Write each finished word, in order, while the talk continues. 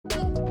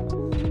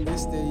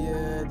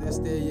This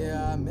the year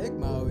I make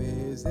my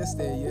ways. This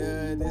the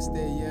year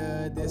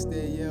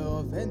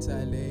of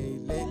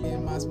ventilate. Lately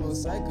my small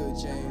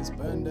cycle chains.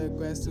 Burn the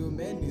grass, too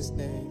many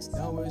snakes.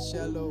 Down with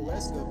shallow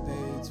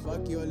escapades.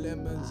 Fuck your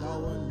lemons, I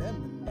want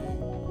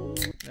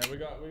lemonade. Yeah, we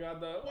got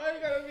the. Why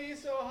you gotta be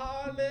so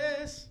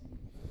heartless?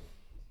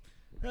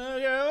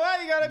 Why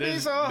you gotta be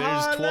so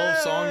heartless? There's 12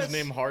 songs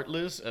named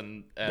Heartless,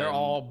 and they're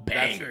all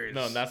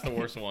bangers. That's the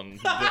worst one.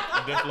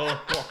 Diplo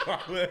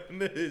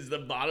is the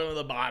bottom of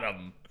the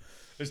bottom.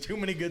 There's too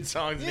many good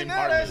songs named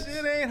Heartless. That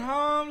shit ain't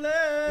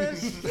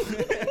harmless.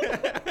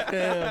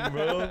 Damn,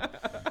 bro.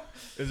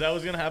 Is that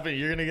what's gonna happen?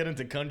 You're gonna get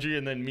into country,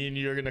 and then me and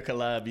you are gonna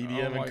collab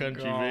EDM and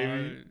country,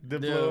 baby.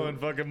 Diplo and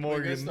fucking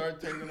Morgan. We're gonna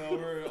start taking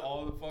over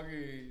all the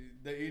fucking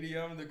the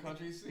EDM, the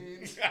country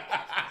scenes.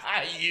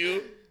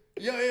 You.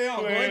 Yo,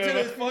 I'm going to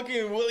this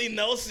fucking Willie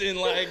Nelson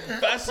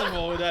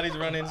festival that he's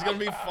running. It's gonna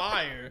be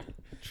fire.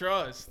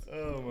 Trust.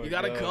 Oh my You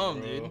gotta God,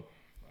 come, bro. dude.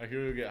 I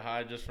hear you get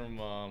high just from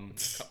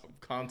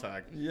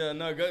contact. Yeah,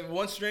 no,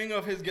 one string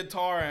of his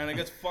guitar and it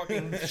gets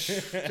fucking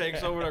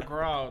takes over the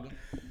crowd.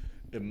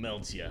 It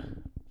melts ya.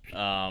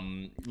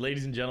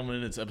 Ladies and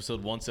gentlemen, it's episode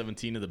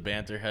 117 of the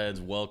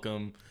Banterheads.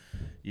 Welcome.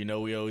 You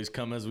know we always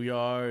come as we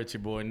are. It's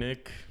your boy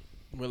Nick.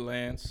 With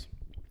Lance.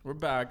 We're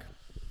back.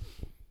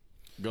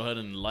 Go ahead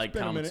and like,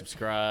 been a comment, minute.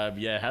 subscribe.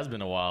 Yeah, it has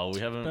been a while. We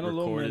haven't been a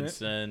little recorded minute.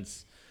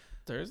 since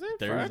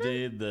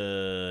Thursday,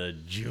 the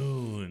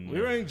June. We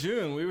were in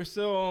June. We were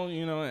still,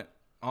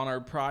 on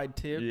our pride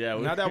tip. Yeah,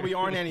 Not that we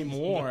aren't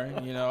anymore,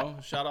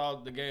 Shout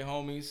out the gay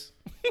homies.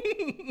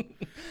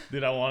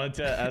 Dude, I wanted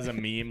to, as a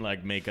meme,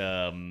 make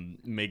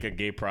a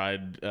gay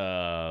pride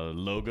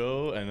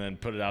logo and then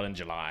put it out in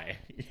July.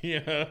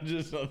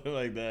 Just something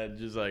like that.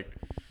 Just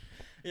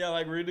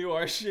Yeah, redo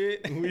our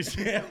shit.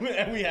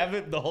 we have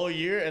it the whole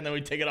year and then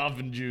we take it off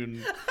in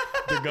June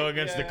to go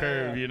against the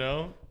curve.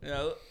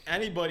 Yeah,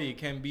 anybody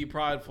can be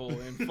prideful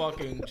in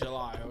fucking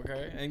July,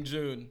 okay? In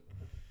June.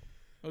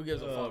 Who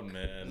gives a fuck?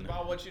 Man. It's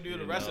about what you do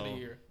the rest of the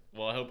year.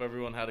 Well, I hope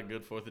everyone had a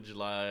good 4th of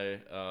July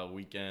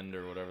weekend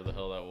or whatever the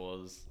hell that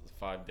was.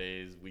 5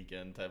 days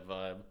weekend type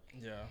vibe.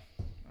 Yeah,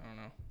 I don't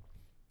know.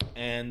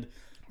 And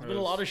there's been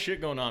a lot of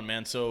shit going on,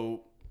 man.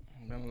 So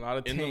been a lot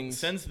of things.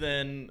 Since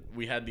then,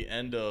 we had the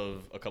end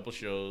of a couple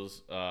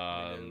shows. We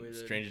did.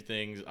 Stranger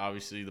Things,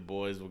 obviously, The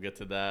Boys. We'll get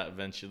to that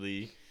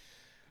eventually.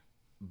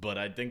 But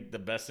I think the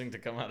best thing to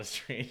come out of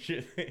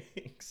Stranger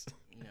Things.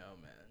 No,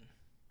 man.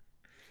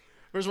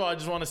 First of all, I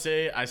just want to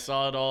say I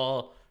saw it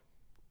all.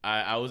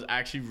 I was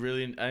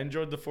actually I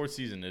enjoyed the 4th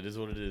season. It is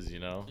what it is,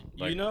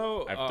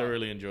 I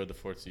thoroughly enjoyed the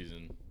 4th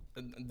season.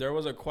 There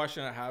was a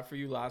question I had for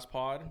you last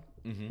pod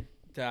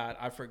that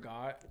I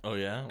forgot. Oh,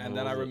 yeah? And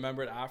then I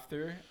remembered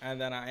after, and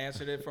then I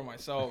answered it for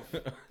myself.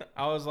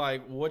 I was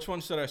like, which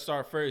one should I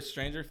start first,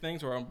 Stranger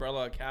Things or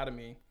Umbrella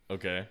Academy?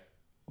 Okay.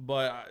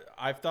 But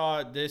I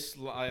thought this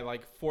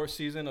 4th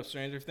season of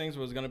Stranger Things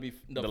was going to be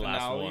the finale.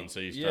 Last one,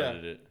 so you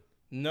started it.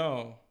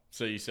 No.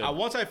 So you said...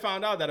 once I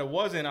found out that it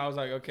wasn't, I was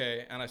like,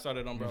 okay, and I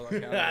started Umbrella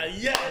Academy.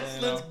 Yes,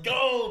 let's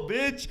go,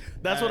 bitch.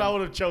 That's what I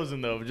would have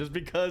chosen, though, just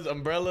because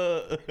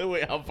Umbrella...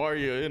 Wait, how far are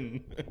you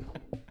in?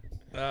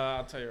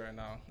 I'll tell you right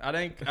now. I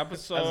think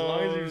episode... As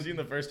long as you've seen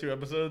the first 2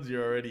 episodes,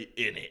 you're already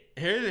in it.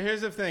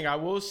 Here's the thing. I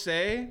will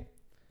say...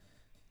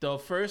 The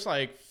first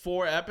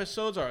 4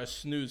 episodes are a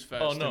snooze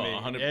fest. Oh no, to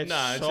me.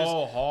 100%. It's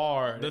so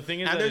hard. The thing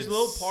is, and that there's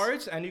little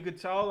parts, and you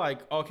could tell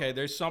okay,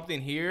 there's something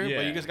here,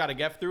 but you just got to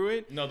get through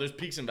it. No, there's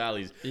peaks and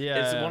valleys.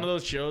 Yeah, it's one of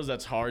those shows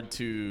that's hard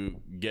to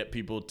get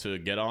people to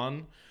get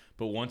on.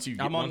 But once it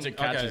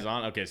catches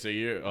on, okay, so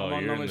you're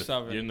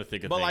in the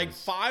thick of but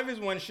things. 5 is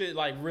when shit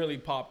really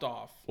popped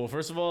off. Well,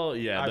 first of all,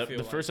 yeah, the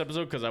the first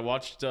episode, because I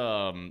watched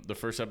the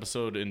first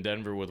episode in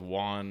Denver with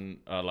Juan,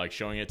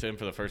 showing it to him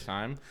for the first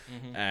time,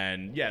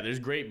 and yeah, there's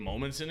great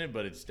moments in it,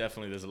 but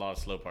there's a lot of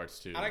slow parts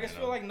too. And I just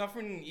feel like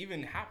nothing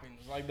even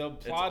happens. The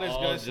plot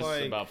it's is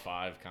just about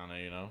 5,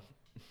 kind of,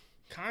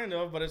 Kind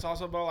of, but it's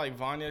also about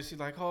Vanya. She's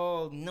like,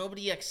 oh,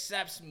 nobody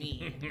accepts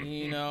me,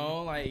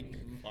 Vanya.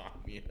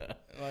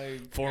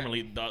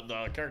 Formerly,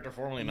 the character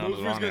formerly known as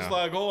Luffy's Vanya. just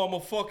like, oh, I'm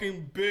a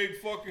fucking big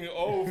fucking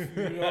oaf,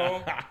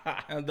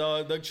 And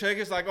the chick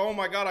is like, oh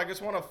my god, I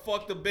just want to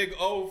fuck the big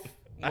oaf.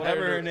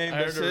 Whatever her name, I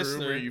the heard a sister.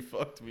 rumor you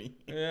fucked me.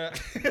 Yeah.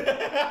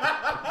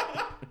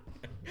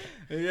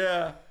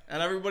 Yeah.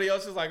 And everybody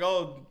else is like,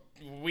 oh,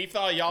 we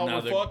thought y'all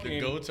were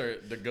fucking.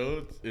 The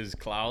goat is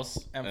Klaus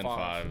and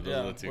 5. Those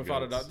are the 2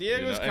 without a goats. doubt.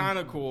 Diego's kind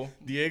of cool.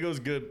 Diego's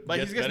good, but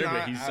gets he's better, not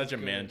but he's as such a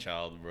good.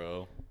 man-child,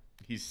 bro.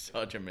 He's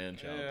such a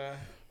man-child. Yeah.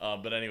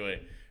 But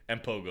anyway,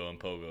 and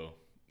Pogo.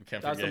 We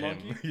can't That's forget the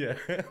him. monkey? Yeah,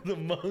 the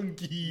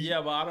monkey.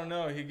 Yeah, but I don't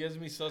know. He gives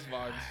me sus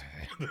vibes.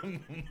 The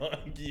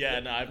monkey. Yeah,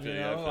 no, I feel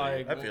you.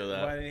 I feel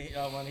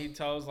that. When he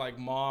tells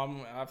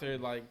mom after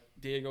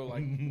Diego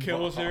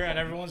kills her and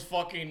everyone's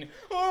fucking,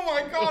 oh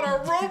my god, our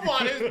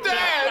robot is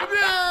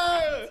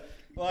dead.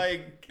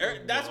 Like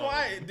that's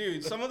why,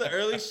 dude. Some of the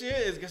early shit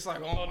is just like,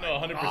 Oh no,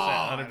 100%,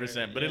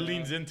 100%. But it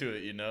leans into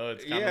it, you know.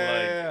 It's kind of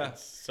like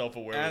it's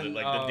self-aware with it,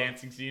 like the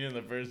dancing scene in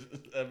the first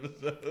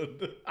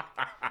episode.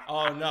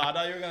 Oh no, I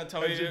thought you were gonna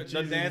tell me That shit the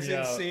cheesed me dancing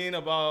out. scene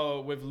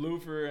about with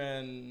Lufer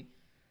and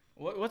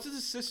what's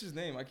his sister's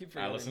name? I keep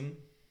forgetting. Allison.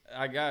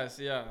 I guess,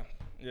 yeah.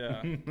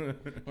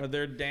 Where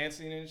they're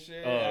dancing and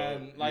shit, Oh,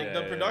 and like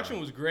the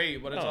production was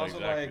great, but it's also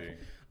like,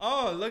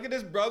 oh, look at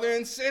this brother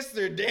and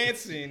sister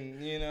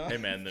dancing, you know. Hey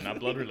man, they're not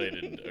blood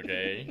related,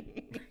 okay?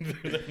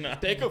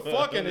 They could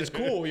fuck and it's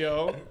cool,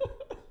 yo.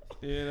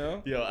 You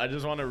know? Yo, I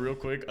just want to real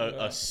quick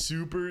a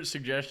super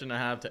suggestion I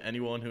have to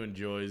anyone who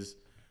enjoys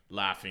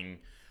laughing.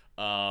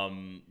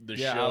 The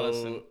show,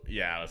 Allison.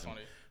 yeah, Allison.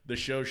 Funny. The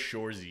show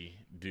Shoresy,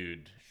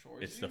 dude.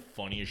 Shoresy? It's the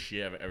funniest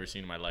shit I've ever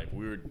seen in my life.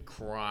 We were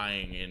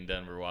crying in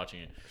Denver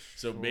watching it.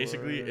 So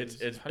basically,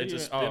 it's a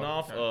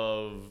spinoff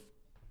of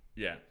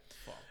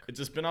it's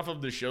a spinoff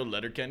of the show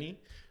Letterkenny,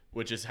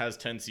 which has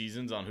 10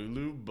 seasons on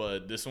Hulu,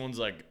 but this one's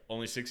like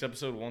only 6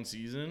 episodes, 1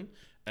 season.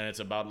 And it's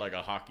about like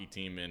a hockey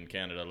team in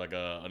Canada, like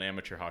an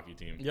amateur hockey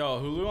team. Yo,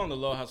 Hulu on the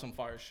low has some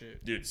fire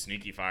shit. Dude,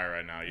 sneaky fire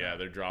right now. Yeah,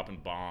 they're dropping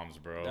bombs,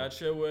 bro. That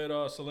shit with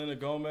Selena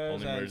Gomez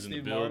Only and Murders in the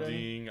Steve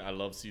Building. I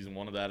love season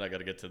 1 of that. I got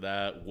to get to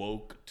that.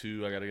 Woke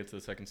 2. I got to get to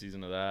the 2nd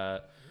season of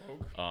that.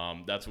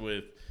 Woke. That's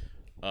with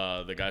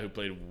the guy who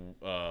played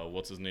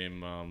what's his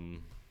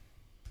name?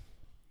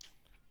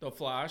 The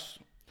Flash.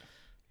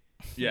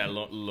 Yeah,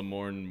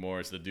 Lamorne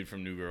Morris, the dude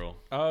from New Girl.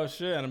 Oh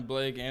shit, and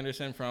Blake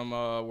Anderson from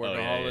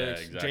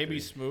Workaholics. exactly. JB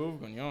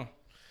Smoove, and yo.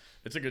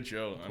 It's a good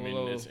show. I mean,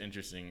 Cool. it's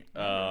interesting.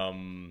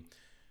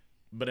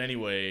 But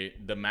anyway,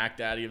 the Mac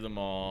Daddy of them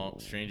all,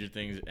 Stranger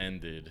Things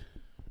ended.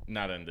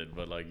 Not ended,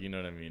 but like, you know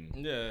what I mean?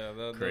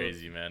 Yeah.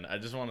 Crazy, man. I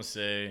just want to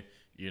say,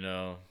 you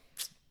know,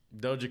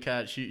 Doja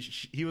Cat,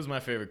 he was my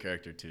favorite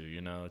character too,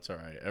 you know? It's all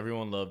right.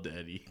 Everyone loved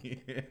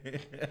Eddie.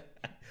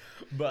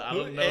 But I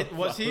don't know.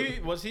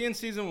 Was he in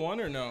season 1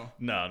 or no?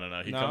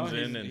 No. He No, comes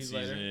in he's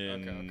later?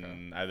 season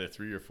Okay. either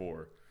 3 or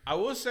 4. I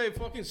will say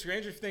fucking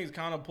Stranger Things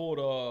kind of pulled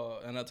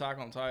an Attack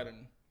on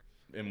Titan.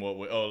 In what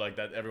way? Oh, like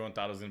that everyone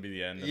thought it was going to be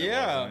the end. And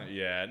Yeah. It wasn't.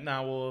 Yeah.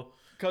 Nah, well.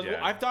 Because yeah.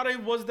 I thought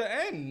it was the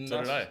end. So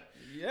did I.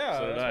 Yeah.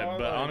 So did that's I. why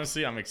But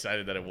honestly, I'm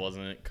excited that it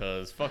wasn't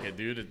because fuck it,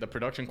 dude. The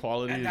production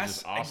quality is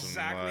just awesome.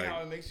 Exactly like,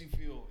 how it makes you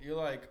feel. You're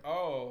like,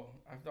 oh,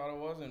 I thought it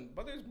wasn't,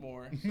 but there's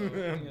more. So, you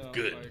know,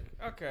 Good.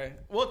 Like, okay,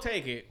 we'll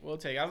take it.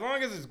 As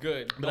long as it's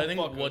good. But Don't I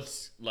think fuck us.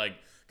 what's like,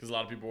 because a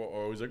lot of people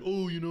are always like,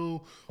 oh, you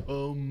know,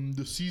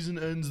 the season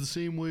ends the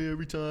same way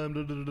every time.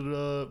 Da, da, da, da,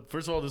 da.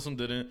 First of all, this one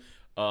didn't.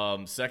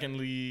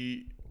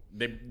 Secondly,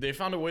 they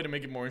found a way to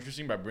make it more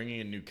interesting by bringing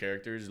in new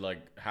characters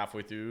like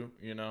halfway through,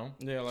 you know?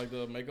 Yeah, like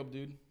the makeup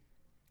dude.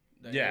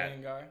 That Yeah.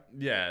 alien guy.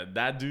 Yeah,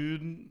 that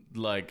dude,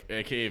 like,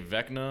 aka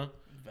Vecna.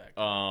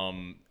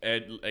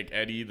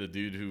 Eddie, the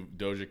dude who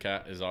Doja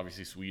Cat is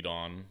obviously sweet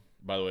on.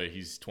 By the way,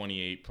 he's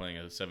 28 playing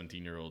a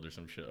 17-year-old or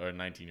some shit, or a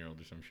 19-year-old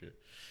or some shit.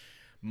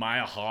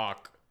 Maya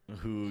Hawke,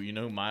 who, you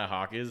know who Maya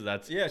Hawke is?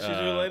 That's Yeah, she's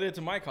related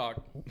to Mike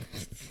Hawk.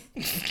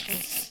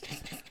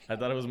 I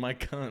thought it was my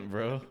cunt,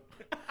 bro.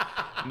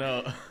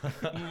 No.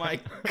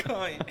 Mike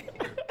cunt.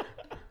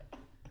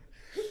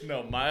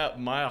 No,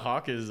 Maya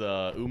Hawke is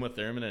Uma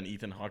Thurman and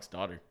Ethan Hawke's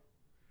daughter.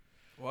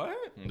 What?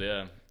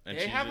 Yeah. And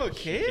They have a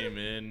kid? She came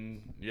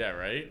in. Yeah,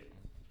 right?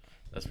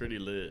 That's pretty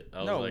lit. I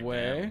was No like,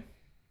 way. damn.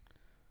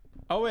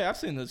 Oh wait, I've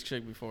seen this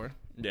chick before.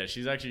 Yeah,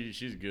 she's good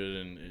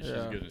and she's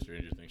Yeah. good in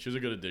Stranger Things. She was a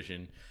good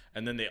addition.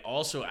 And then they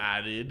also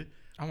added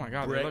Oh my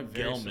god, they Brett look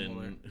very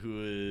similar. Gelman,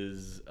 who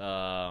is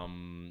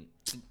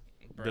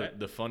Brett?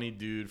 the funny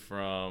dude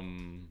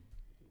from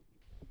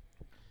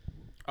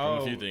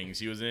a few things.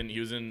 He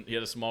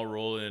had a small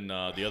role in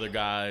The Other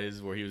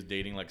Guys where he was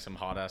dating like some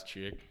hot ass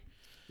chick.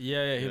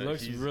 Yeah, he Yeah,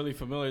 looks he's- really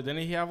familiar.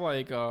 Didn't he have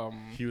like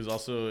He was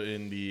also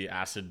in the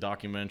Acid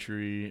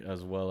documentary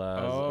as well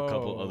as a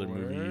couple other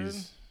word?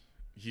 movies.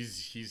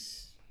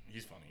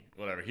 He's funny.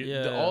 Whatever.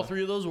 Yeah. All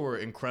 3 of those were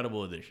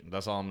incredible additions.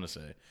 That's all I'm gonna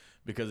say.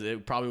 Because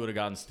it probably would have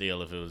gotten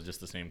stale if it was just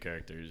the same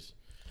characters.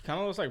 kind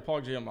of looks like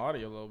Paul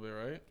Giamatti a little bit,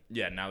 right?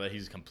 Yeah, now that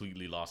he's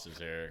completely lost his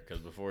hair,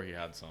 because before he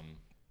had some.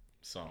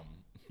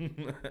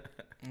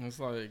 It's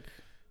like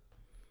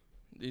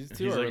these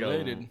two He's are like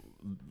related.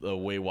 a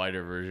way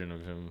whiter version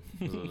of him.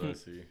 Is what I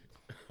see.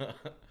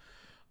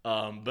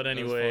 But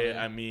anyway, funny.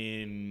 I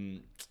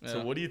mean, so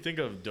Yeah. what do you think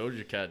of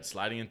Doja Cat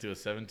sliding into a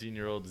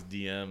 17-year-old's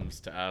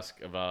DMs to ask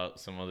about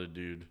some other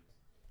dude?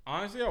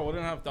 Honestly, I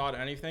wouldn't have thought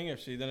anything if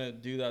she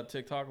didn't do that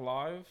TikTok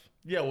live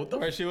Yeah, what the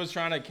where she was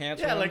trying to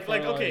cancel. Yeah, him like for,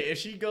 okay, if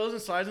she goes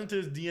and slides into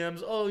his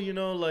DMs, oh, you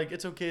know, like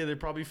it's okay, they're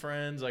probably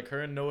friends. Like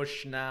her and Noah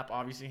Schnapp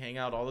obviously hang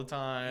out all the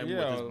time with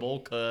Yeah. his bowl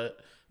cut,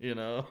 you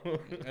know.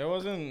 It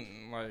wasn't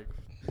like.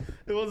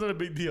 It wasn't a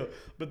big deal.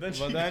 But then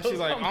But then she's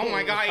like, "Oh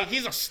my god,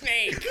 he's a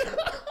snake."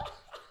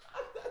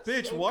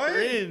 Bitch, what?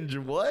 Cringe,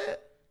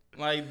 what?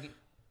 Like,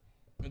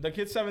 the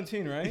kid's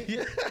 17, right?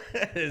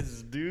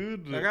 Yes,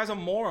 dude. That guy's a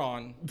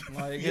moron.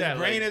 Like his Yeah,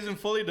 brain like- isn't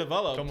fully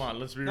developed. Come on,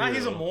 let's be Not real.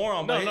 he's a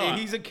moron, No, but no.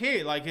 he's a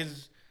kid. Like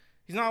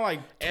He's not like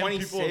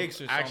 26 or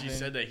something. Actually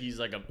said that he's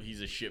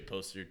a shit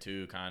poster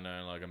too, kind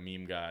of like a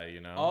meme guy,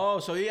 you know. Oh,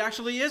 so he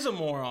actually is a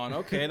moron.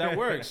 Okay, that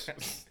works.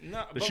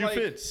 No, the shoe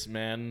fits,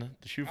 man.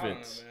 The shoe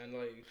fits. I don't know,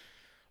 man. Like,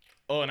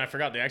 oh, and I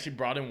forgot they actually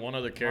brought in one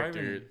other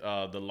character,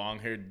 the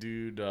long-haired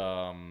dude.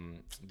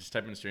 Just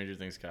type in Stranger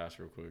Things cast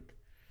real quick.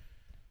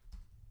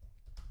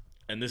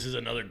 And this is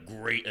another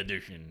great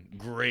addition.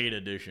 Great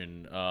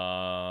addition.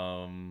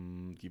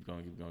 Keep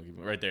going.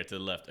 Right there to the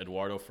left,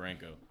 Eduardo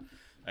Franco.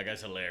 That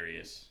guy's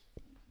hilarious.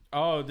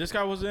 Oh, this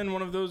guy was in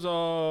one of those.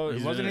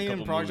 Wasn't he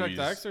in Project movies.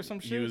 X or some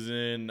shit? He was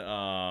in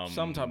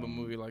some type of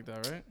movie like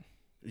that, right?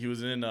 He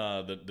was in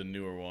the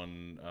newer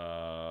one,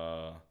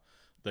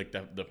 like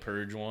the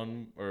Purge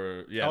one,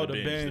 or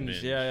the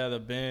binge. Yeah, the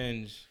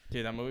binge.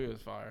 Dude, that movie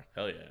was fire.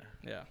 Hell yeah.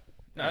 Yeah.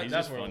 No, he's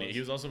just funny. He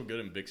was also good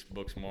in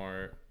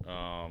Booksmart.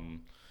 A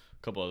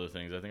couple other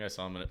things. I think I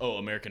saw him in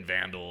American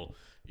Vandal.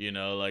 You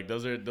know, like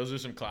those are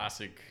some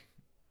classic.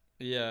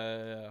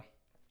 Yeah.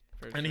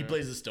 And he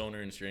plays a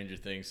stoner in Stranger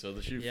Things, so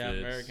the shoe fits. Yeah,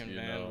 American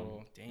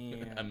Vandal.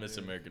 Damn. I miss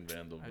American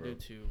Vandal, bro. I do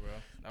too, bro.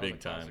 That Big was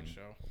a time. classic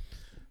show.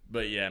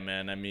 But yeah,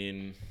 man. I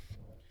mean,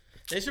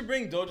 they should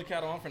bring Doja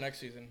Cat on for next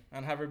season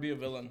and have her be a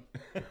villain.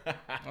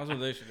 That's what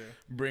they should do.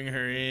 Bring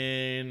her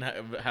in,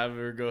 have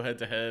her go head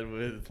to head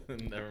with.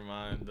 Never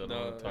mind. Don't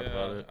talk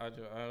about it. I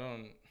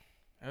don't.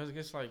 I was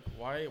just like,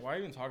 why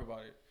even talk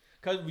about it?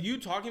 Because you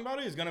talking about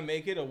it is gonna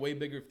make it a way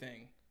bigger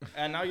thing.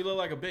 And now you look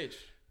like a bitch.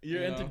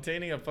 You're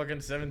entertaining a fucking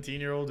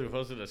 17-year-old who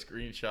posted a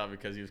screenshot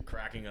because he was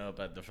cracking up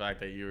at the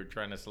fact that you were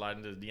trying to slide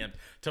into his DMs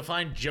to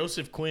find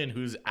Joseph Quinn,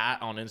 who's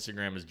on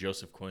Instagram as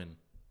Joseph Quinn.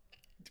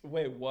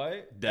 Wait,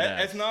 what?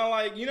 It's not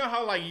like, you know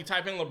how like you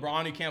type in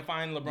LeBron, you can't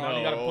find LeBron, no,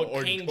 you gotta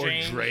put King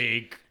James. Or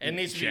Drake. It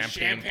needs to be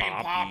Champagne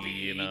Poppy.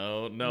 You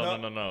know?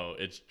 No.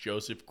 It's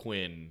Joseph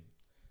Quinn.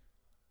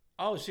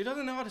 Oh, she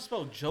doesn't know how to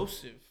spell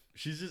Joseph.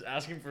 She's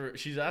asking for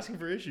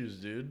issues,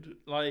 dude.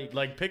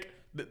 Like pick.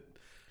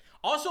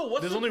 Also, what's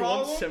There's the only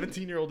problem? one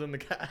 17-year-old in the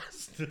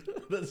cast.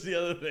 That's the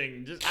other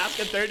thing. Just ask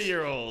a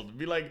 30-year-old.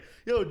 Be like,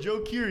 yo, Joe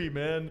Keery,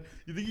 man.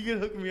 You think you can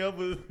hook me up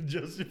with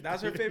Joseph?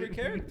 That's her favorite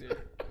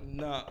character.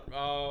 No.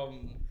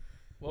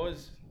 What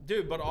was...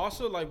 Dude, but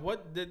also, like,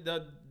 what did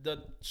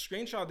the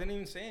screenshot didn't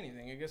even say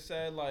anything. It just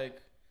said,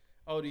 like,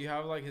 oh, do you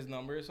have, like, his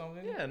number or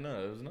something? Yeah,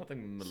 no. It was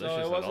nothing malicious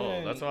at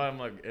all. That's why I'm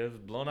like, it was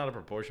blown out of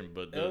proportion.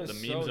 But the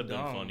memes have been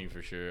funny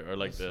for sure. Or,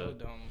 like, so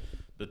dumb.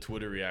 The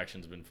Twitter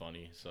reaction's been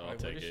funny, so I'll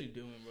take it. What is she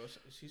doing, bro?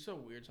 She's so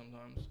weird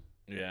sometimes.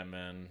 Yeah,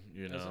 man.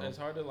 You know, it's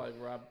hard to like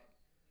wrap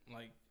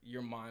like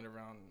your mind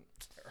around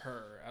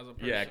her as a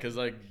person. Yeah, because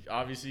like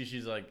obviously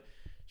she's like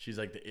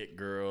the it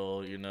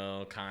girl, you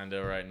know,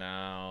 kinda right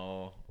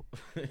now.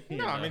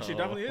 I mean she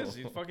definitely is.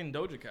 She's fucking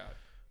Doja Cat.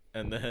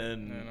 And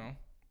then you know,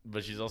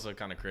 but she's also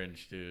kind of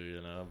cringe too,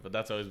 you know. But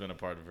that's always been a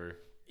part of her.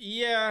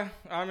 Yeah,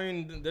 I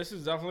mean this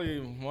is definitely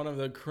one of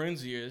the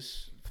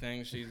cringiest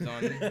things she's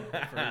done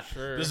for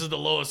sure. This is the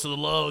lowest of the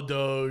low,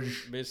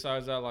 Doge.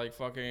 Besides that, like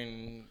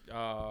fucking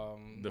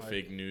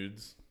fake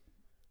nudes.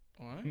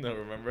 What? No,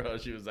 remember how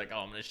she was like, "Oh,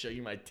 I'm gonna show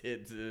you my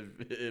tits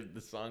if the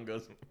song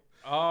goes."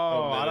 Oh,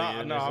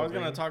 I was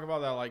gonna talk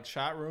about that like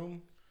chat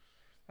room.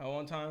 At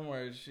one time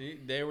where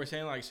they were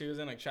saying like she was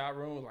in a chat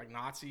room with like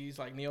Nazis,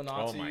 like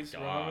neo-Nazis. Oh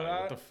my god! Remember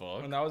that? What the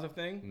fuck? When that was a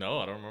thing? No,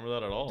 I don't remember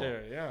that at all.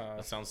 Dude, yeah.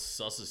 That sounds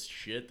sus as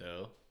shit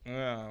though.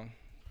 Yeah,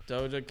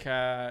 Doja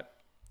Cat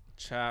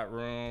chat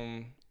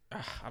room.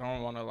 I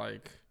don't want to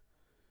like.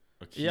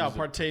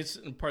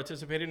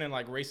 Participating in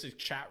like racist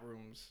chat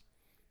rooms.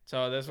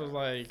 So this was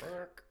like,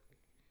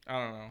 I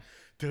don't know.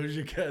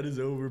 Doja Cat is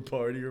over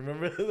party.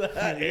 Remember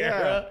that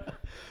era?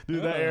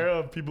 Dude, that era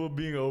of people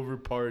being over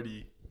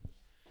party.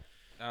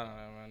 I don't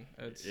know,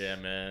 man. Yeah,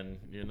 man.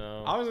 You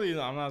know. Obviously,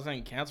 I'm not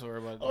saying cancel her,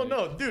 but. Oh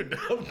no, dude!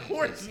 Of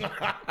course not.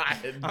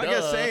 I'm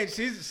just saying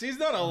she's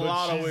done a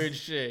lot of weird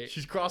shit.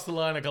 She's crossed the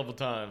line a couple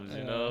times.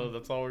 You know,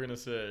 that's all we're gonna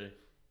say.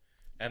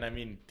 And I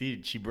mean,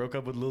 dude, she broke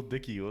up with Lil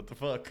Dicky. What the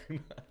fuck?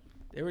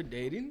 They were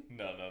dating?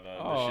 No.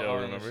 The show,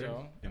 remember? The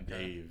show? And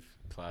Dave,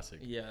 classic.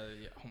 Yeah.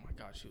 Oh my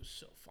god, she was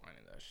so fine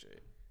in that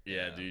shit.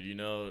 Yeah, dude. You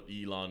know,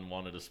 Elon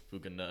wanted to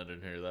spook a nut in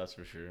her. That's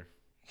for sure.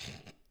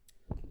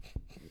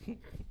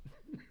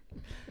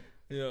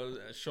 You know,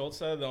 Schultz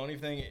said the only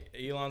thing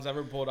Elon's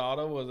ever pulled out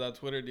of was that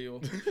Twitter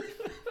deal.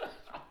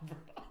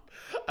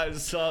 I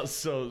saw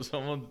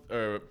someone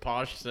or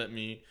Posh sent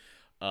me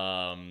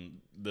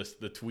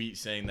the tweet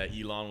saying that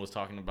Elon was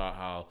talking about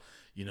how,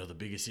 you know, the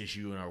biggest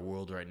issue in our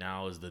world right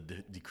now is the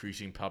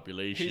decreasing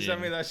population. He sent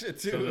me that shit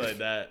too. Something like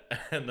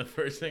that. And the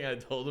first thing I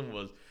told him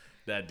was,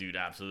 that dude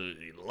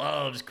absolutely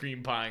loves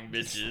cream pieing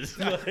bitches.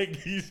 Like,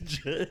 he's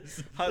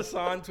just...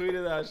 Hassan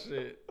tweeted that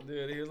shit.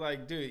 Dude, he was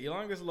like, dude,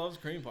 Elon just loves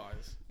cream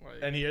pies. Like,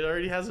 and he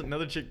already has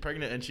another chick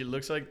pregnant, and she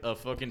looks like a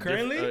fucking...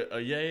 Currently?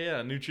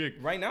 A new chick.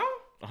 Right now?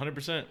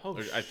 100%. Oh,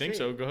 I think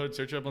so. Go ahead,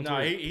 search it up on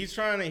Twitter. No, he's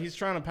trying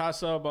to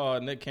pass up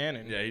Nick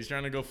Cannon. Yeah, he's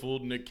trying to go full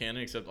Nick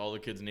Cannon, except all the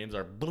kids' names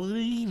are...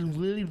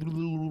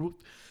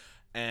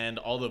 And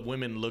all the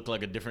women look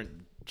like a different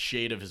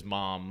shade of his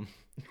mom.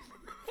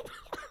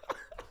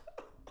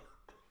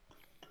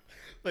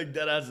 Like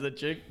that ass, the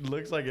chick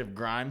looks like if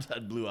Grimes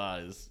had blue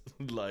eyes.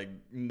 Like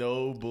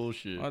no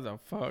bullshit. What the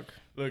fuck?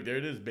 Look, there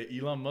it is.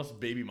 Elon Musk's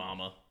baby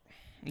mama.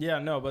 Yeah,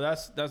 no, but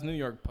that's New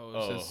York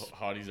Post.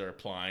 Hotties are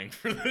applying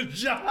for the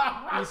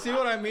job. You see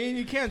what I mean?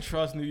 You can't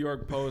trust New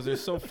York Post. They're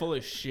so full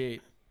of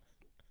shit.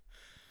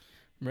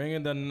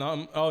 Bringing the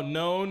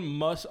known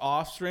Musk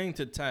offspring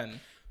to 10.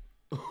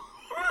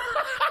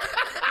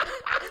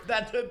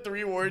 That's a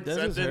 3-word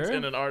sentence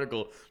in an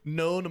article.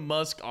 Known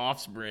Musk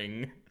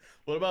offspring.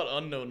 What about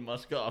unknown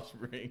Musk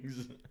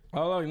offsprings?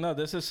 Oh, look, no,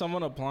 this is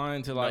someone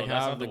applying to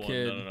have the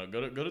kid. No.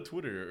 Go to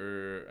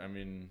Twitter, or I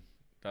mean,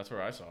 that's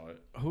where I saw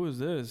it. Who is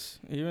this?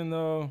 Even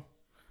though,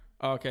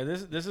 okay,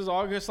 this is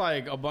all just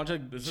like a bunch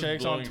of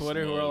chicks on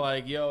Twitter who are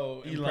like,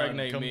 "Yo,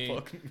 impregnate Elon, me." come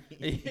fuck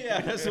me.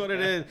 Yeah, that's what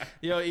it is.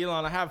 Yo,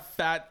 Elon, I have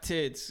fat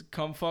tits.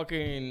 Come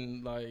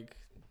fucking like.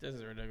 This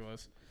is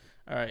ridiculous.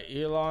 All right,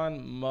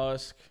 Elon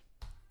Musk.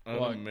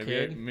 What,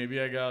 maybe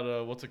I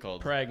got what's it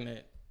called?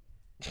 Pregnant.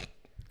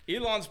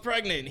 Elon's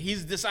pregnant.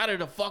 He's decided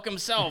to fuck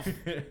himself.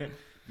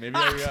 Maybe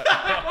I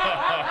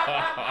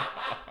got.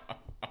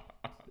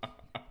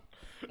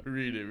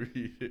 Read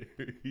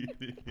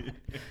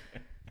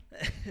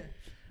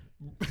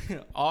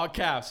it. All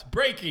caps.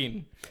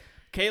 Breaking.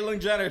 Caitlyn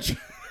Jenner.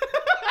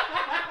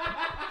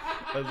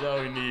 That's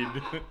all we need.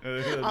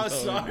 I'm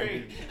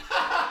sorry.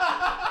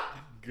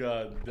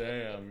 God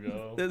damn,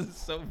 yo. This is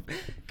so.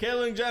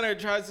 Caitlyn Jenner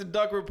tries to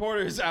duck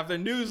reporters after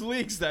news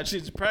leaks that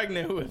she's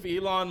pregnant with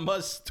Elon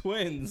Musk's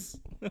twins.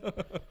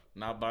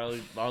 Not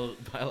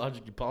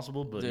biologically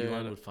possible, but Dude.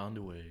 Elon would find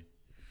a way.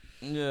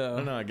 Yeah.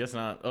 No, I guess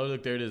not. Oh,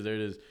 look, there it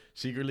is.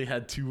 Secretly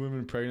had 2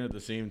 women pregnant at the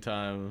same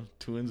time.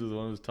 Twins with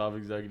one of his top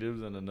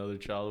executives and another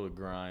child with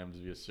Grimes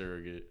via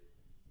surrogate.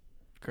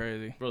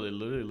 Crazy. Bro, they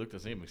literally look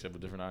the same except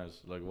with different eyes.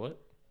 Like, what?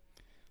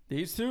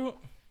 These two?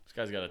 This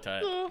guy's got a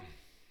type.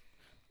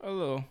 A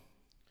little.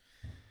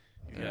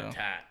 He's got a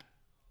tat.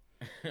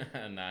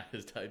 Nah,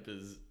 his type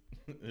is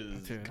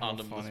Dude,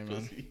 condomless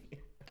pussy.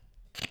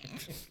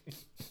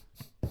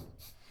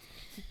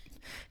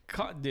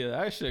 Dude,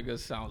 that shit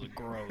just sounds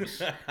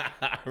gross.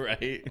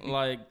 Right?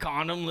 Like,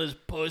 condomless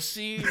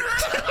pussy?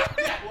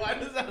 Why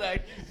does that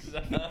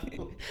actually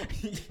sound?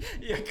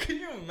 Yeah, could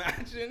you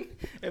imagine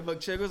if a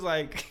chick was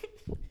like...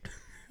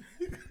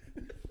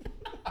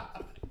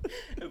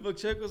 If a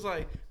chick was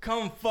like,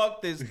 come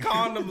fuck this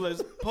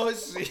condomless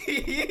pussy.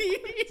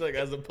 It's like,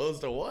 as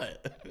opposed to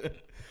what?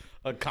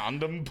 A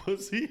condom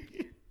pussy?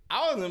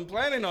 I wasn't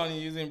planning on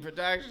using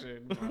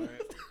protection. But,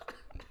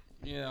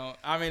 you know,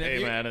 I mean,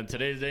 hey, man, in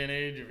today's day and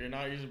age, if you're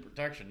not using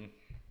protection.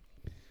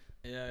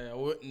 Yeah,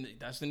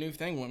 that's the new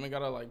thing. Women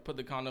gotta, like, put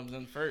the condoms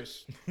in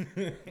first. You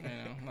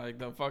know, like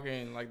the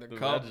fucking, like the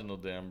cup. Vaginal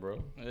dam,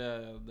 bro.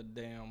 Yeah, the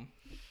damn.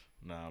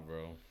 Nah,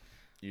 bro.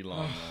 Elon,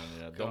 man.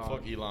 Yeah, don't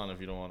fuck Elon if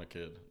you don't want a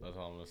kid. That's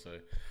all I'm gonna say.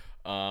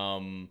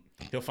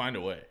 He'll find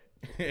a way.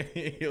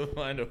 He'll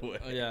find a way.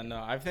 Yeah,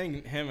 no, I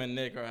think him and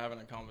Nick are having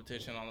a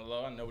competition on the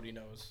low, and nobody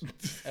knows.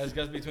 It's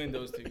just between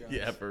those two guys.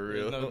 Yeah, for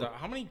real. No doubt.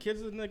 How many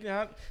kids does Nick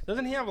have?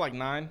 Doesn't he have like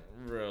 9?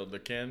 Bro, the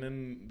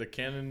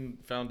Canon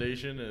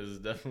Foundation is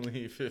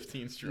definitely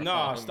 15 strong.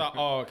 No, stop.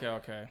 Oh,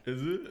 okay.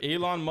 Is it?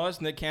 Elon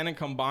Musk, Nick Cannon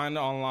combined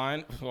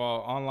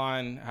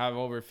online have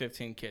over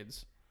 15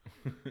 kids.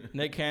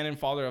 Nick Cannon,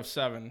 father of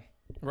 7.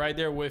 Right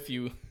there with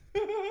you.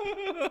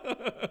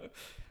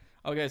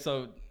 Okay,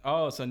 so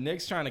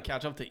Nick's trying to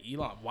catch up to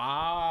Elon.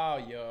 Wow,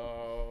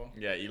 yo.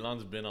 Yeah,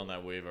 Elon's been on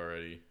that wave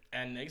already.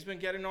 And Nick's been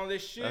getting all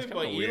this shit, That's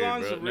but weird,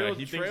 Elon's bro. a real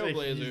he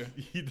trailblazer.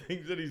 He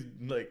thinks that he's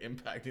like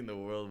impacting the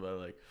world by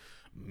like,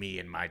 me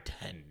and my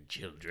 10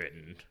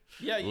 children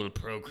will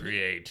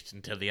procreate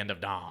until the end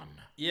of dawn.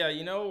 Yeah,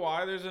 you know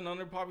why there's an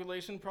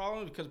underpopulation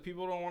problem? Because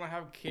people don't want to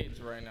have kids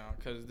right now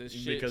because this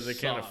shit Because they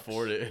can't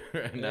afford it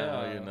right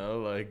now, you know?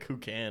 Like, who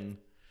can?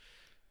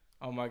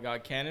 Oh my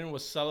God, Cannon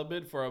was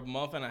celibate for a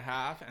month and a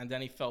half, and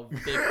then he fell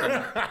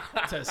victim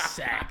to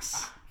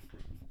sex.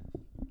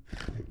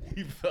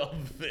 He fell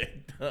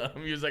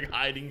victim. He was like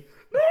hiding.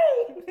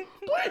 No!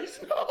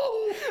 Please,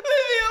 no! Leave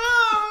me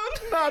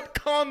alone! Not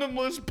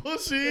condomless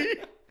pussy!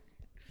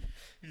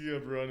 He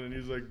kept running.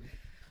 He's like,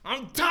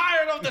 I'm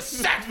tired of the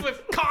sex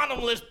with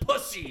condomless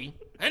pussy!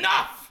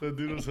 Enough! that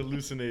dude was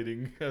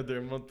hallucinating after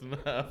a month and a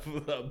half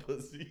without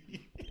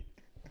pussy.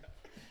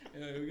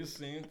 Yeah, we just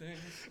seeing things.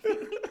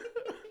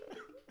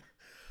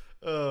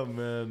 Oh,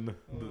 man.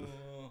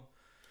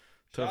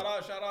 Shout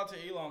out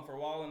to Elon for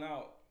wilding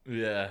out.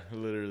 Yeah,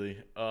 literally.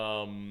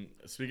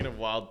 Speaking of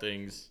wild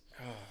things,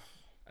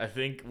 I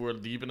think we're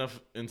deep enough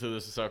into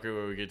this sucker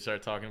where we could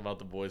start talking about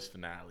The Boys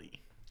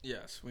finale.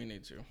 Yes, we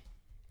need to.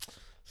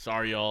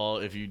 Sorry, y'all.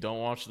 If you don't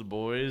watch The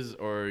Boys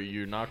or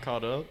you're not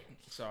caught up,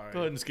 Sorry. go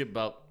ahead and skip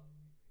about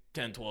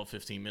 10, 12,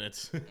 15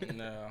 minutes.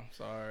 No,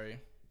 sorry.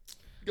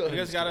 Go ahead.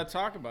 You guys got to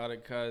talk about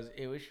it because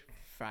it was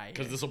fire.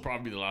 Because this will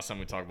probably be the last time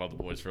we talk about The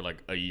Boys for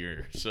like a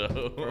year. So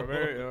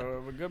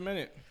For a good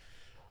minute.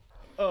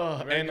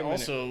 and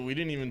also, we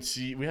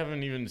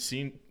haven't even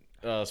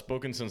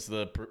spoken since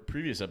the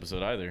previous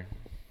episode either.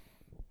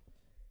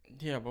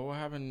 Yeah, but what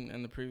happened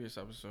in the previous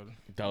episode?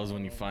 That was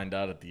when you find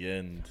out at the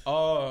end.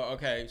 Oh,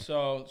 okay.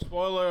 So,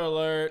 spoiler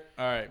alert.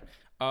 All right.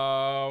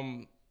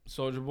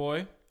 Soldier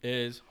Boy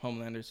is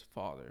Homelander's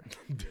father.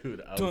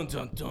 Dude, I was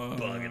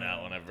bugging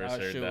out when I first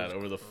heard that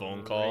over the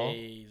phone call.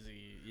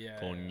 Crazy. Yeah.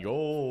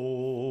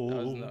 Coño.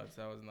 That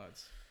was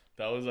nuts.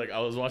 That was like, I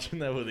was watching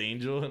that with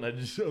Angel, and I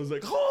was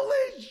like,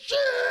 holy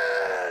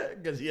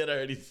shit! Because he had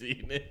already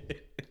seen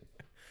it.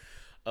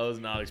 I was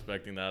not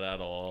expecting that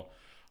at all.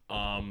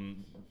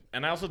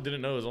 And I also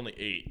didn't know it was only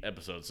 8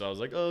 episodes. So I was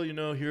like, oh,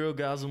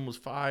 Herogasm was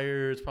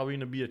fire. It's probably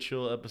going to be a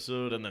chill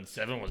episode. And then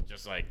 7 was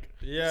just like,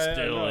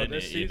 still in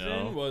this it,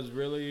 season was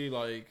really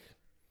like,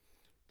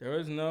 there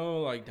was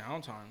no like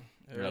downtime.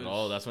 At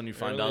all. That's when you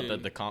find out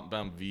that the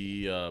Compound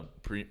V,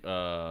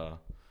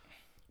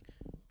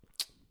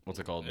 what's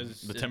it called?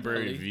 The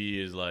temporary V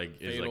is like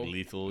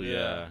lethal.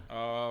 Yeah.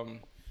 I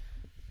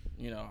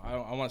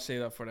want to say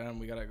that for them.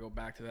 We got to go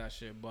back to that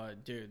shit.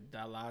 But dude,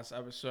 that last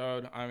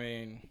episode, I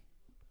mean,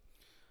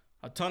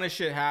 a ton of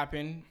shit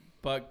happened,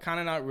 but kind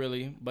of not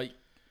really. But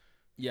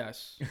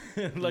yes,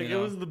 it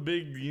was the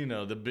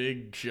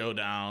big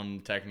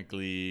showdown.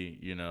 Technically,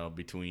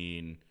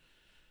 between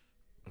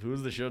who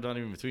was the showdown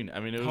even between? I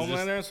mean, it was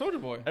Homelander and Soldier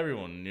Boy.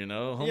 Everyone,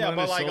 Homelander, yeah,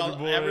 but like Soldier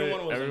Boy,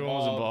 everyone was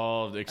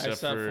involved except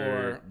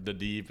for the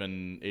Deep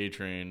and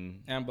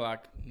A-Train and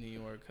Black New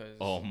York.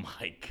 Oh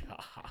my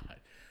god.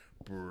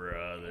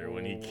 Brother,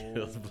 when he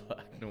kills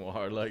Black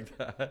Noir like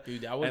that,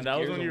 dude, that was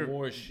when you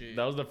war shit.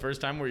 That was the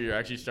first time where you're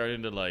actually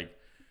starting to like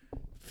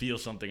feel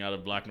something out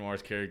of Black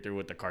Noir's character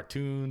with the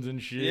cartoons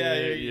and shit. Yeah,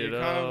 you're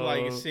kind of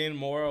like seeing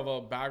more of a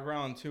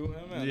background to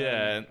him.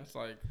 And it's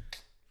like,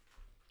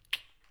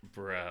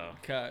 bro,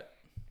 cut.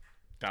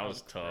 That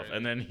was tough. Crazy.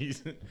 And then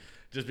he's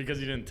just because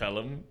you didn't tell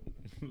him,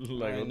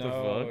 like what the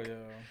fuck. Yeah.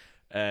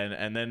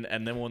 And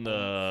then when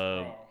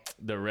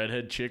the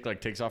redhead chick like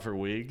takes off her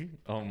wig.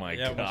 Oh my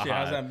god! Yeah, when she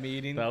has that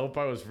meeting. That whole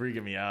part was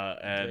freaking me out,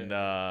 and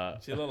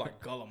she looked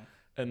like Gollum.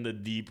 And the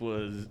Deep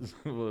was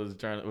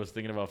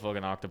thinking about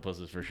fucking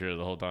octopuses for sure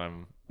the whole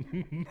time.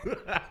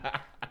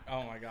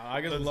 Oh my god!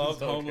 I just loved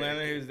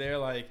Homelander. He was there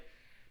like,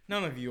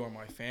 none of you are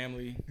my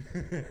family.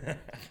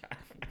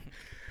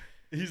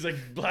 He's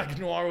like, Black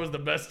Noir was the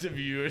best of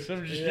you or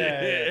some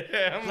shit.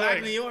 Yeah.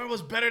 Black Noir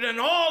was better than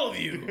all of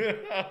you.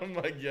 I'm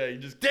like, yeah, you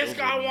just. This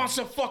guy wants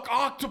to fuck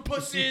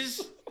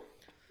octopuses.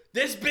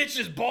 This bitch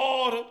is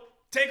bald.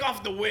 Take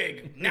off the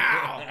wig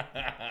now.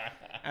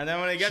 And then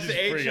when it gets to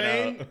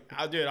A-Train,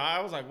 dude, I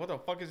was like, what the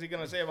fuck is he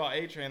going to say about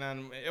A-Train?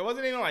 And it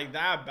wasn't even like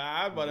that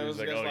bad, but it was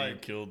just like. You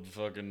killed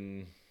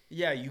fucking.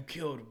 Yeah, you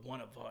killed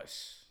one of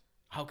us.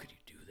 How could you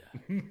do that?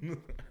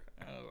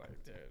 I was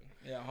like, dude.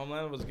 Yeah,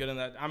 Homelander was good in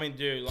that. I mean,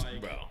 dude,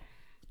 like. Bro.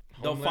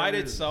 The fight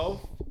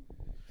itself.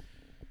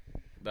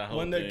 That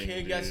when the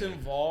kid gets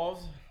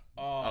involved.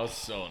 I was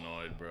so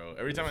annoyed, bro.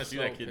 Every time I see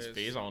that kid's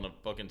face, I want to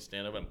fucking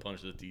stand up and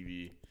punch the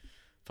TV.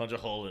 Punch a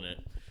hole in it.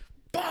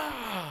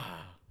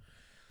 Bah!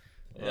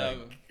 Yeah.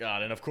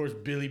 God, and of course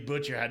Billy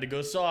Butcher had to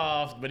go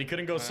soft, but he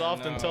couldn't go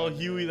soft and tell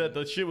Huey that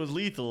the shit was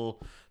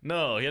lethal.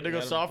 No, he had to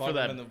go soft for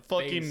that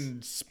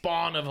fucking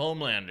spawn of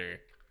Homelander.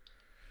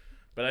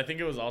 But I think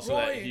it was also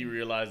that he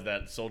realized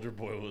that Soldier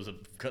Boy was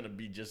gonna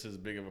be just as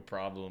big of a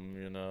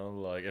problem,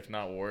 like if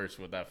not worse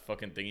with that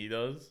fucking thing he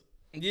does.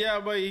 Yeah,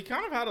 but he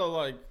kind of had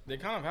they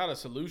kind of had a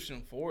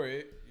solution for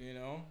it,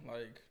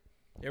 like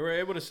they were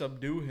able to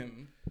subdue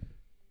him.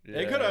 Yeah.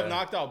 They could have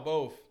knocked out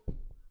both,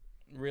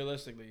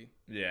 realistically.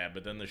 Yeah,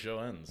 but then the show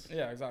ends.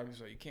 Yeah, exactly.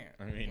 So you can't.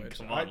 I mean,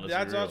 come on.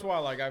 That's why,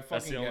 like, I fucking.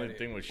 That's the only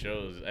thing with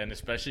shows, and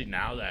especially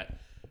now that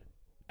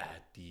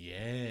at the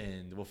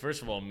end, well,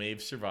 first of all,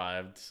 Maeve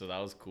survived, so that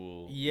was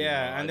cool.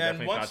 Yeah, and I then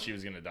definitely thought she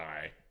was gonna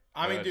die.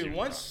 I mean, dude,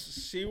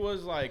 once she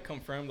was like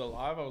confirmed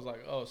alive, I was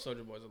like, oh,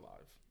 Soldier Boy's alive.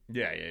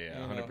 Yeah,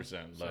 100%. Like,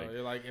 so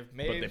you're like, if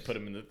Maeve, but they put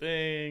him in the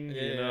thing,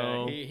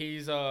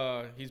 he's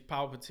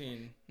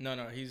Palpatine.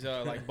 No, he's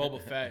like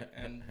Boba Fett,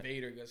 and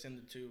Vader gets in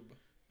the tube.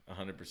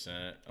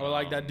 100%. Or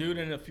like that dude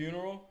in the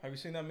funeral. Have you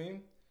seen that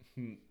meme?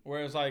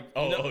 Where it's like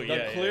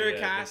the clear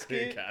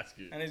casket,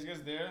 and he's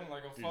just there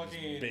like a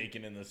fucking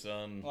bacon in the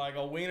sun, like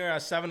a wiener at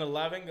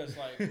 7-Eleven, just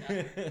like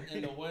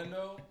in the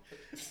window.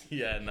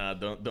 Yeah, nah,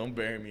 don't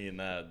bury me in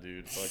that,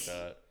 dude. Fuck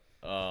that.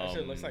 That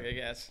shit looks like a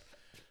gas.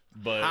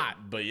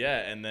 But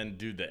yeah, and then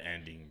dude, the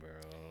ending, bro.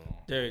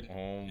 Dude.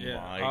 Oh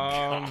my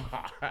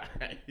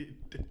god.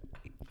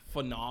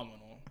 Phenomenal.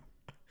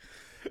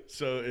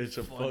 So it's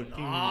a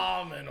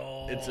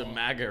phenomenal. It's a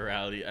MAGA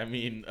rally. I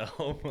mean, a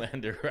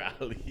Homelander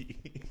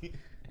rally.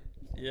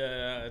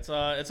 Yeah, it's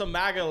a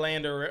MAGA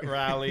lander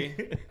rally.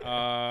 Dude,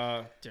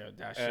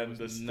 that shit and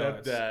was the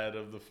nuts. stepdad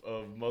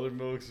of Mother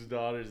Milk's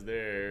daughter's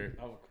there.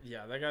 Oh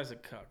yeah, that guy's a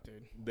cuck,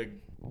 dude. The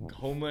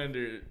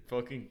Homelander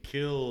fucking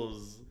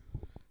kills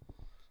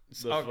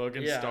the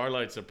fucking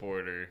Starlight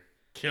supporter.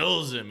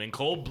 Kills him in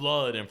cold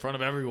blood in front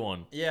of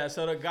everyone. Yeah,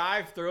 so the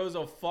guy throws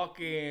a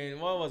fucking,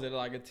 what was it,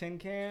 like a tin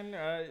can?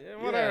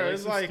 Whatever. Yeah,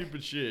 it's like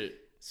stupid shit.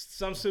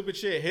 Some stupid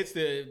shit hits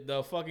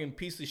the fucking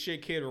piece of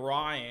shit kid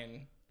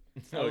Ryan.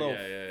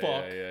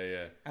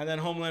 Yeah. And then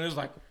Homelander's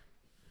like,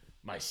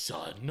 my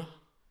son?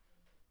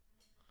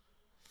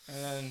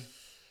 And then,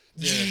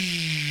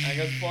 I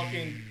guess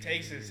fucking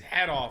takes his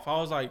head off. I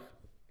was like,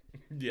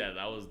 yeah,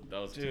 that was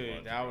dude, too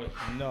much. that was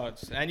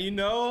nuts. And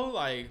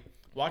like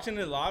watching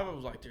it live, I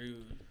was like,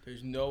 dude,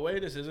 there's no way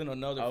this isn't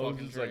another fucking was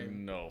just dream. like,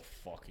 no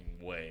fucking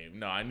way.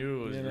 No, I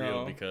knew it was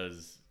real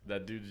because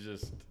that dude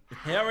just.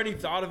 He already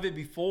thought of it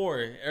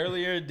before.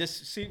 Earlier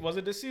was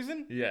it this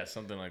season? Yeah,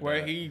 something like Where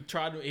that. he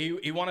tried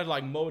he wanted to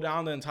like mow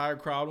down the entire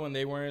crowd when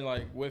they weren't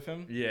like with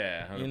him.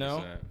 Yeah,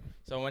 100%.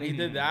 So when he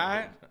did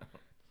that,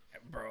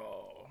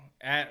 bro,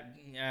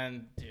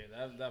 and dude,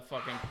 that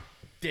fucking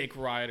dick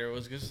rider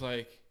was just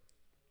like,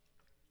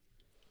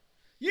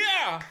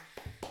 yeah.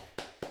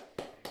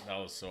 That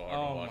was so hard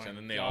to watch, and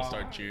then they all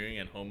start cheering,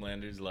 and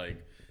Homelander's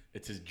like,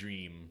 it's his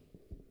dream.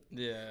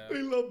 Yeah.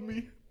 They love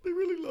me. They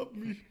really love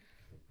me.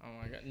 Oh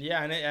my god.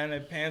 Yeah, and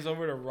it pans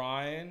over to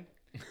Ryan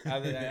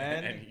at the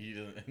end, and he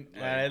doesn't. Like,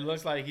 and it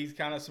looks like he's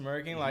kind of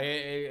smirking. Like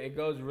it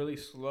goes really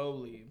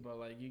slowly, but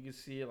like you can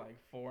see it like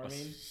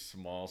forming.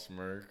 Small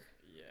smirk.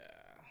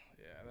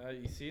 Yeah.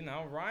 You see,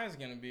 now Ryan's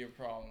gonna be a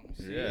problem.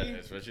 See? Yeah,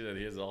 especially that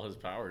he has all his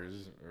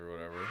powers or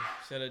whatever.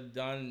 Should have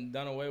done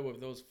away with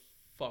those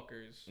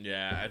fuckers.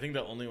 Yeah, I think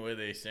the only way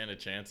they stand a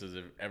chance is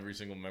if every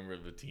single member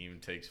of the team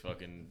takes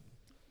fucking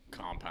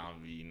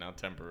compound V, not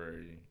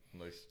temporary.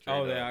 Like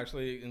they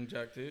actually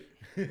inject it.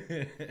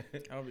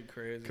 That would be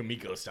crazy.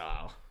 Kamiko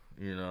style.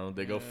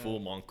 They go full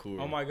Moncour.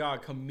 Oh my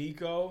god,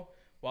 Kamiko,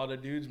 while the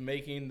dude's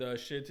making the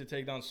shit to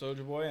take down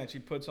Soulja Boy, and she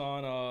puts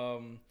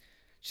on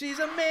she's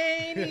a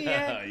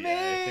maniac,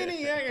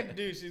 maniac.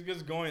 Dude, she's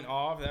just going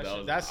off.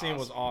 That scene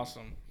was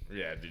awesome.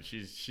 Yeah, dude,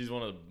 she's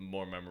one of the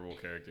more memorable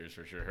characters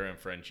for sure. Her and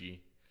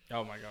Frenchie.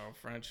 Oh my god,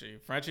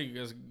 Frenchie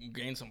just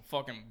gained some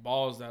fucking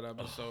balls that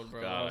episode,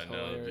 bro. God, I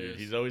know, dude.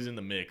 He's always in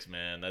the mix,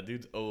 man. That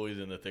dude's always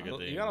in the thick of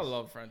things. You gotta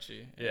love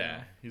Frenchie.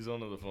 Yeah, he's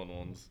one of the fun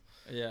ones.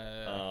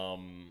 Yeah.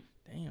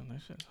 Damn,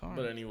 that shit's hard.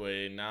 But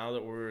anyway, now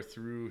that we're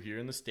through here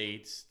in the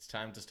States, it's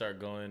time to start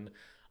going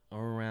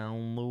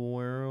around the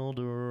world,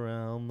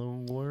 around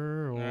the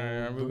world. All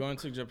right, are we going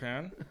to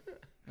Japan?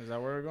 Is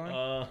that where we're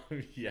going?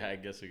 Yeah, I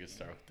guess we could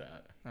start with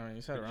that. I mean,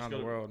 you said around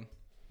the world.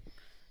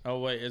 Oh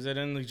wait, is it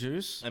in the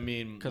juice? I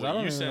mean, because I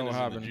don't even know what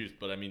happened. In the juice,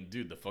 but I mean,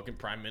 dude, the fucking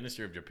Prime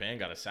Minister of Japan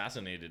got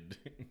assassinated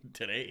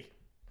today.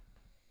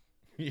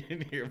 You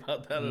didn't hear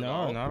about that at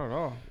all? No, not at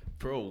all.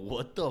 Bro,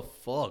 what the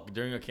fuck?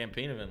 During a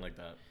campaign event like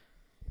that?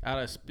 At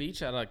a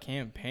speech at a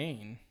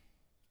campaign?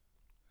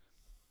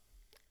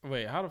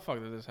 Wait, how the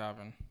fuck did this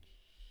happen?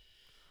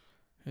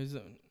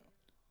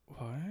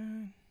 What?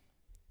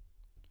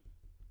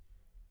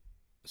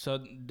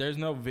 So there's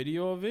no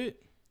video of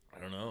it? I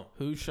don't know.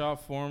 Who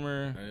shot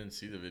former? I didn't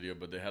see the video,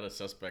 but they had a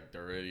suspect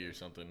already or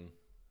something.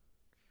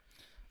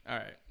 All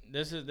right,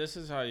 this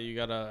is how you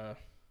gotta,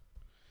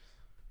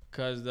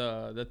 cause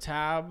the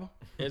tab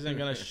isn't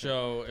gonna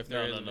show if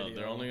there is a video. No.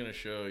 They're only gonna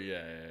show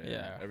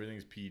yeah.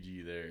 Everything's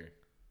PG there.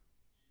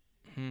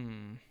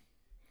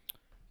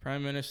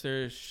 Prime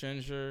Minister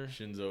Shinzo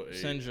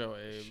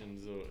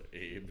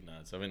Abe. No,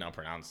 it's something not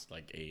pronounced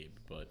like Abe,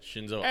 but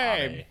Shinzo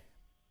Abe.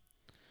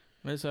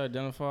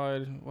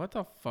 Misidentified. What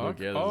the fuck?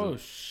 Look,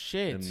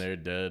 shit. And they're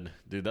dead.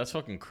 Dude, that's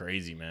fucking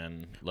crazy,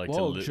 man. Like,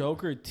 whoa,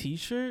 Joker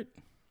t-shirt?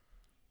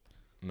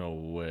 No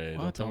way.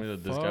 Don't tell me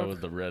that this guy was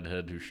the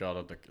redhead who shot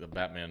up the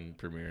Batman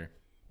premiere.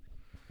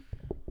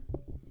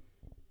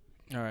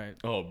 All right.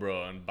 Oh,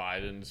 bro, and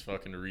Biden's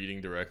fucking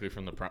reading directly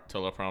from the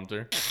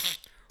teleprompter.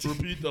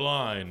 Repeat the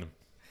line.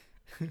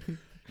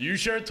 You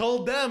sure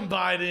told them,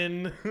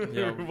 Biden.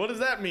 Yeah. What does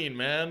that mean,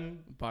 man?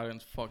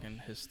 Biden's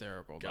fucking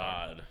hysterical.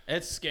 God. Dog.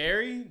 It's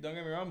scary, don't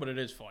get me wrong, but it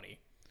is funny.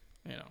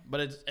 But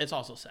it's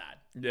also sad.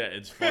 Yeah,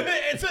 it's funny.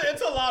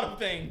 it's a lot of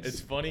things.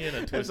 It's funny in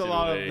a twisted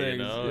way,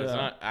 Yeah. It's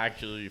not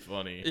actually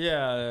funny.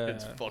 Yeah.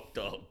 It's fucked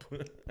up.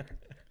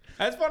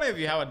 It's funny if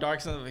you have a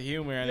dark sense of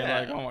humor and you're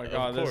like, oh my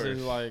god, this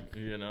is like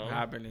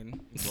happening.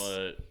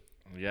 But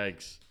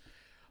yikes.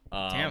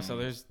 Damn, so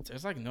there's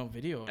like no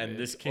video of it. And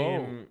this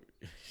came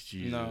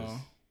Jesus. No.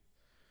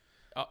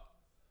 Oh,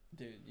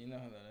 dude, you know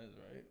who that is,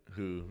 right?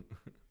 Who?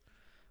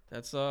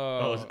 That's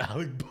Oh, it's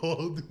Alec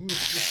Baldwin.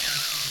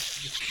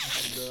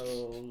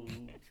 No.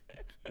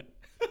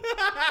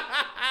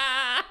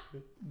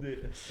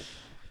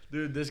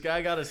 Dude, this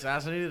guy got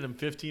assassinated, and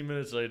 15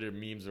 minutes later,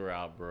 memes are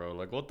out, bro.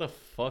 Like, what the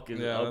fuck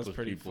is up with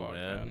people,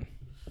 man?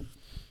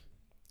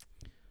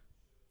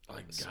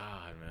 Like,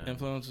 God, man.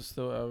 Influence is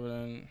still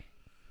evident.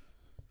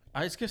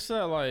 I just guess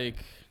that, like,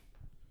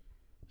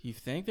 you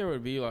think there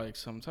would be, like,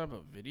 some type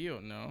of video?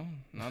 No.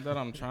 Not that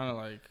I'm trying to,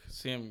 like,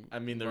 see him. I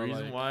mean, the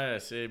reason why I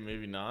say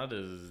maybe not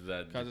is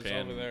that Japan, it's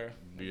over there.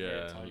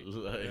 Yeah.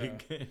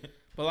 Yeah.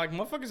 But, like,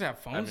 motherfuckers have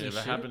phones and shit. If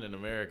it happened in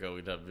America,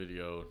 we'd have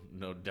video,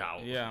 no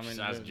doubt. Yeah, I mean,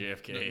 that's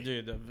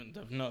JFK.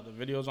 The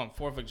video's on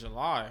 4th of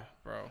July,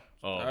 bro.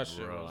 Oh, that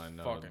shit bro, was I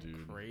know, fucking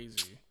dude.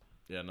 crazy.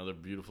 Yeah, another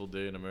beautiful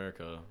day in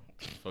America.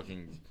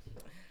 Fucking.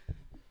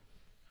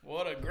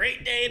 What a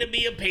great day to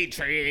be a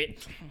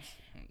patriot.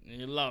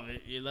 You love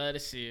it. You love to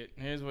see it.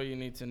 Here's what you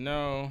need to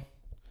know.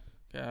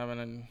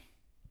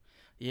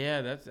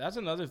 Yeah, that's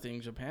another thing.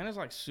 Japan is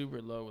like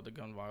super low with the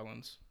gun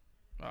violence.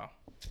 Wow.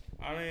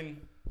 I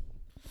mean,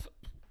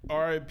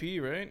 R.I.P.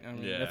 Right? I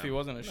mean, if he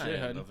wasn't a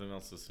shithead. Nothing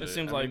else to say. It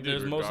seems like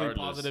there's mostly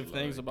positive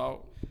things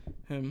about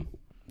him.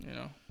 You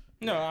know.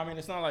 No, I mean,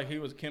 it's not like he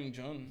was Kim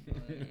Jong.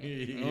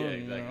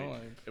 Exactly.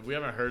 If we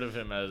haven't heard of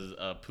him as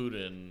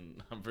Putin,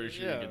 I'm pretty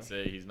sure you could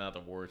say he's not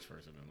the worst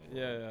person in the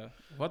world. Yeah.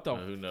 What the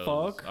who knows?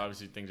 fuck?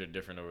 Obviously, things are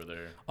different over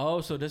there.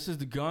 Oh, so this is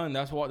the gun.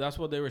 That's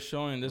what they were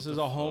showing. This is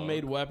a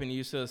homemade weapon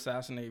used to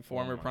assassinate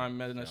former prime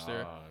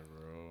minister. God,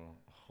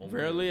 bro.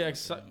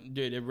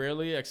 It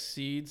rarely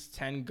exceeds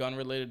 10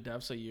 gun-related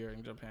deaths a year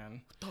in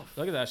Japan.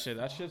 Look at that shit.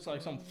 That shit's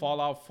like some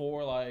Fallout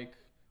 4 like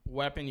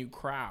weapon you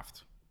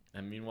craft.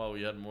 And meanwhile,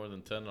 we had more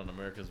than 10 on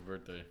America's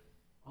birthday.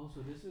 Oh,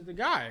 so this is the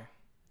guy,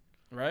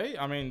 right?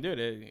 I mean,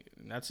 dude,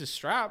 that's his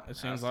strap. It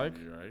seems like.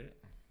 Be, right?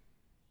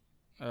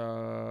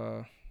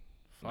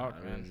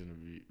 Fuck, man. Gonna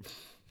be...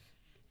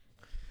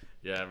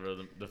 Yeah, bro.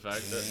 The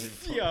fact that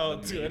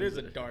it is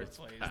a dark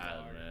place,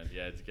 bad, man.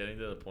 Yeah, it's getting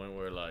to the point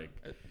where like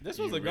this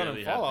was a gun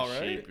in Fallout,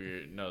 right?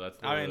 That's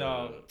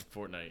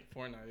Fortnite.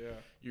 Fortnite, yeah.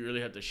 You really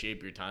have to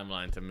shape your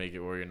timeline to make it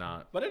where you're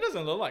not. But it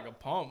doesn't look like a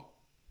pump.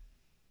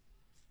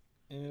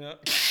 You know.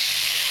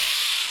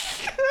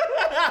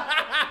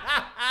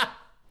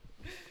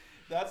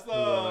 That's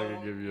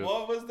the.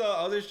 What was the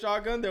other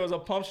shotgun? There was a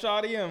pump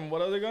shotty and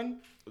what other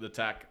gun? The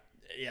TAC.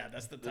 Yeah,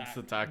 that's the TAC. It's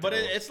the TAC. But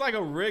it's like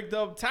a rigged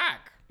up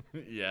TAC.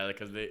 Yeah,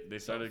 because they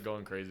started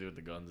going crazy with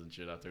the guns and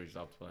shit after we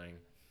stopped playing.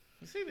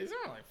 You see, these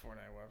aren't like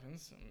Fortnite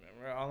weapons,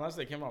 unless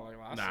they came out like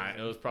last. Nah,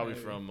 it was probably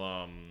from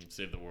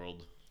Save the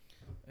World.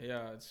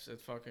 Yeah, it's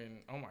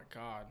fucking. Oh my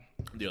god.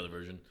 The other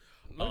version.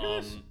 Look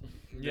at this.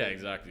 Yeah,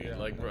 exactly. Yeah,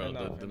 like, bro,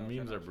 the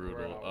memes are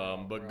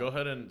brutal. But go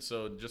ahead and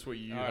just what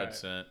you had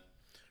sent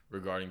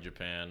regarding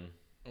Japan.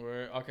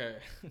 Okay.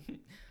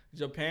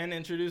 Japan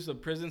introduced a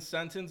prison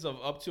sentence of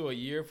up to a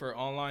year for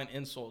online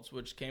insults,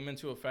 which came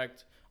into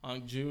effect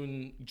on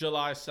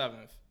July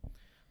 7th.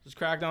 This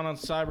crackdown on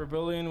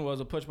cyberbullying was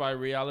a push by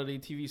reality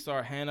TV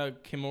star Hana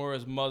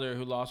Kimura's mother,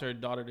 who lost her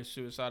daughter to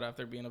suicide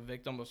after being a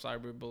victim of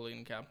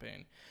cyberbullying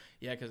campaign.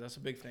 Yeah, because that's a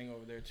big thing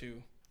over there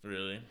too.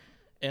 Really?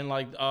 And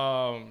like,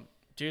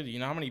 dude, you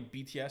know how many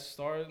BTS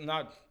stars?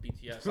 Not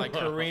BTS, like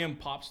Korean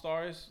pop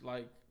stars,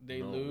 like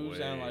they lose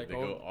way. And like they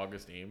go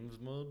August Ames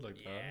mode like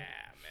that.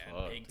 Yeah,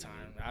 man, big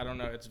time. I don't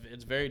know.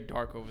 It's very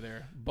dark over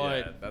there,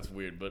 but yeah, that's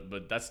weird.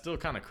 But that's still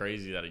kind of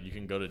crazy that you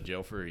can go to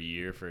jail for a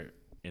year for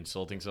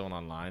insulting someone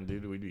online,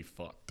 dude. We'd be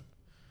fucked.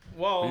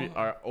 Well,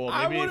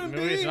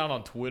 maybe it's not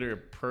on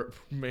Twitter.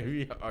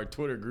 Maybe our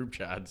Twitter group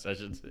chats, I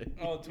should say.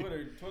 Oh,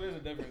 Twitter's a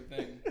different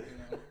thing. You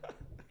know.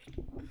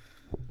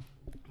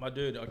 My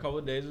dude, a couple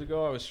of days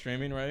ago, I was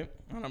streaming, right?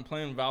 And I'm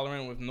playing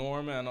Valorant with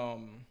Norm and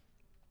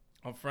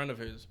a friend of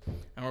his,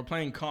 and we're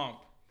playing comp.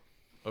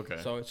 Okay.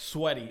 So it's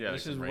sweaty. Yeah,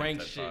 this is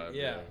ranked shit. 5,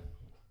 yeah.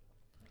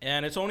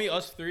 And it's only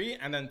us three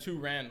and then 2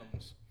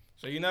 randoms.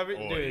 So you never,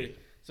 dude.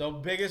 So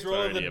biggest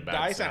roll of the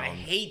dice, and I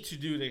hate to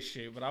do this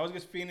shit, but I was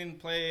just feeling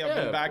play. I've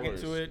been back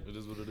into it. It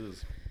is what it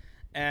is.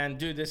 And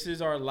dude, this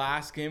is our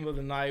last game of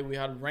the night. We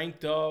had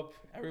ranked up.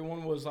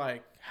 Everyone was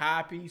like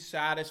happy,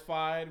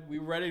 satisfied. We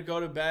were ready to go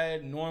to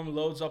bed. Norm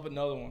loads up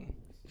another one.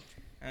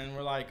 And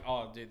we're like,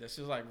 oh, dude, this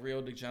is like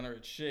real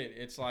degenerate shit.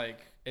 It's like,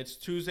 it's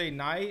Tuesday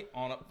night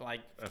on like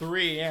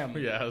 3 a.m.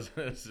 Yeah, I was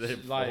going to say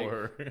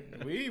 4.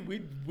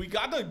 We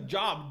got the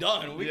job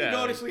done. We can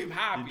go to sleep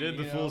happy. You did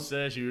the full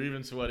sesh. You were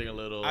even sweating a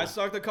little. I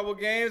sucked a couple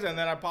games, and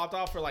then I popped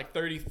off for like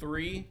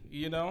 33,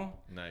 you know?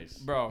 Nice.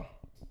 Bro,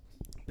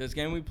 this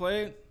game we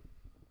played,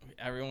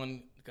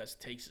 everyone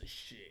takes a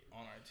shit on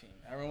our team.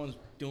 Everyone's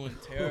doing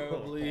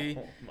terribly.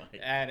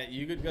 And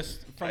you could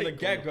just, from the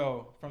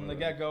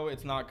get-go,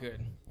 it's not good.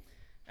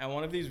 And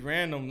one of these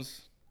randoms,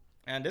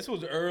 and this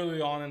was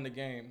early on in the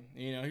game,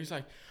 you know, he's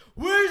like,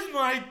 where's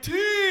my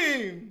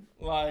team?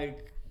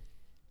 Like,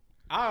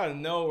 out of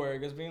nowhere,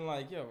 just being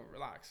like, yo,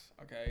 relax,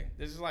 okay?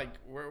 This is like,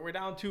 we're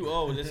down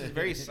 2-0. This is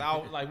very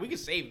south. Like, we can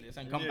save this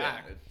and come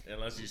back.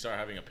 Unless you start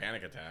having a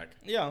panic attack.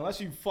 Yeah, unless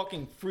you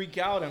fucking freak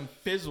out and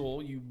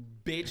fizzle, you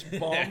bitch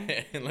bum.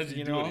 Unless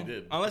you do what he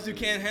did. Unless you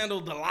can't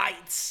handle the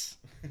lights.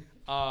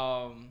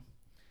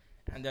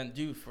 And then,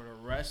 dude, for the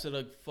rest of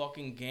the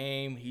fucking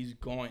game, he's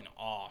going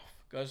off.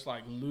 Just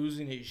like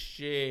losing his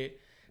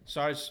shit.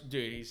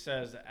 He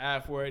says the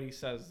F word. He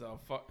says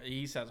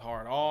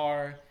hard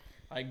R.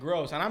 Like,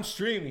 gross. And I'm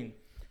streaming.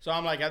 So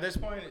I'm like, at this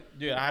point,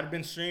 dude, I had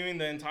been streaming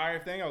the entire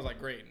thing. I was like,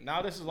 great.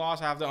 Now this is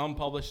lost. I have to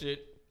unpublish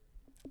it.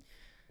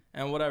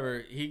 And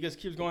whatever. He just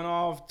keeps going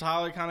off.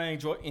 Tyler kind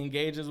of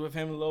engages with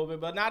him a little bit,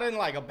 but not in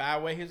like a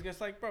bad way. He's just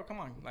like, bro, come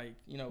on. Like,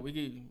 you know, we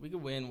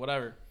could win,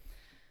 whatever.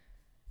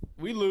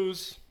 We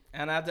lose.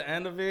 And at the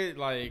end of it,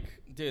 like,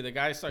 dude, the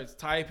guy starts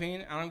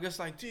typing, and I'm just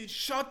like, dude,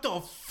 shut the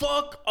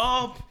fuck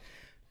up.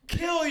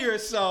 Kill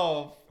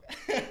yourself.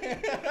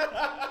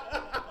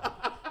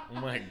 Oh,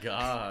 my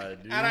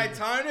God, dude. And I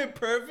timed it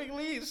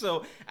perfectly,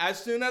 so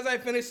as soon as I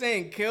finish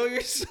saying kill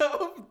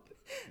yourself,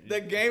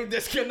 the game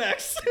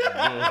disconnects.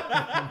 And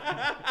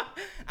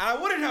I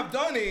wouldn't have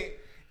done it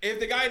if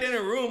the guy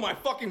didn't ruin my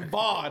fucking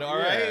VOD, all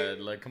right? Yeah,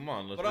 like, come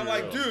on. But I'm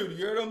like, dude,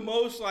 you're the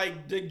most,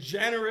 like,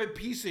 degenerate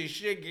piece of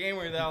shit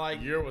gamer that,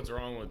 like... You're what's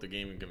wrong with the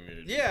gaming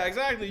community. Yeah,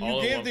 exactly.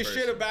 You give this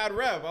shit a bad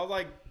rep. I was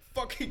like,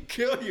 fucking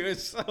kill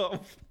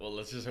yourself. Well,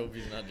 let's just hope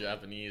he's not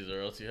Japanese, or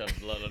else you have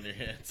blood on your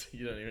hands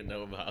you don't even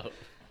know about.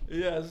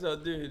 Yeah, so,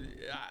 dude,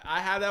 I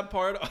had that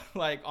part,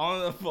 like, on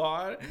the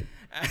VOD,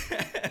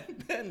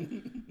 and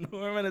then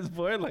Norm and his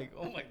boy, like,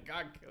 oh my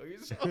God, kill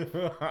yourself.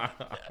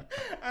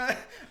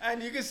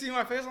 And you can see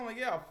my face. I'm like,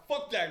 yeah,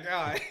 fuck that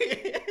guy.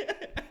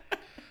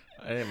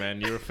 Hey,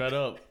 man, you were fed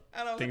up.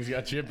 Things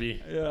got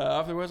chippy. Yeah,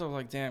 afterwards, I was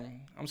like,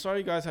 damn, I'm sorry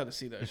you guys had to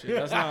see that shit.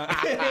 That's not.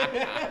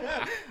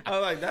 I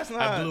was like, that's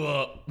not. I blew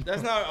up.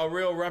 That's not a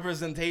real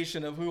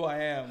representation of who I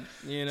am.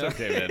 You know? It's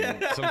okay,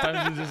 man.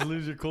 Sometimes you just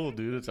lose your cool,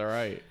 dude. It's all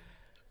right.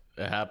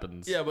 It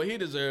happens. Yeah, but he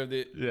deserved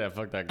it. Yeah,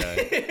 fuck that guy.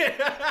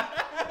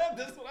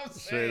 That's what I'm saying.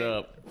 Straight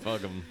up.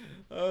 Fuck him.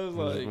 I was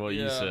like, what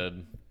you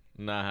said.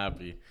 Not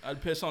happy.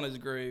 I'd piss on his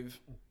grave.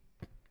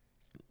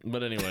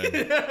 But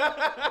anyway.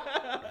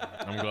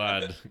 I'm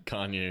glad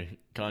Kanye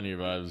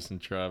vibes and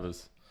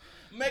Travis.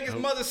 Make his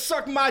mother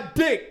suck my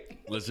dick.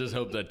 Let's just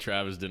hope that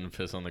Travis didn't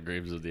piss on the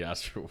graves of the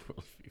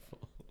Astroworld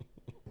people.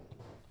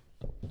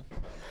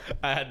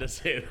 I had to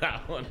say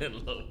that one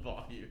in low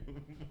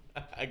volume.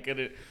 I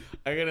couldn't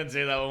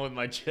say that one with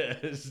my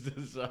chest.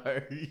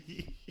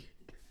 Sorry.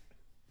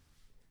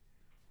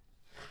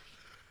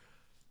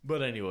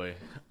 But anyway,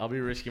 I'll be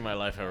risking my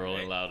life at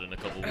Rolling Loud in a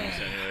couple weeks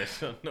anyway,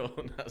 so no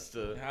one has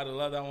to. I had to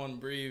let that one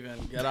breathe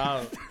and get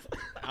out.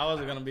 I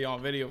wasn't gonna be on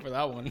video for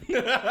that one.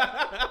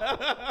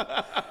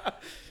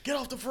 Get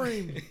off the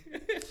frame.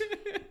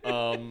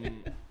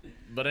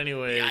 But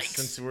anyway,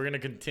 since we're gonna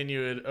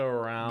continue it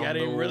around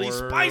getting really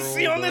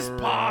spicy on this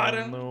pod.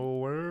 The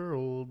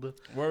world.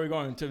 Where are we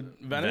going? To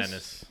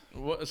Venice?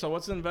 So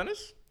what's in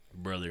Venice?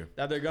 Brother.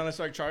 That they're gonna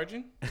start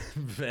charging?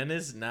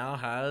 Venice now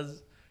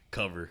has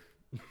cover.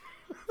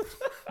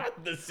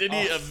 The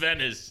city of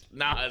Venice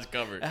now has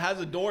cover. It has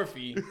a door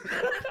fee.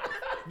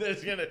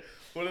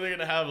 What are they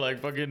gonna have?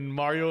 Like fucking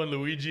Mario and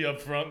Luigi up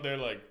front? They're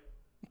like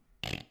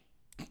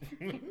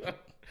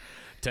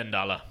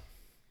 $10.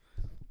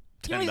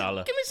 Give me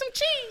some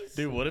cheese.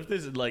 Dude, what if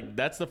this is like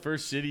that's the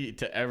first city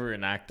to ever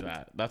enact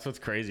that? That's what's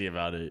crazy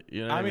about it.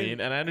 You know what I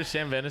mean? And I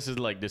understand Venice is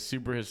like this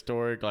super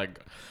historic like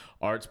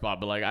art spot,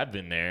 but like I've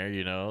been there,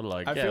 you know,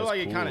 like I feel like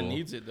it kind of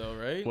needs it though,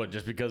 right? What,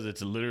 just because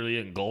it's literally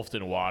engulfed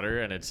in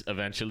water and it's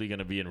eventually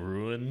gonna be in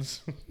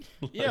ruins?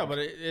 Yeah, but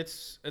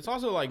it's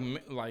also like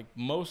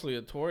mostly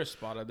a tourist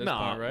spot at this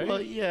point, right?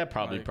 Well, yeah,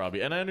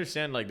 probably. And I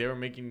understand like they were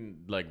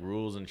making like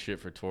rules and shit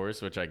for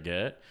tourists, which I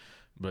get,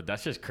 but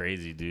that's just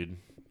crazy, dude.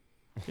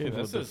 Yeah,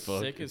 that's the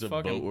sickest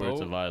fucking boat. Or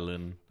it's a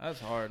violin. That's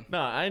hard. No,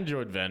 I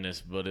enjoyed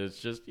Venice, but it's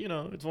just, you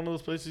know, it's one of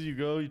those places you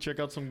go, you check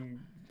out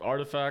some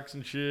artifacts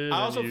and shit.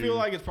 I also feel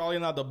like it's probably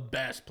not the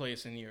best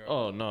place in Europe.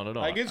 Oh, no.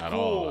 Like, it's at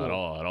cool. At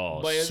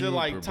all. But is it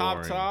like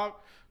Super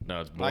top?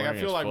 No, it's boring. Like, I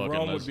feel like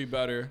Rome would be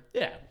better.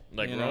 Yeah.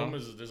 Like, Rome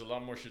there's a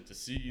lot more shit to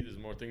see. There's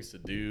more things to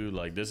do.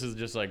 Like, this is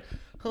just like,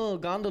 oh,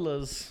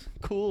 gondolas.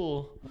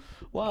 Cool.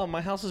 Wow, my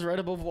house is right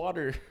above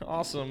water.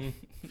 Awesome.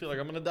 I feel like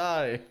I'm going to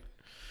die.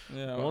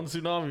 Yeah. One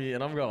tsunami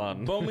and I'm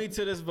gone. Boat me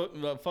to this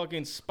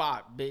fucking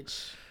spot,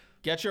 bitch.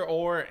 Get your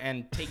oar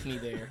and take me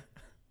there.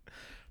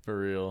 For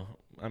real.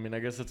 I mean, I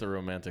guess it's a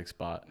romantic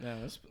spot. Yeah,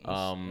 this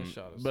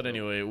but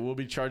anyway, we'll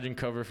be charging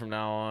cover from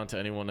now on to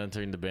anyone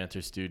entering the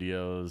Banter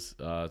Studios.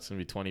 It's gonna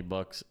be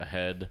 $20 a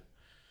head.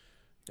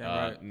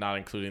 Yeah, right. Not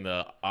including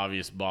the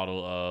obvious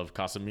bottle of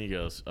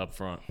Casamigos up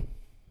front.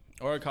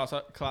 Or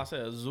Casa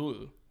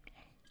Azul.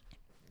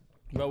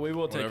 But we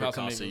will take whatever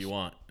Casamigos. Casa you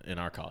want in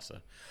our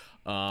Casa.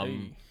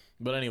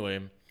 But anyway,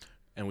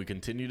 and we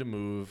continue to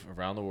move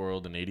around the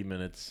world in 80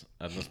 minutes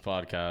as this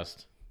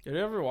podcast. Did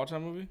you ever watch that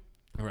movie?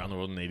 Around the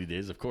World in 80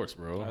 Days, of course,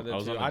 bro. I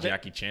was on a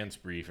Jackie Chan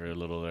spree for a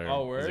little there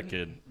as a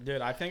kid.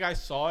 Dude, I think I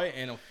saw it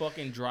in a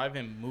fucking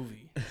drive-in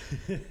movie.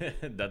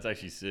 That's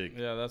actually sick.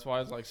 Yeah, that's why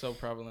it's like so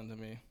prevalent to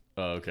me.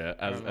 Oh, okay.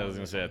 I was going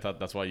to say, I thought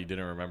that's why you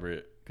didn't remember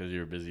it, because you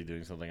were busy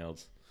doing something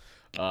else.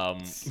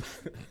 But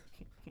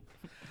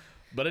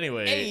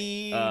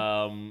anyway,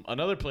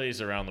 another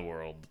place around the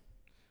world.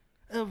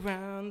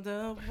 Around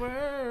the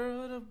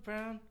world,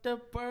 around the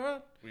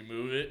world. We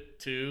move it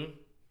to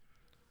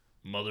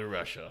Mother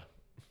Russia.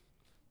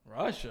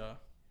 Russia?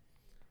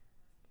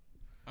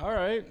 All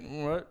right.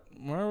 Where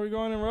are we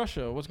going in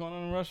Russia? What's going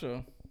on in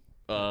Russia?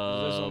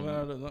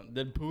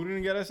 Did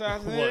Putin get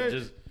assassinated?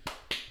 What,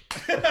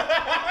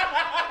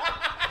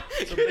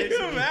 so can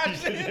you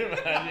imagine?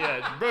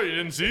 Yeah. Bro, you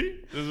didn't see?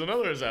 There's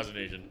another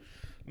assassination.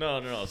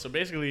 No. So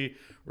basically,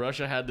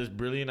 Russia had this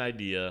brilliant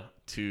idea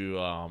to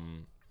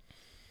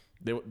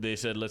they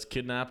said let's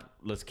kidnap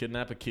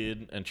a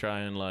kid and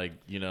try and like,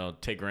 you know,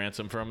 take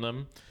ransom from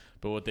them.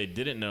 But what they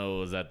didn't know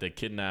was that they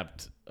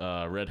kidnapped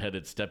a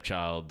redheaded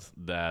stepchild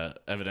that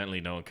evidently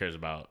no one cares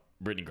about,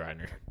 Brittany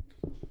Griner.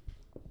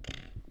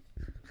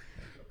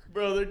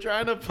 Bro, they're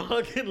trying to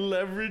fucking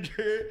leverage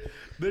her.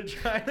 They're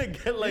trying to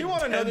get like. You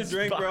want another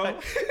drink, bro?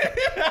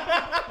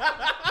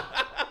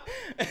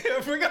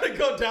 If we're gonna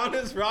go down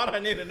this route, I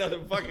need another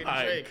fucking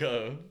drink.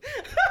 Go.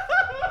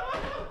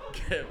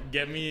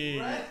 Get me.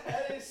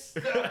 Redheaded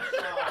stepchild.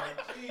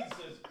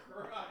 Jesus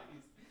Christ.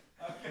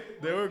 Okay,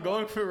 They were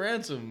going for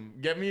ransom.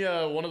 Get me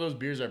one of those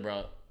beers I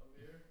brought.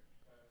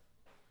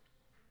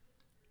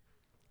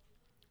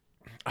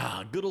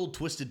 Good old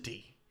Twisted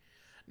Tea.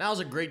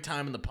 Now's a great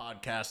time in the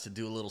podcast to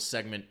do a little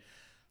segment.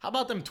 How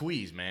about them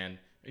tweez, man?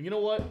 And you know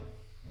what?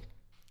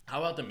 How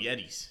about them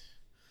Yetis?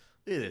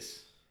 Look at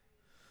this.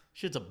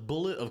 Shit's a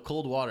bullet of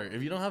cold water.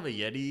 If you don't have a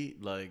Yeti,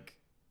 like,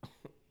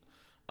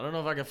 I don't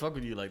know if I can fuck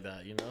with you like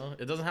that, you know?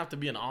 It doesn't have to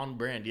be an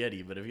on-brand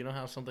Yeti, but if you don't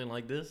have something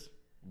like this,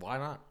 why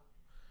not?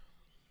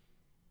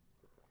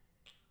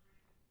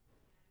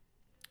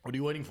 What are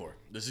you waiting for?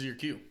 This is your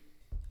cue.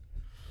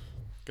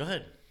 Go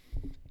ahead.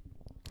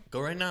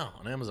 Go right now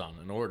on Amazon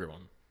and order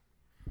one.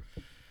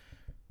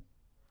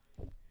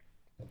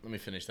 Let me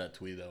finish that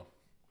tweet, though.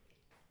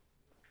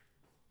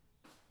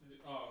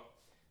 Oh,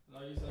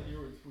 now you said you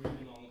were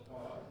tweeting on the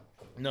pod.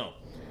 No.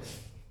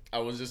 I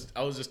was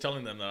just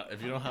telling them that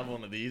if you don't have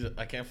one of these,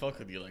 I can't fuck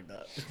with you like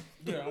that.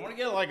 Dude, I want to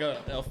get like an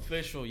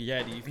official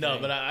Yeti. No,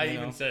 but I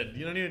even said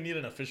you don't even need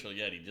an official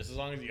Yeti. Just as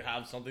long as you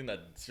have something that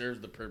serves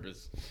the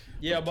purpose.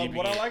 Yeah, but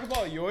what I like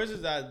about yours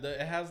is that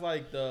it has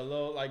like the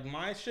little, like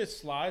my shit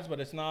slides, but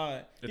it's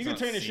not. You can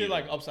turn the shit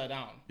like upside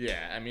down.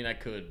 Yeah, I mean I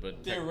could,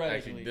 but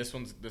actually this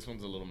one's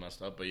a little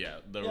messed up. But yeah,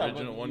 the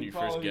original one you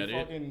first get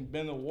it. Fucking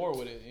been to war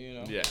with it, you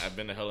know. Yeah, I've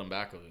been to hell and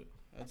back with it.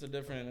 That's a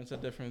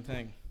different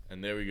thing.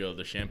 And there we go,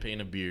 the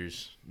champagne of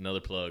beers. Another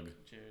plug.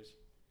 Cheers.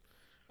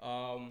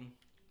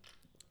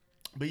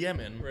 But yeah,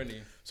 man.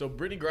 Brittany. So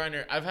Brittany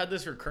Griner, I've had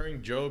this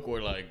recurring joke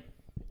where like,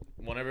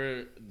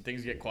 whenever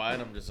things get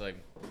quiet, I'm just like,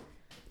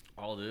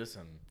 all this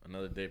and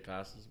another day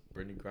passes.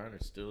 Brittany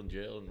Griner's still in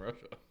jail in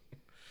Russia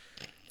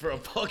for a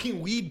fucking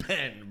weed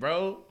pen,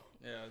 bro.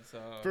 Yeah, it's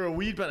for a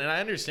weed pen, and I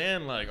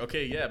understand like,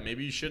 okay, yeah,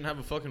 maybe you shouldn't have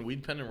a fucking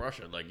weed pen in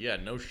Russia. Like, yeah,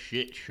 no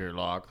shit,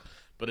 Sherlock.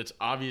 But it's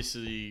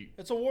obviously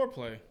it's a war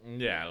play.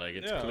 Yeah, like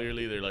it's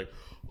clearly they're like,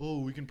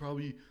 oh, we can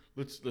probably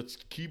let's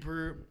keep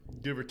her,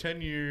 give her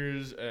 10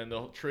 years, and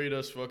they'll trade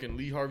us fucking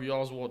Lee Harvey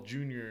Oswald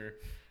Jr.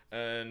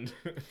 and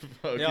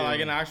like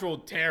an actual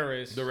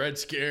terrorist. The Red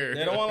Scare.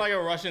 They don't want like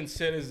a Russian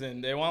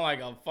citizen. They want like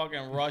a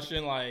fucking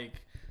Russian like.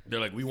 They're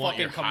like, we want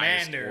your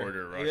commander, highest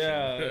order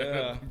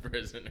Russian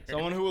prisoner.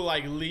 Someone who will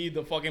like lead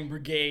the fucking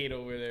brigade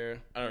over there.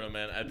 I don't know,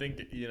 man. I think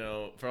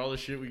for all the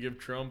shit we give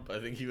Trump, I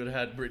think he would have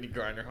had Brittany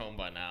Griner home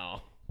by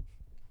now.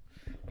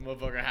 The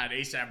motherfucker had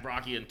ASAP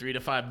Rocky in 3 to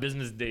 5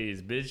 business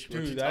days, bitch. What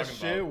Dude, you that talking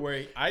shit about?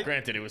 where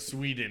Granted, it was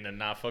Sweden and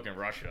not fucking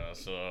Russia,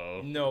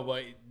 so. No,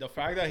 but the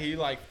fact that he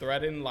like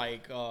threatened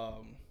like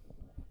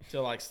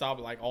to like stop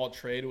like all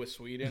trade with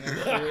Sweden and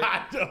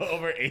shit.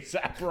 Over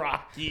ASAP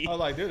Rocky. I was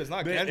like, dude, it's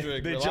not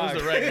Kendrick. They chose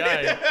the right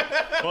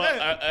guy.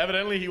 Well,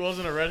 evidently he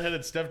wasn't a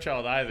redheaded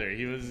stepchild either.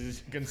 He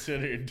was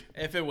considered.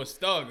 If it was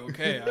Thug,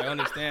 okay, I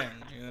understand.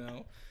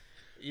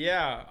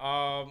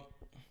 Yeah.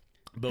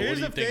 But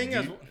here's what do you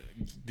think?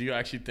 Do you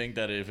actually think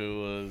that if it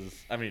was?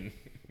 I mean,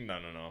 no.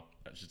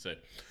 I should say,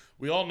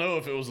 we all know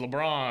if it was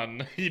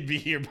LeBron, he'd be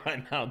here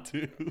by now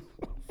too.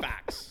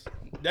 Facts.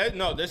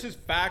 This is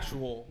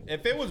factual.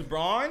 If it was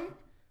Braun,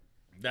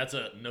 that's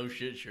a no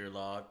shit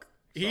Sherlock.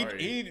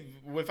 He'd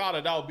without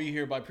a doubt be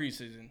here by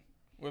preseason.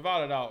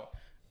 Without a doubt.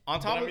 On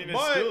top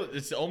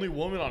it's the only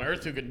woman on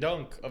earth who could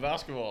dunk a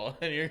basketball,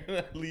 and you're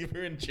gonna leave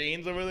her in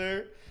chains over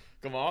there?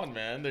 Come on,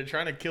 man. They're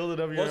trying to kill the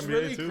WNBA. What's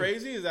really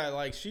crazy is that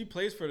like she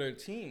plays for their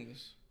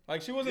teams.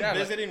 Like she wasn't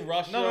visiting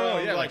Russia. No,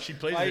 yeah, like she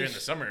plays there in the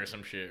summer or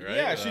some shit, right?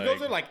 Yeah, she goes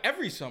there like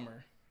every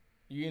summer.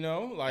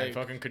 And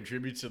fucking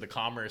contributes to the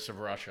commerce of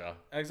Russia.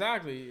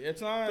 Exactly.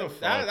 It's not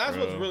that's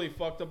what's really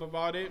fucked up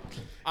about it.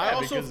 I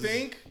also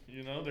think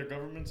their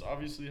governments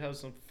obviously has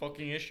some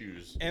fucking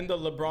issues. And the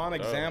LeBron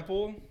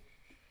example,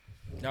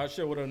 that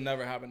shit would have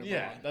never happened to LeBron.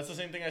 Yeah, that's the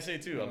same thing I say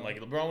too. I'm like,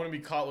 LeBron wouldn't be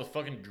caught with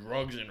fucking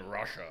drugs in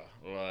Russia.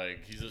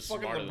 Like, he's just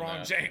fucking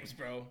LeBron James,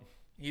 bro.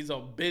 He's a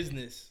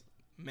business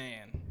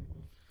man.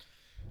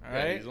 All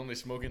right, he's only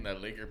smoking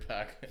that Laker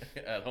pack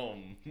at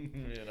home,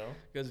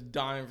 Because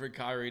dying for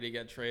Kyrie to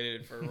get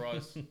traded for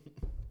Russ.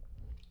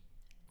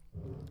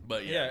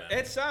 But yeah,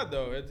 it's sad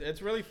though.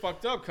 It's really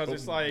fucked up because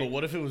it's like. But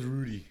what if it was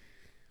Rudy?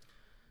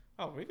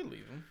 Oh, we could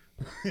leave him.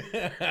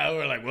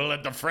 We're like, we'll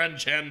let the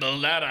French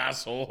handle that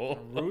asshole.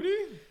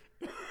 Rudy?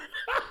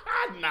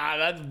 Nah,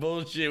 that's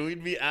bullshit.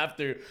 We'd be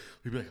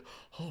like,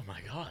 oh my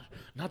God,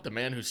 not the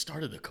man who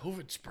started the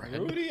COVID spread.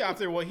 Rudy,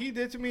 after what he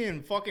did to me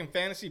in fucking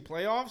fantasy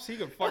playoffs, he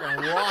could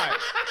fucking rot.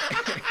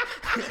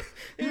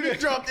 He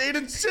dropped 8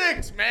 and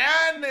 6,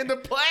 man, in the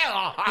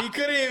playoffs. He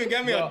couldn't even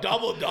get me a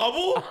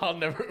double-double. I'll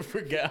never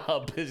forget how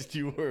pissed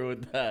you were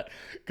with that.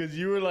 Because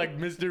you were like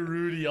Mr.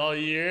 Rudy all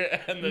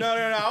year. And No.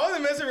 I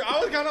wasn't Mr. I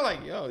was kind of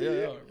like, yo.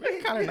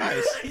 Really kind of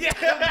nice.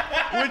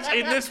 Yeah. Which,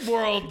 in this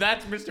world,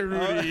 that's Mr.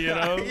 Rudy, Yeah,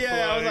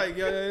 I was like,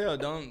 yo.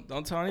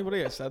 Don't tell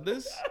anybody I said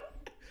this.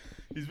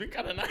 He's been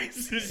kind of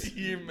nice this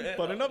year, man.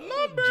 Putting up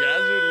numbers.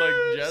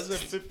 Jazz at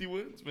 50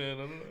 wins, man. I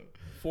don't know.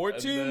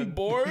 14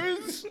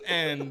 boards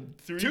and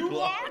 3 2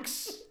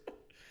 blocks.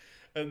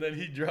 And then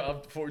he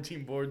dropped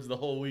 14 boards the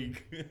whole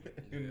week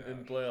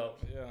in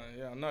playoffs.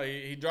 Yeah. No,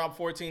 he dropped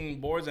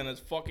 14 boards in his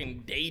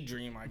fucking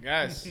daydream, I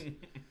guess.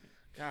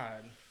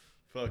 God.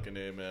 Fucking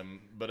A, man.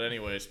 But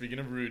anyway, speaking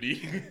of Rudy,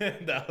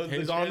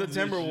 he's on the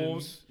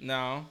Timberwolves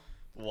now.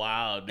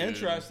 Wow, dude.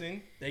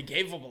 Interesting. They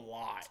gave up a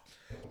lot.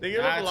 They gave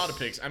up a lot of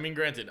picks. I mean,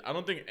 granted, I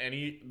don't think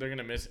they're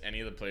gonna miss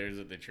any of the players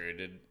that they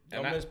traded.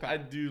 Don't miss Pat. I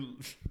do.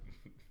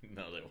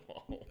 No, they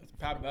won't. It's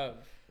Pat Bev.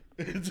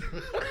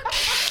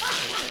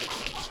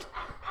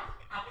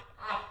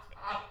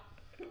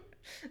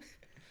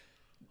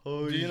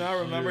 Do you not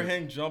remember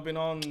him jumping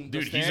on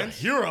the stands?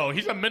 He's a hero.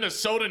 He's a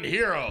Minnesotan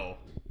hero.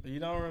 You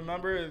don't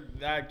remember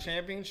that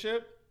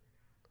championship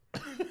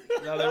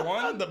that they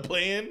won? The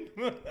play-in?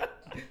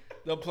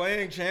 The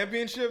playing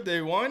championship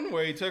they won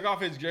where he took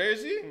off his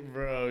jersey?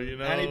 Bro, you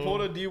know. And he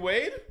pulled a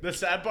D-Wade? The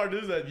sad part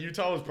is that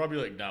Utah was probably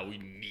like, nah, we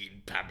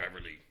need Pat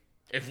Beverly.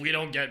 If we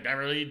don't get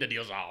Beverly, the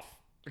deal's off.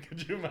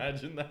 Could you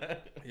imagine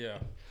that? Yeah.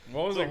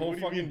 What was the whole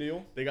fucking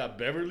deal? They got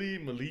Beverly,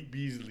 Malik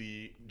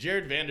Beasley,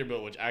 Jared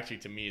Vanderbilt, which actually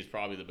to me is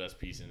probably the best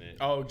piece in it.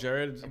 Oh,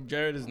 Jared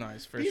is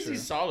nice for Beasley's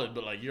sure. solid,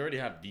 but like you already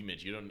have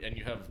D-Mitch, and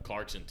you have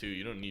Clarkson too.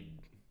 You don't need.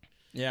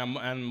 Yeah,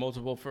 and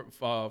multiple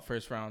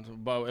first rounds,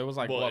 but it was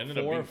like it ended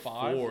 4 or up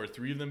 5. Being 4,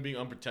 3 of them being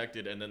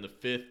unprotected, and then the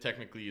 5th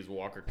technically is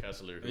Walker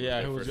Kessler.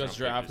 Who was just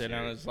drafted,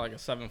 and it's like a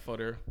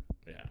 7-footer.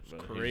 Yeah,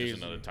 but crazy. He's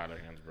just another Tyler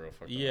Hansbrough.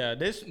 Yeah,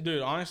 this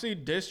dude, honestly,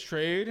 this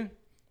trade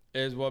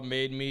is what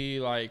made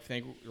me like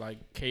think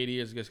like KD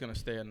is just gonna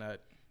stay in that.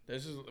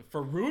 This is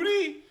for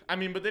Rudy. I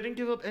mean, but they didn't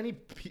give up any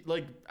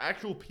like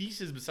actual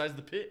pieces besides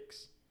the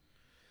picks.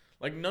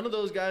 Like none of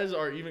those guys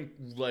are even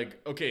like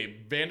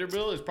okay.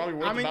 Vanderbilt is probably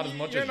worth about as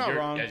much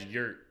as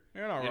Yurt.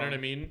 You're not wrong. You know what I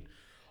mean?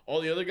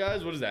 All the other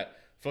guys, what is that?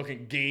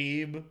 Fucking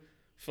Gabe,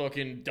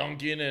 fucking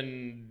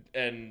Duncan,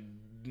 and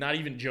not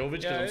even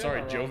Jovic. Because I'm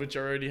sorry, Jovic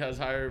already has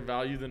higher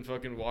value than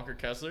fucking Walker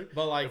Kessler.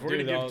 But like, if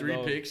we're gonna give 3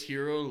 picks,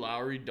 Hero,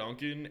 Lowry,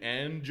 Duncan,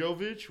 and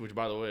Jovic, which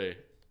by the way,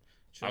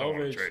 I don't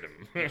want to trade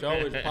him.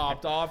 Jovic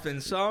popped off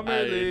in summer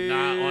I league. did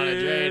not want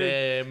to trade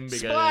him because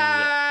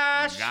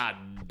Splash! God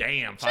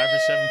damn, 5 for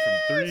 7 from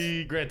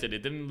 3. Granted, it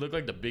didn't look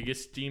like the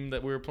biggest team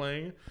that we were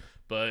playing,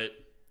 but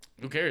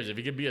who cares if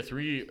he could be a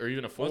 3 or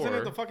even a 4? Wasn't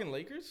it the fucking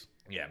Lakers?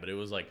 Yeah, but it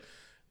was like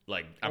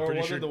I'm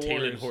pretty sure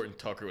Taylor Horton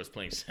Tucker was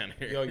playing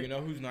center. Yo, you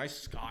know who's nice?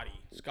 Scotty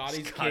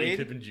Scottie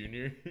Pippen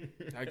Jr.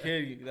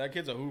 that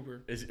kid's a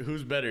hooper.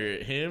 Who's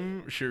better,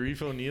 him,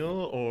 Shareef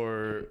O'Neal,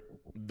 or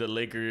the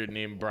Laker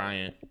named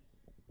Bryant?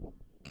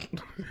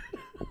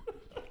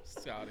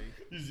 Scotty.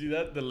 You see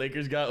that? The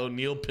Lakers got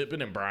O'Neal,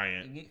 Pippen, and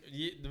Bryant.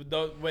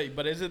 Wait,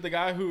 but is it the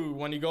guy who,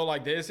 when you go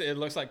like this, it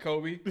looks like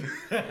Kobe? You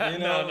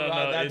know,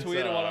 no. That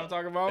tweet of what I'm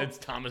talking about? It's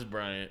Thomas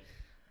Bryant.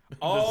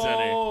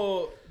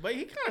 But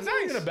he kind of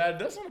nice.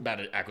 That's not a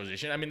bad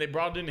acquisition. I mean, they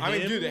brought in him. I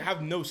mean, dude, they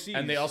have no C's.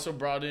 And they also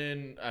brought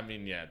in, I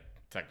mean, yeah,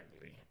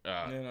 technically.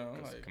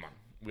 Come on.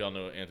 We all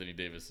know Anthony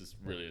Davis is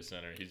really a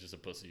center. He's just a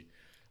pussy.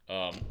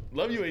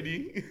 Love you,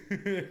 AD.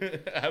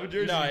 Have a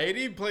jersey. No,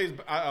 AD plays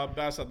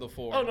best at the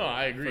 4. Oh, no,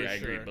 I agree.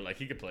 But, like,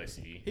 he could play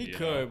C. He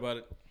could,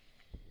 but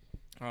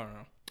I don't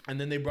know. And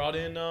then they brought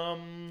in,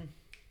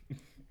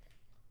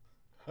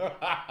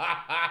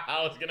 I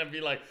was going to be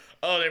like,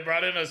 oh, they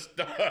brought in a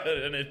stud,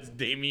 and it's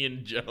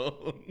Damian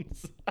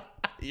Jones.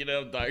 You know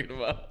what I'm talking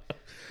about?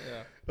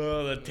 Yeah.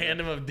 Oh, the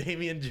tandem of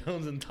Damian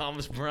Jones and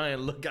Thomas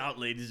Bryant. Look out,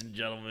 ladies and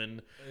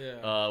gentlemen.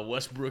 Yeah.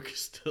 Westbrook is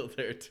still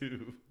there,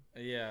 too.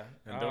 Yeah.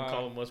 And don't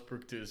call him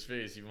Westbrook to his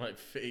face. You might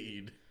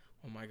fade.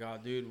 Oh, my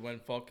God, dude. When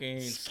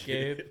fucking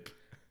Skip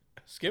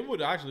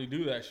would actually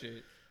do that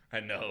shit.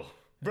 I know.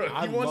 Bro,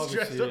 he once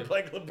dressed up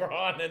like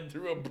LeBron and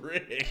threw a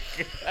brick.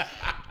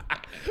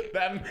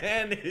 That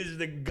man is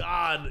the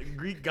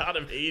Greek god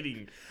of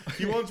hating.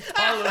 He once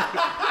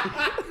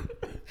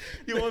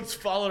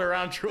followed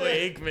around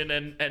Troy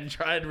Aikman and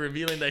tried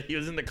revealing that he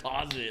was in the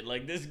closet.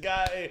 Like, this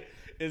guy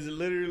is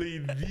literally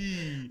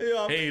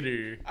the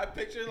hater. I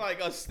picture like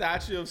a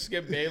statue of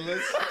Skip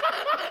Bayless.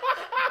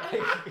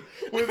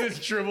 With his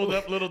shriveled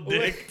up little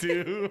dick,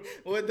 too.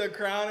 With the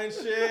crown and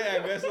shit. I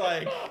guess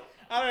like...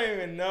 I don't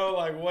even know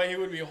like what he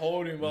would be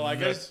holding, but like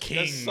there's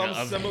some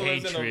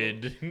symbolism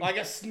of like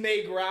a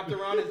snake wrapped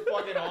around his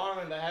fucking arm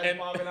and the head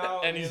popping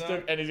out. And he's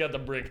got the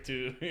brick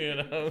too, you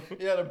know.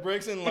 Yeah, the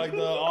bricks and like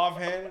the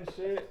offhand and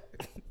shit.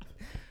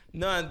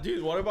 No,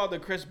 dude, what about the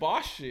Chris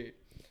Bosh shit?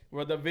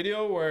 Where the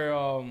video where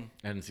I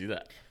didn't see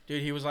that.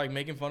 Dude, he was like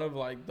making fun of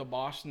like the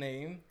Bosh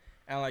name.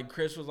 And like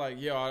Chris was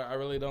like, yo, I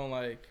really don't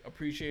like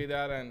appreciate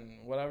that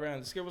and whatever.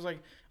 And Skip was like,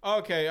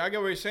 okay, I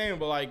get what you're saying,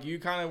 but like you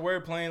kind of were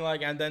playing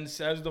like and then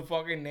says the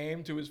fucking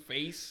name to his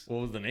face.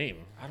 What was the name?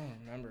 I don't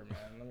remember,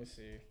 man. Let me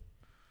see.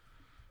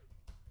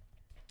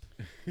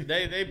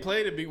 They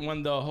played it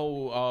when the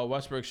whole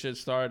Westbrook shit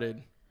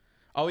started.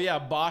 Oh yeah,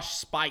 Bosh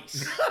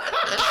Spice.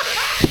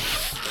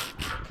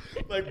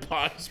 Like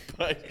Bosh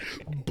Spice.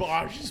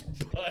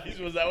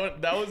 Was that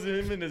one? That was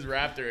him in his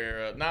Raptor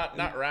era. Not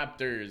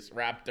Raptors.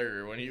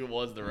 Raptor when he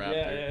was the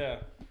Raptor.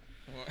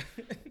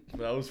 Yeah.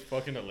 That was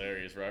fucking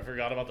hilarious, bro. I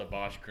forgot about the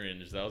Bosch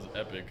cringe. That was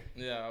epic.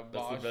 Yeah, That's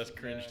Bosch, the best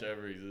cringe to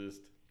ever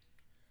exist.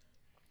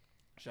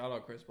 Shout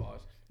out Chris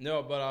Bosch.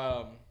 No, but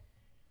I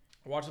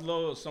watched a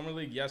little Summer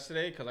League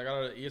yesterday because I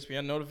got an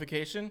ESPN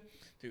notification.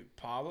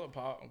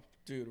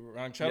 Dude,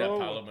 Ranchero.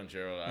 Yeah, Paolo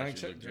Banchero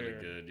actually looked really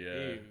good.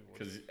 Yeah,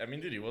 because I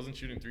mean, dude, he wasn't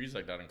shooting threes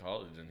like that in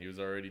college, and he was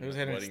already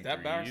hitting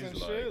step backs and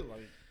shit.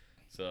 Like,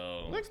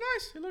 so looks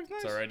nice. He looks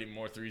nice. It's already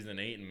more threes than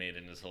Ayton made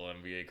in his whole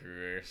NBA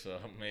career. So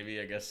maybe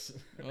I guess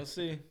we'll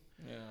see.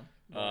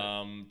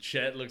 Yeah.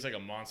 Chet looks like a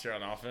monster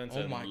on offense.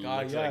 Oh my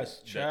god, yes,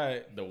 like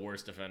Chet, the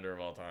worst defender of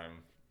all time.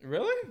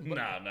 Really?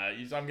 Nah.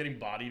 I'm getting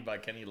bodied by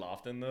Kenny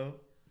Lofton though.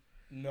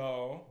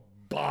 No.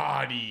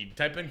 Bodied.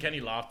 Type in Kenny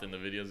Lofton. The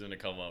video's gonna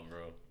come up,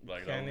 bro.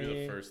 Like that'll be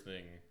the first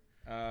thing.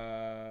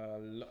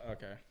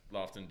 Okay.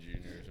 Lofton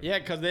Jr. Yeah,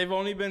 because they've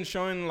only been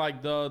showing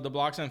like the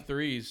blocks and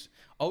threes.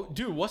 Oh,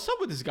 dude, what's up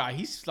with this guy?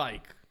 He's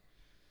like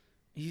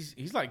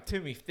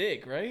Timmy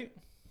Thick, right?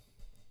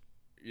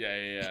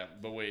 Yeah.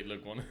 But wait,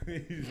 look, one of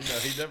these. No,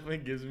 he definitely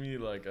gives me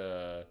like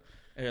a.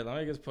 Here, let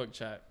me just put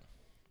chat.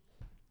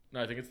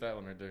 No, I think it's that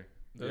one right there.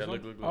 This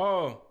one? Look.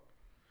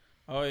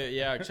 Oh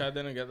yeah. Chad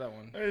didn't get that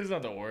one. It's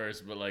not the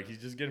worst, but like he's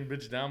just getting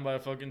bitched down by a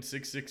fucking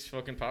 6'6"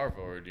 fucking power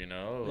forward, you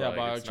know? Yeah, like,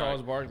 by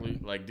Charles Barkley.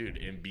 Like, dude,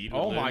 Embiid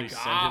would literally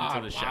send him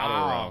to the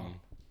shadow realm.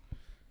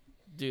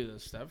 Dude, the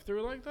step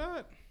through like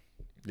that?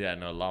 Yeah,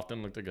 no,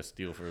 Lofton looked like a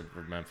steal for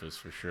Memphis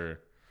for sure.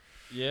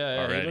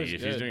 Yeah, already,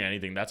 if he's doing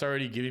anything, that's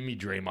already giving me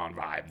Draymond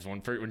vibes.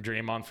 When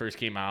Draymond first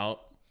came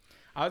out,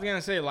 I was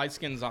gonna say light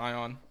skinned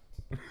Zion.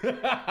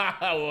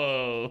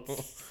 Whoa.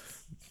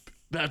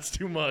 That's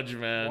too much,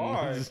 man.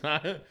 Why?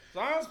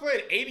 Zion's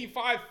played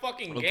 85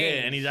 fucking games. Okay,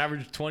 and he's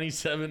averaged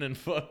 27 and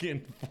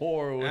fucking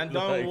 4. And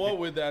done what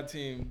with that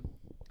team?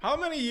 How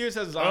many years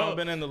has Zion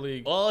been in the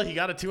league? Well, he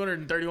got a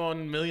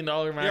 $231 million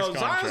max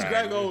contract. Zion's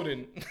Greg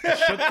Oden.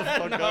 Shut the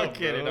fuck up, I'm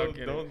kidding.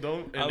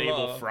 Don't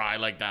enable Fry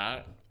like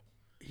that.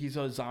 He's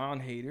a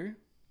Zion hater?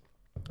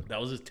 That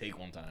was his take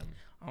one time.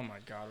 Oh my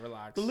god,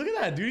 relax. But look at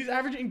that, dude. He's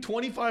averaging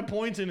 25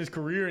 points in his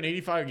career in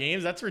 85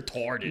 games. That's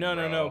retarded.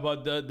 No.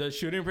 But the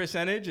shooting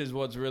percentage is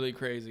what's really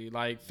crazy.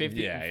 Like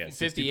 58 and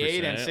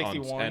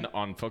 61. And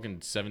on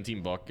fucking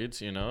 17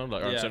 buckets, you know?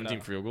 Like, or 17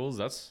 field goals.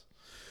 That's...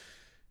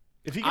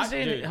 If he can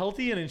stay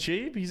healthy and in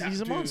shape, he's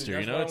a monster,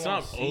 you know? It's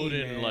not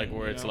Oden, like,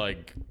 where it's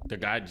like the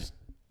guy just...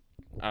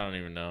 I don't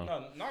even know.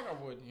 No, knock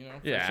on wood, you know?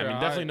 Yeah, sure. I mean,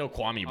 definitely no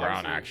Kwame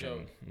Brown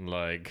action.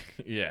 Like,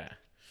 yeah.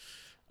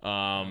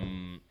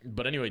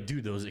 But anyway,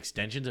 dude, those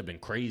extensions have been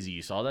crazy.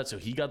 You saw that? So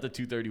he got the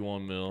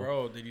 $231 million.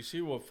 Bro, did you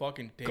see what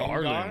fucking Dame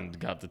Garland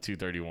got the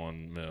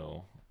 $231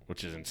 million,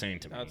 which is insane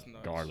to me. That's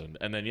nuts. Garland.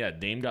 And then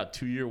Dame got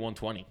 2 year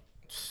 $120.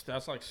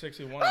 That's like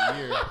 61 a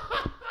year.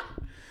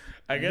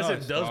 I guess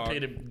it does pay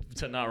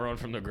to not run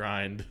from the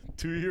grind.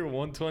 2 year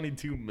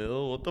 $122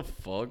 million. What the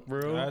fuck,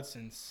 bro? That's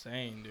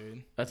insane,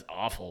 dude. That's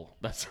awful.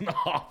 That's an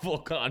awful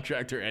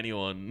contract for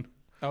anyone.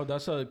 Oh,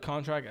 that's a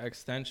contract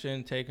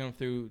extension taken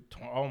through,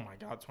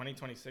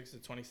 2026 to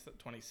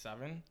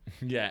 2027?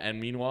 Yeah, and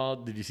meanwhile,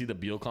 did you see the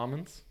Beal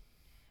comments?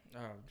 Oh,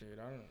 dude,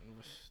 I don't...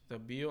 The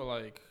Beal,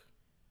 like...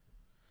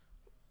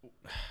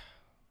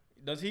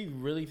 Does he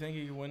really think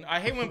he can win? I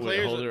hate when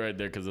players... Hold it right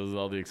there, because those are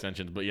all the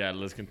extensions. But yeah,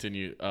 let's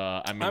continue.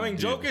 I mean,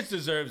 Jokic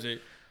deserves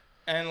it.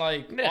 And,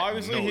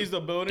 obviously, he's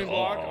the building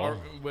block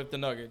with the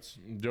Nuggets.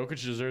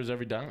 Jokic deserves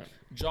every dime.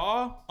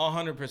 Ja,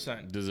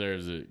 100%.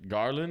 Deserves it.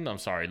 Garland, I'm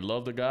sorry.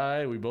 Love the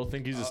guy. We both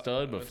think he's a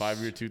stud, but 5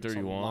 year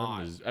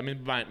 $231 is... I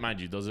mean, mind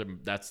you,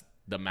 that's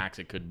the max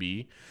it could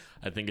be.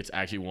 I think it's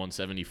actually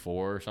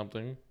 174 or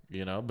something,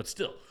 you know? But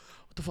still,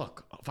 what the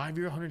fuck? 5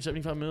 year,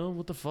 $175 million?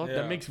 What the fuck? Yeah.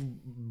 That makes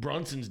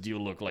Brunson's deal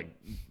look like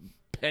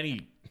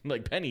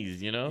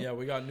pennies, you know? Yeah,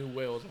 we got new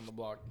whales on the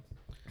block.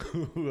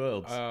 Who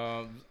else?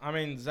 I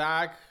mean,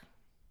 Zach...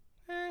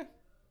 I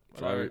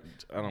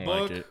don't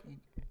like it.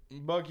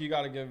 Buck, you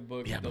gotta give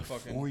Book the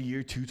fucking 4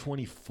 year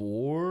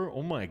 $224.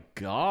 Oh my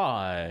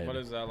god! What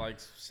is that, like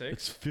 6?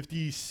 It's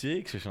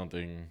 56 or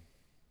something.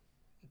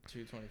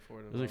 224.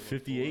 It was like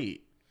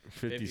 58,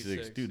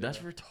 56. Dude, that's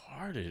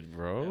retarded,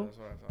 bro. Yeah, that's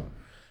what I thought.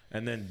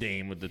 And then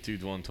Dame with the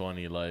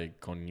 120, like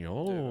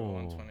coño. Dude,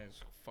 120 is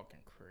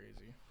fucking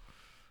crazy.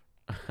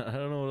 I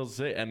don't know what else to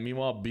say. And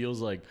meanwhile, Beal's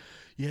like,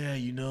 yeah,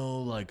 you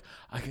know, like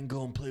I can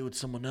go and play with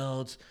someone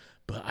else.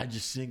 But I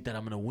just think that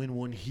I'm going to win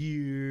one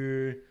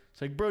here. It's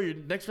like, bro, your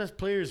next best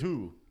player is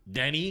who?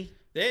 Denny?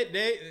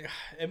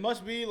 It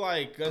must be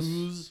like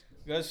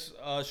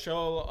a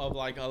show of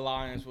like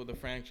alliance with the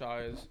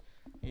franchise,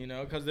 you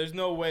know? Because there's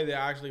no way they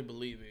actually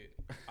believe it.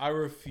 I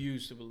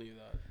refuse to believe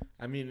that.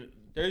 I mean...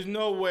 There's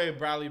no way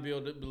Bradley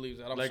Beal believes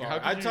that. I'm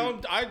sorry.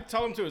 I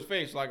tell him to his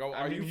face, like,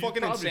 are you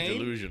fucking insane?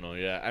 Delusional,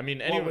 yeah. I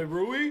mean, anyway,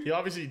 Rui? He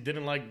obviously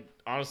didn't like,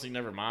 honestly,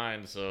 never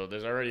mind. So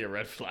there's already a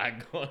red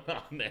flag going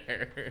on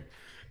there.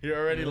 You're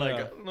already like,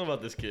 I don't know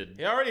about this kid.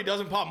 He already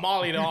doesn't pop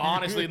Molly, though.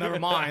 Honestly, never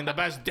mind. The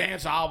best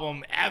dance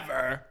album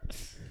ever.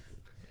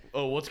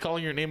 Oh, what's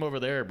calling your name over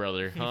there,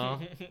 brother? Huh?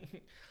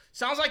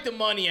 Sounds like the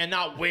money and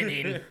not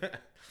winning.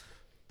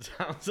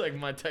 Sounds like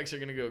my texts are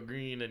going to go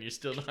green and you're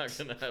still not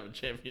going to have a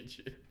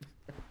championship.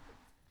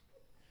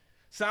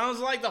 Sounds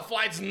like the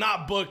flight's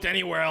not booked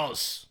anywhere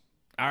else.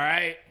 All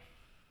right?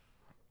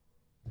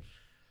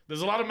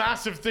 There's a lot of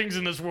massive things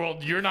in this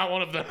world. You're not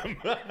one of them.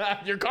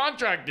 Your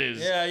contract is.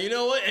 Yeah, you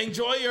know what?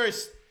 Enjoy your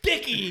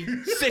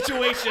sticky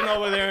situation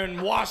over there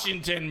in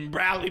Washington,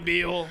 Bradley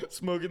Beal.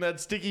 Smoking that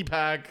sticky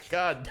pack.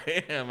 God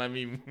damn. I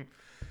mean,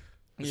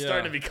 it's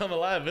starting to become a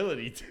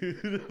liability,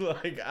 dude.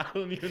 Like, I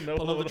don't even know.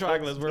 Pull up the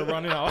track list. We're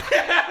running out.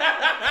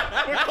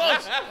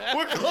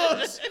 We're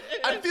close.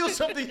 I feel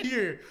something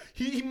here.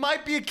 He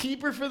might be a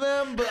keeper for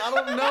them, but I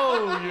don't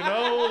know, you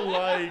know?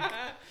 Like...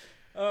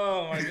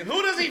 Oh my god.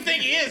 Who does he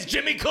think he is?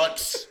 Jimmy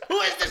Cooks? Who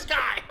is this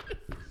guy?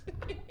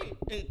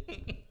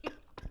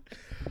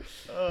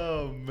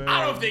 Oh man.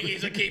 I don't think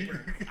he's a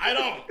keeper. I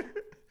don't.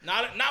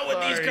 Not with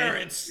these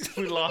currents.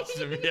 We lost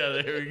him. Yeah,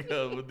 there we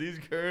go. With these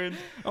currents.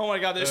 Oh my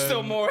god, there's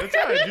still more. It's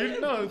all right,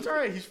 dude. No, it's all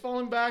right. He's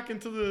falling back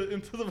into the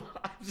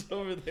vibes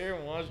over there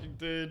in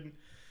Washington.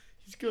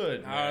 He's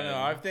good. I don't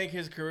know. I think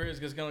his career is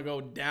just gonna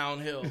go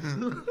downhill.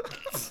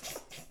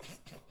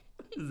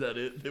 Is that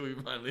it? Did we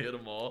finally hit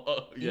them all?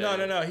 Oh, yeah,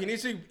 No. He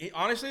needs to.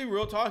 Honestly,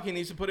 real talk. He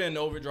needs to put it in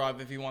overdrive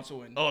if he wants to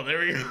win. Oh, there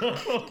we go.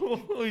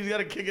 He's got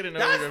to kick it in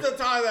overdrive. That's the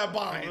tie that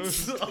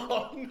binds.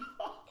 Oh no.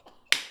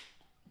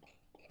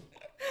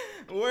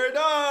 We're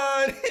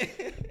done.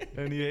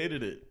 And he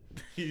hated it.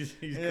 He's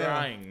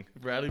crying.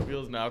 Bradley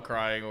Beal's now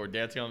crying or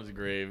dancing on his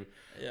grave.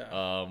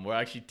 Yeah. We're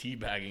actually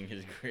teabagging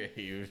his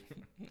grave.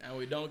 And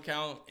we don't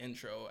count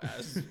intro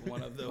as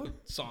one of the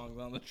songs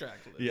on the track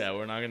list. Yeah,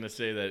 we're not gonna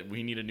say that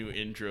we need a new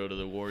intro to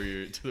the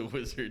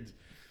Wizards.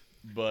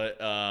 But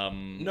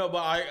no, but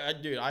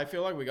I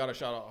feel like we gotta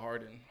shout out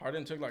Harden.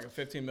 Harden took like a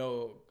 $15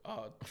 million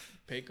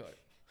pay cut.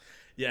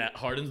 Yeah,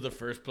 Harden's the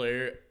first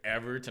player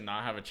ever to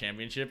not have a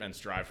championship and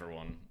strive for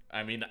one.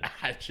 I mean,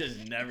 I've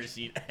just never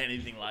seen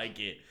anything like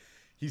it.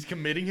 He's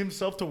committing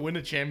himself to win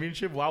a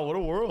championship. Wow, what a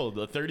world.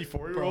 A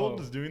 34-year-old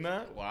is doing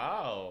that?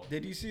 Wow.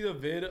 Did you see the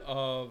vid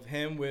of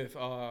him with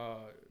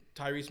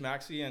Tyrese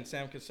Maxey and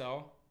Sam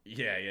Cassell?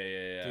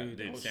 Yeah.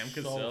 Dude, Sam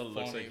Cassell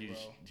looks like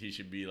he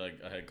should be like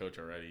a head coach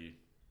already.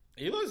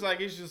 He looks like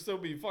he should still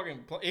be fucking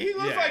he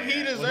looks like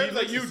he deserves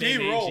a UD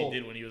role. He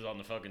did when he was on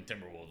the fucking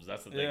Timberwolves.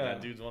 That's the thing. Yeah. That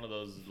dude's one of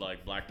those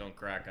like black don't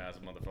crack ass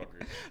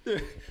motherfuckers.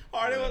 Dude,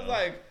 Harden was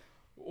like,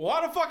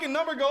 why the fucking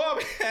number go up?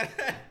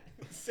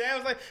 Sam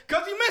was like,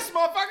 cause you missed,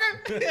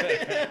 motherfucker.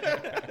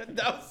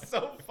 That was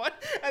so funny.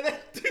 And then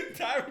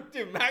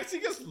Maxey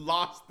just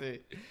lost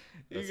it.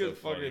 That's so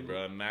funny,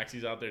 bro.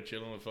 Maxey's out there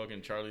chilling with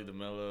fucking Charlie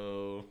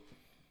DeMello.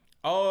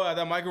 Oh, at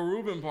that Michael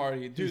Rubin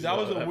party, dude. That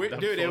was a weird.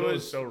 Dude, it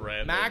was so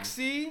random.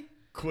 Maxey,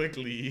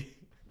 Quickly,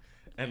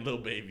 and Lil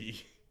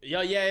Baby.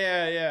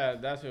 Yeah.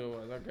 That's who it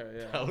was. Okay,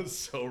 yeah. That was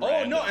so random.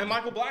 random. Oh no, and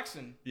Michael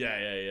Blackson.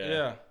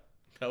 Yeah.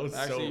 That was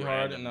Maxey, so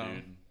Harden,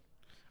 random,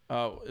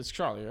 dude. It's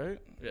Charlie, right?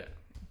 Yeah.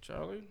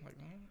 Charlie, like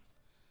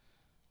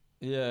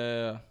that.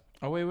 Yeah.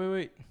 Oh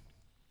wait.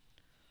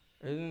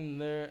 Isn't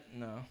there?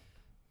 No.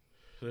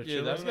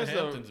 Yeah, that's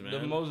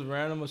the most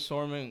random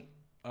assortment.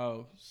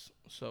 Oh,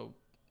 so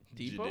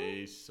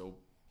Depot? So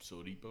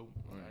Depot?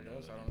 I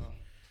guess, I don't know.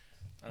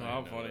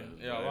 I'm funny.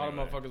 Yeah, a lot of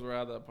motherfuckers were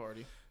at that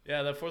party.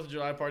 Yeah, that 4th of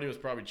July party was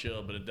probably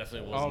chill, but it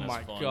definitely wasn't as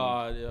fun. Oh my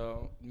god,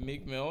 yo.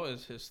 Meek Mill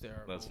is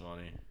hysterical. That's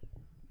funny.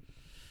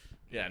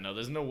 Yeah, no,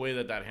 there's no way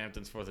that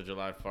Hamptons 4th of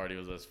July party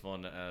was as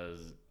fun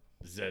as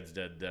Zed's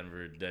Dead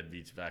Denver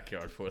Deadbeats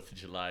Backyard 4th of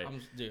July.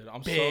 I'm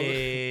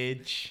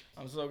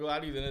so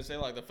glad you didn't say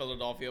like the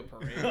Philadelphia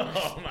parade.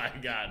 Oh my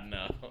god,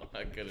 no.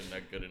 I couldn't.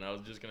 I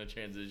was just going to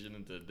transition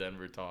into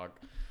Denver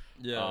talk.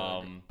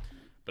 Yeah.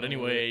 But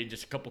anyway,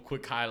 just a couple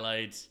quick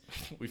highlights.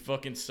 We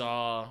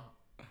saw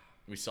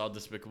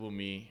Despicable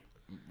Me,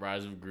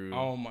 Rise of Gru.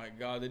 Oh my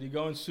god, did he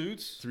go in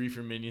suits? 3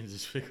 for Minions,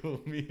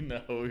 Despicable Me.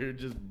 No, we were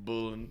just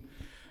bullying.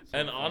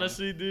 And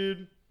honestly,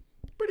 dude,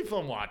 pretty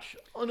fun watch.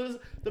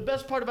 The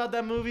best part about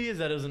that movie is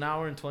that it was an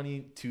hour and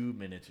 22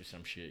 minutes or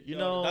some shit. You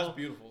know, that's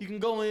beautiful. You can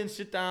go in,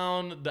 sit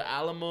down. The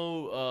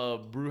Alamo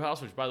Brew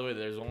House, which by the way,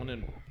 there's one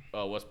in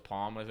West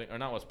Palm, I think, or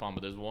not West Palm,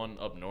 but there's one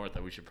up north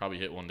that we should probably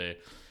hit one day.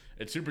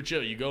 It's super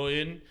chill. You go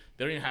in,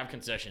 they don't even have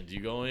concessions. You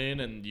go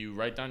in and you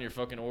write down your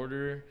fucking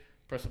order,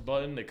 press a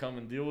button, they come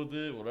and deal with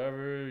it,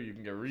 whatever. You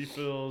can get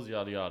refills,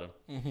 yada yada.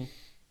 Mm-hmm.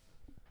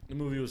 The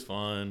movie was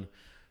fun.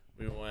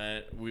 We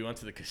went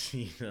to the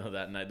casino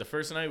that night. The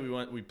first night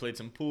we played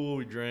some pool,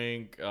 we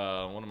drank.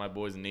 One of my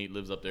boys, Nate,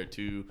 lives up there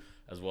too,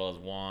 as well as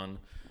Juan.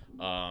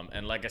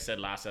 And like I said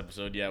last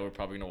episode, yeah, we're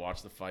probably gonna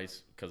watch the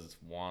fights because it's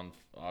Juan.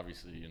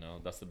 Obviously, you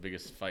know that's the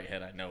biggest fight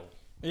head I know.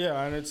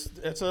 Yeah, and it's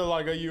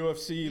like a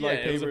UFC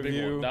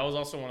pay-per-view. That was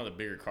also one of the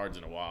bigger cards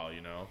in a while,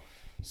 you know.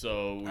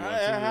 So we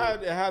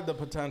it had the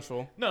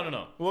potential.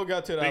 No. We'll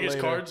get to that later. Biggest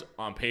cards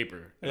on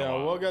paper. Yeah,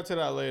 we'll get to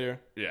that later.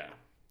 Yeah.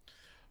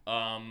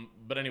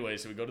 But anyway,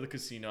 so we go to the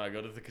casino. I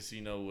go to the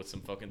casino with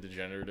some fucking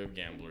degenerative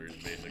gamblers,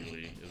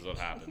 basically, is what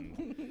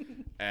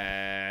happened.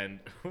 And,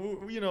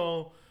 you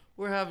know,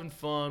 we're having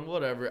fun,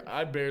 whatever.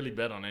 I barely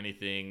bet on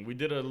anything. We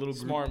did a little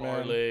group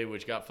parlay,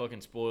 which got fucking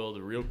spoiled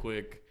real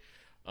quick.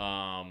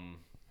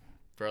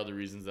 For other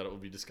reasons that will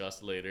be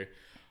discussed later.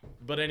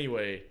 But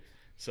anyway,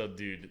 So,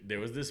 dude, there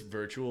was this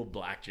virtual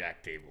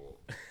blackjack table,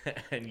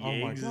 and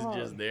Yangs is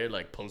just there,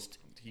 like,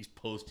 he's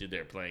posted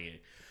there playing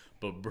it.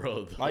 But,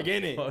 bro, like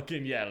in it.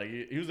 Fucking, yeah, like,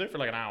 he was there for,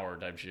 like, an hour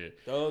type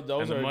shit.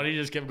 Those and the money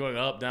just kept going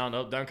up, down,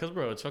 because,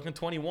 bro, it's fucking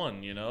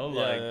 21, you know?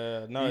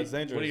 Like, No, it's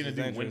dangerous. What are you going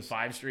to do, win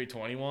 5 straight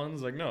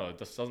 21s? Like, no,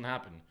 this doesn't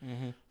happen.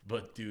 Mm-hmm.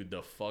 But, dude,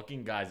 the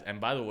fucking guys, and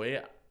by the way,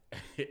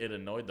 it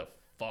annoyed the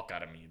fuck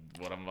out of me,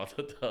 what I'm about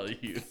to tell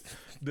you.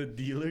 The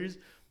dealers,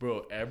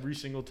 bro, every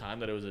single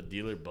time that it was a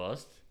dealer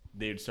bust,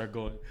 they'd start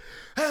going,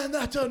 and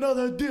that's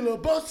another dealer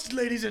bust,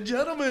 ladies and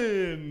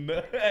gentlemen,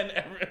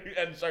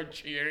 and start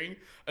cheering,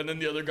 and then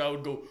the other guy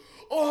would go,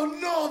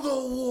 another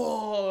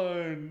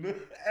one,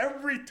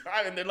 every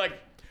time, and they're like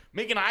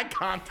making eye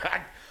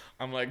contact.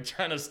 I'm like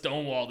trying to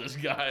stonewall this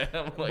guy.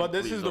 I'm like, but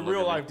this is the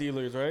real life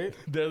dealers, right?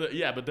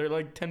 But they're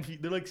like 10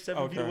 feet. They're like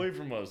 7 feet away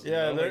from us.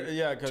 Yeah,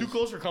 like, too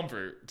close for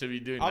comfort to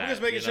be doing that. I'm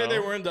just making sure they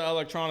weren't the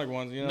electronic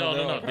ones. You know?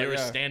 No. They were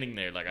standing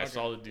there. Like I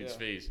saw the dude's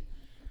face.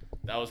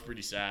 That was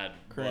pretty sad.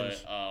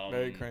 Cringe. But,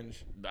 very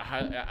cringe.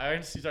 I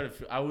honestly started.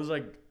 I was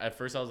like, at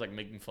first I was like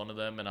making fun of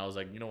them, and I was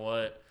like, you know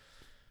what?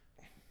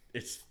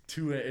 It's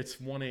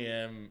 1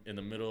 a.m. in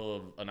the middle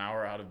of an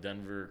hour out of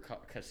Denver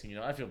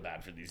casino. I feel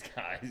bad for these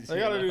guys. They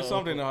gotta do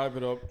something to hype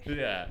it up.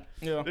 Yeah.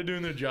 They're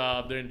doing their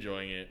job. They're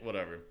enjoying it.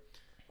 Whatever.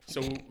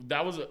 So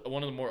that was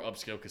one of the more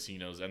upscale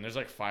casinos, and there's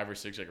like 5 or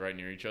 6 like right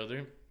near each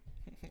other.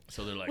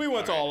 So they're like, we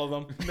went to all of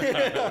them. We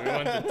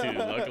went to 2.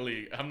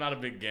 Luckily, I'm not a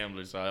big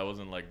gambler, so I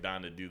wasn't like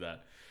down to do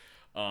that.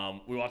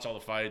 We watched all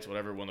the fights,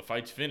 whatever. When the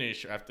fights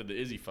finished after the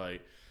Izzy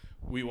fight,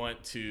 we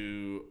went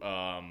to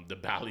the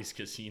Bally's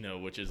Casino,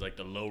 which is like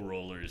the low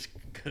rollers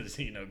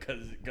casino,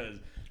 because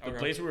the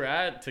place we were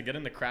at, to get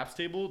in the craps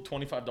table,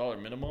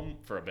 $25 minimum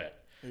for a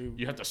bet.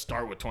 You have to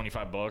start with $25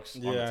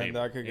 on the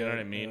table. You know what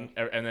I mean?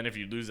 Yeah. And then if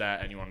you lose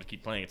that and you want to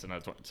keep playing, it's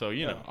another 20. So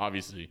you know,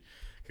 obviously,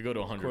 could go to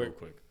 100 real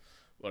quick.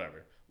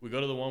 Whatever. We go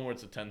to the one where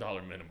it's a $10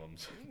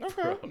 minimums.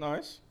 Okay,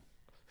 nice.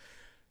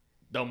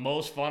 The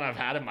most fun I've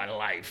had in my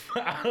life.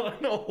 I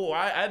don't know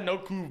why. I had no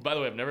clue. By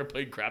the way, I've never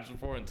played craps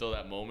before until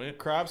that moment.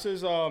 Craps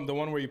is the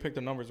one where you pick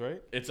the numbers, right?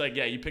 It's like,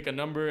 yeah, you pick a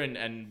number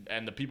and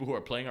the people who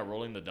are playing are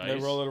rolling the dice. They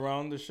roll it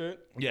around the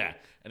shit? Yeah,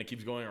 and it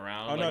keeps going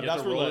around. Oh, like, no,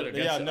 that's roulette.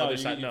 Yeah, no,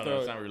 it's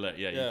not roulette.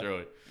 Yeah, you throw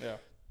it. Yeah.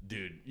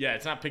 Dude, yeah,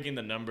 it's not picking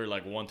the number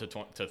like 1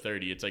 to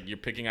 30. It's like you're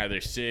picking either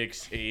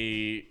 6,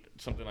 8,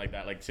 something like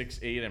that. Like 6,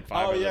 8, and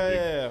 5. Oh,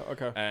 yeah.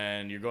 Okay.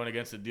 And you're going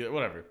against the dealer,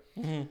 whatever.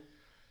 Mm-hmm.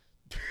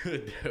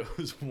 Dude, there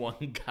was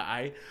one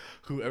guy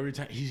who every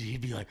time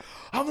he'd be like,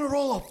 I'm gonna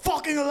roll a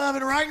fucking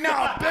 11 right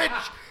now,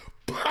 bitch.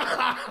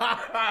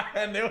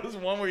 And there was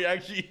one where he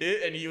actually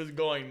hit and he was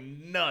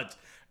going nuts.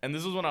 And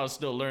this was when I was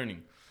still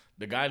learning.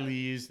 The guy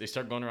leaves, they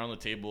start going around the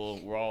table,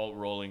 we're all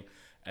rolling,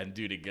 and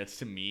dude, it gets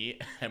to me,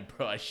 and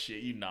bro, I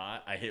shit you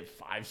not, I hit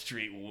 5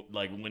 straight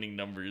like winning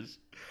numbers.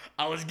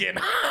 I was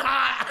getting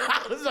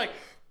hot. I was like,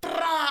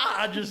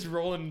 just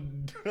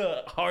rolling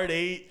hard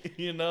 8,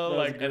 you know,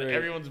 like, and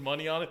everyone's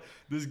money on it.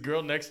 This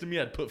girl next to me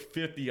had put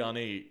 50 on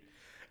 8,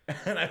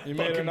 and I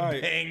fucking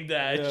banged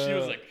that. Yeah. She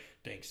was like,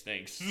 thanks.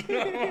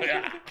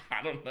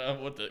 I don't know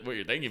what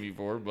you're thanking me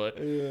for, but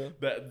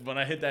that when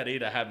I hit that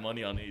 8, I had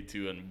money on 8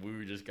 too, and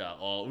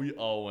we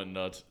all went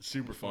nuts.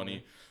 Super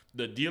funny.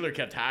 The dealer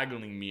kept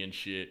haggling me and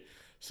shit.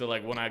 So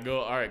like when I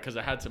go, all right, because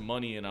I had some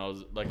money and I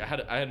was like,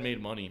 I had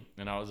made money,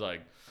 and I was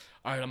like,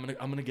 all right,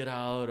 I'm gonna get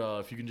out.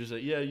 If you can just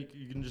you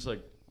can just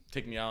like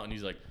take me out. And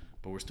he's like,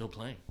 but we're still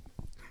playing.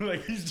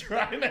 Like he's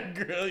trying to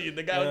grill you.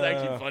 The guy was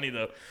actually funny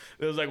though.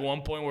 There was like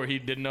one point where he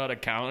didn't know how to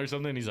count or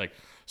something. And he's like,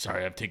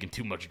 sorry, I've taken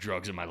too much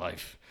drugs in my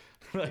life.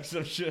 Like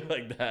some shit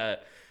like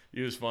that.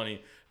 He was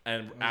funny.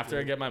 And after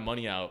I get my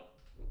money out,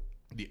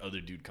 the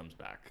other dude comes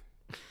back.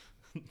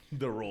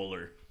 The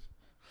roller.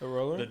 The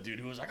roller? The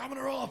dude who was like, I'm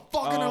gonna roll a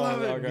fucking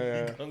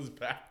 11. He comes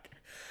back.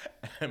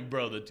 And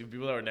bro, the 2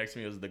 people that were next to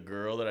me was the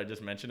girl that I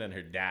just mentioned and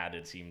her dad.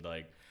 It seemed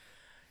like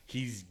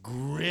he's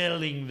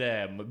grilling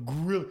them.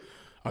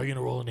 Are you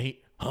gonna roll an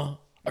 8? Huh?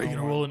 Are you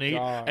gonna roll an 8?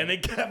 God. And they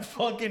kept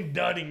fucking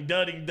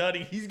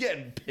dudding. He's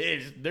getting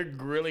pissed. They're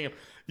grilling him.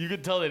 You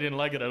could tell they didn't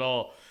like it at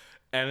all.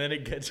 And then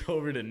it gets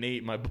over to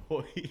Nate, my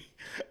boy,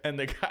 and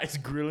the guy's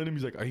grilling him.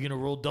 He's like, "Are you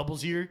gonna roll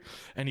doubles here?"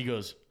 And he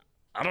goes,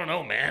 I don't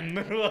know, man.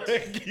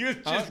 Like, he was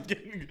just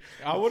getting...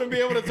 I wouldn't be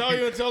able to tell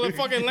you until it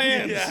fucking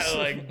lands. Yeah,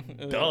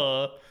 like,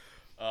 duh.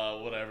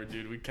 Whatever,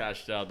 dude. We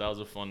cashed out. That was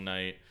a fun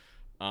night.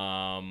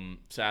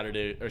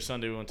 Sunday,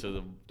 we went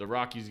to the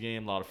Rockies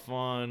game. A lot of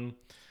fun.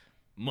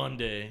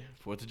 Monday,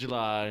 4th of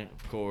July,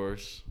 of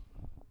course.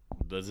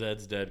 The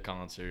Zed's Dead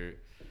concert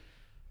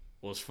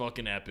was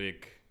fucking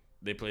epic.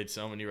 They played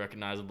so many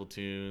recognizable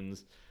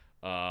tunes.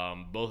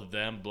 Both of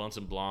them, Blunts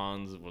and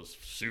Blondes, was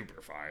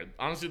super fire.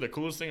 Honestly, the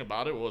coolest thing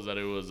about it was that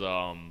it was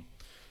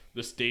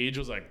the stage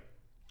was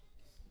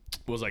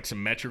like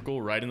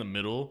symmetrical right in the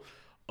middle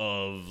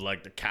of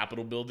like the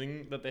Capitol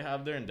building that they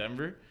have there in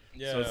Denver.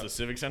 Yeah. So it's the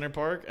Civic Center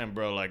Park, and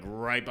bro, like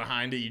right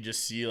behind it, you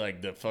just see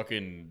like the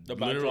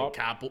literal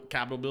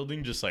Capitol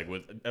building, just like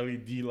with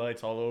LED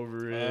lights all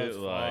over it. That's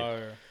like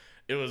fire.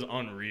 It was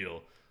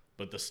unreal.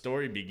 But the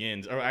story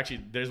begins, or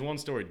actually, there's one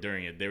story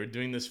during it. They were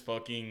doing this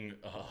fucking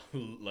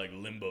like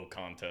limbo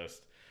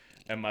contest,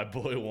 and my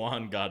boy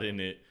Juan got in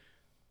it.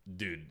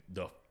 Dude,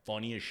 the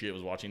funniest shit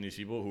was watching these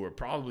people who were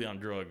probably on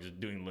drugs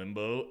doing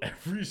limbo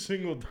every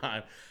single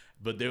time.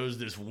 But there was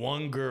this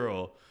one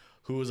girl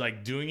who was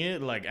like doing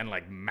it like and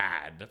like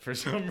mad for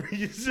some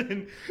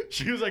reason.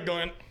 She was like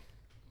going.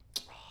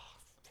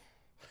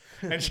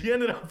 And she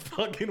ended up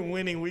fucking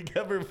winning. We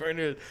kept referring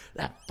to her as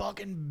that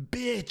fucking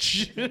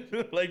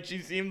bitch. Like, she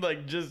seemed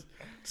like just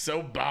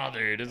so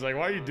bothered. It's like,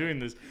 why are you doing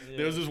this? Yeah.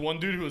 There was this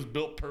one dude who was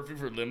built perfect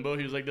for limbo.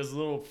 He was like this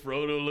little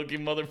Frodo-looking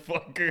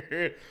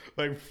motherfucker.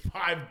 Like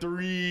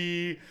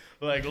 5'3",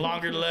 like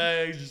longer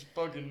legs, just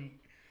fucking...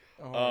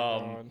 Oh,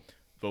 God.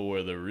 But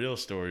where the real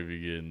story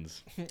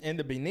begins... In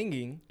the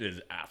beginning.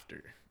 ...is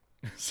after.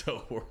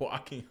 So, we're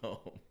walking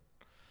home.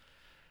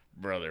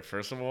 Brother,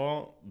 first of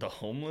all, the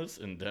homeless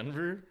in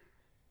Denver...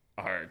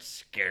 are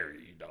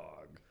scary,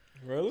 dog.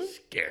 Really?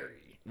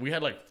 Scary. We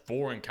had like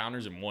 4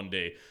 encounters in one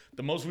day.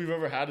 The most we've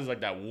ever had is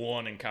like that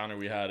one encounter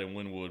we had in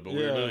Wynwood, but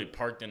we were literally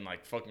parked in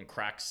like fucking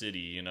Crack City,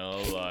 you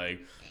know,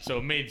 like, so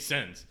it made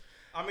sense.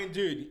 I mean,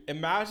 dude,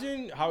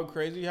 imagine how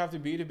crazy you have to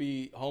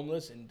be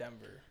homeless in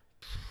Denver.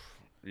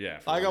 Yeah.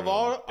 Like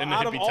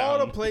out of all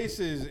the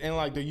places in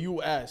like the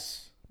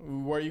U.S.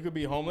 where you could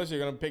be homeless, you're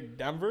gonna pick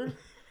Denver.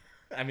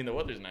 I mean, the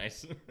weather's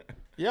nice.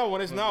 Yeah,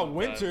 when it's not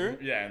winter.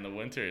 Yeah, in the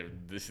winter,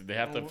 they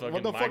have to fucking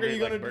what the fuck are you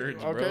gonna like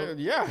birds, do? Okay, bro.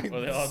 yeah. Or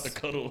they all have to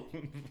cuddle.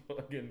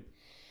 Fucking.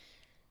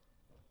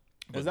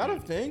 Is that a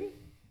thing?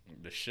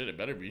 The shit, it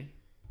better be.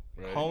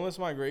 Right? Homeless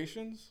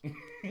migrations?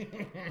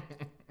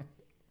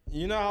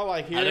 You know how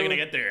like here... How are they gonna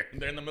get there?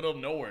 They're in the middle of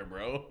nowhere,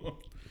 bro.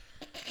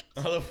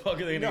 How the fuck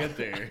are they gonna get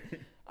there?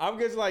 I'm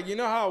just like, you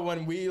know how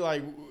when we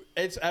like...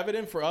 It's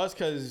evident for us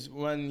because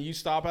when you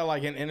stop at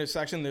like an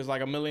intersection, there's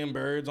like a million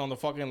birds on the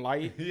fucking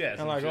light. Yeah,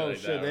 and like, oh like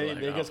shit,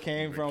 they just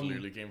came from.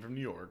 Clearly came from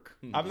New York.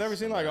 I've never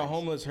seen like a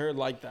homeless herd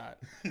like that.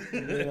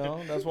 You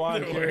know, that's why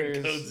I'm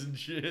curious. Coats and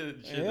shit.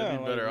 Yeah, that'd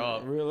be better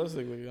off.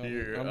 Realistically,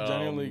 I'm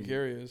genuinely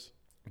curious.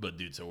 But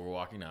dude, so we're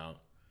walking out,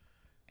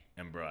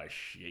 and bro, I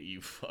shit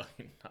you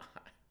fucking not.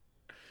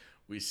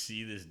 We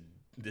see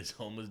this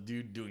homeless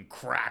dude doing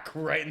crack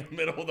right in the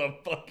middle of the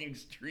fucking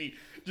street,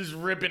 just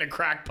ripping a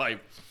crack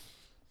pipe.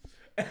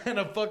 And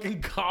a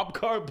fucking cop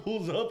car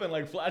pulls up and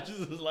like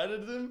flashes his light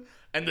at him,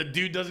 and the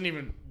dude doesn't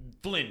even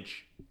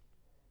flinch.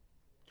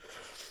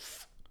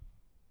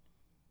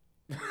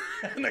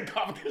 And the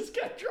cop just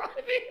kept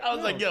driving. I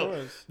was like,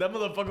 yo, that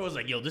motherfucker was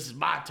like, yo, this is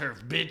my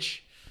turf, bitch.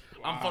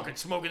 Wow. I'm fucking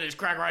smoking this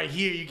crack right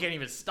here. You can't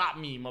even stop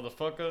me,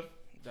 motherfucker.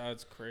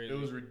 That's crazy. It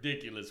was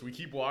ridiculous. We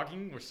keep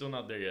walking. We're still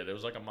not there yet. It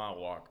was like a mile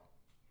walk.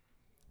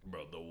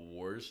 Bro, the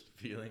worst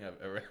feeling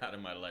I've ever had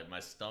in my life. My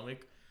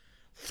stomach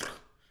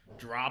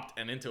dropped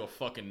and into a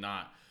fucking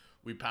knot.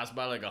 We passed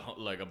by like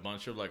a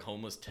bunch of like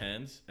homeless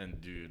tents,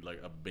 and dude, like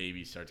a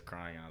baby starts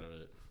crying out of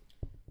it.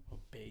 A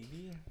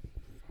baby?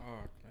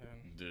 Fuck,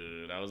 man.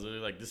 Dude, I was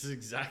literally like, this is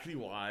exactly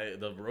why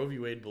the Roe v.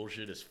 Wade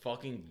bullshit is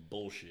fucking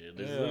bullshit.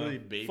 There's literally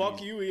babies.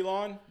 Fuck you,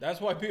 Elon.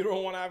 That's why people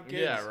don't want to have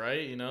kids. Yeah,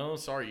 right? You know?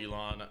 Sorry,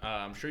 Elon.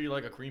 I'm sure you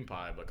like a cream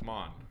pie, but come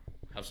on.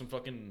 Have some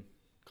fucking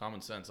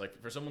common sense.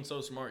 Like, for someone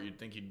so smart, you'd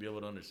think he'd be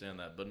able to understand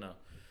that, but no.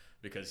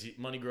 Because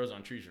money grows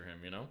on trees for him,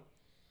 you know?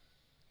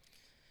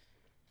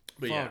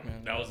 But fuck, yeah,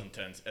 man, that was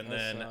intense. And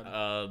then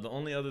the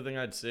only other thing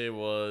I'd say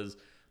was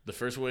the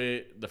first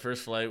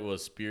flight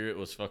was Spirit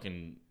was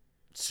fucking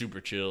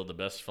super chill, the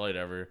best flight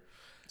ever.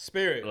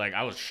 Spirit. Like,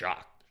 I was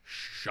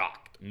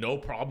shocked. No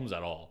problems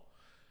at all.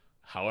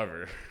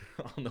 However,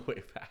 on the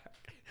way back,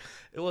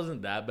 it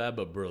wasn't that bad,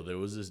 but bro, there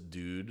was this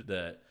dude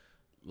that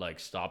like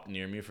stopped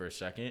near me for a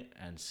second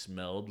and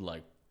smelled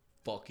like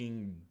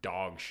fucking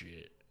dog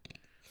shit.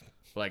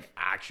 Like,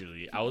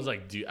 actually, I was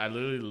like, dude, I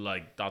literally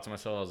like thought to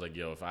myself, I was like,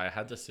 yo, if I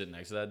had to sit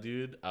next to that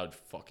dude, I would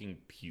fucking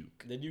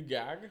puke. Did you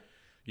gag?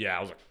 Yeah,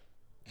 I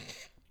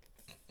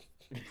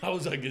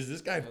was like, is this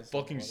guy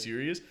fucking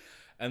serious?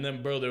 And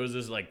then, bro, there was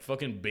this like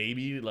fucking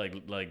baby,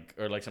 like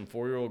or like some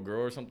 4-year-old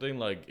girl or something,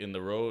 like in the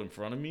row in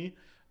front of me,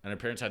 and her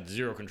parents had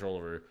zero control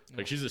over her.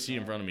 Like, she's the seat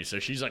in front of me, so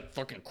she's like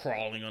fucking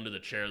crawling under the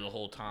chair the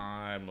whole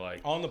time,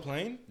 like on the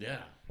plane.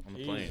 Yeah. On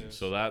the plane.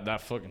 So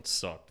that fucking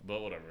sucked.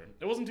 But whatever.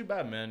 It wasn't too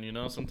bad, man. You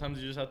know, sometimes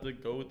you just have to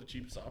go with the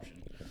cheapest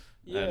option.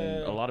 Yeah.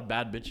 And a lot of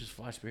bad bitches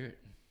fly Spirit.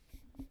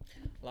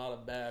 A lot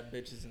of bad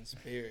bitches in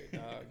Spirit,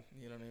 dog.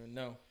 You don't even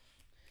know.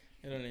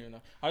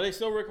 Are they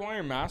still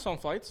requiring masks on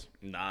flights?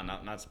 Nah,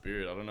 not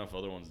Spirit. I don't know if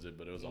other ones did,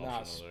 but it was optional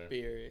not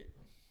Spirit.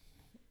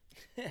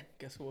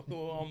 Guess what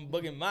I'm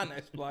booking my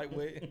next flight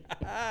with.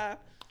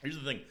 Here's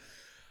the thing.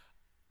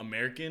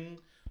 American,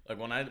 like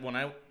when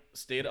I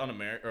stayed on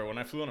when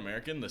I flew on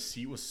American, the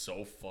seat was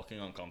so fucking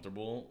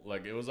uncomfortable.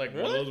 Like, it was like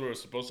one of those where it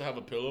was supposed to have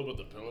a pillow, but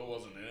the pillow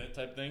wasn't in it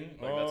type thing.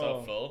 Like, that's how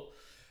it felt.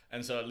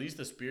 And so at least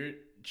the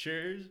Spirit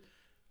chairs,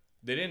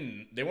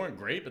 they weren't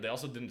great, but they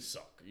also didn't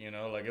suck. You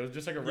know, like, it was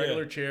just like a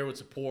regular chair with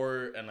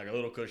support and like a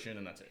little cushion,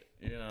 and that's it.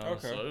 You know,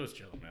 so it was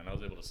chill, man. I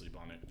was able to sleep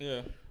on it.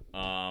 Yeah.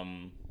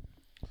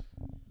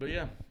 But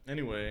yeah.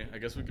 Anyway, I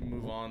guess we can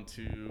move on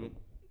to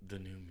the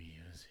new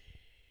music.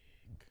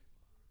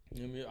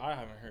 I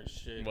haven't heard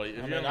shit. Well,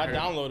 I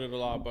downloaded a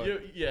lot,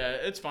 but yeah,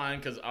 it's fine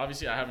because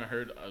obviously I haven't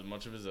heard as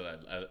much of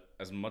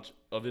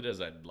it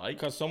as I'd like.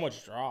 Because so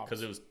much dropped.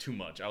 Because it was too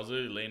much. I was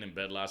literally laying in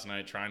bed last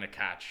night trying to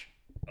catch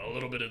a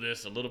little bit of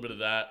this, a little bit of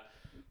that.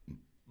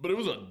 But it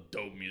was a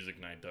dope music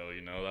night, though.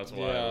 That's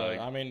why.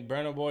 Yeah, I mean,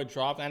 Burna Boy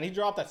dropped, and he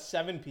dropped at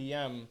 7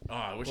 p.m. Oh,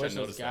 I wish I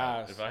noticed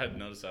that. If I had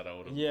noticed that, I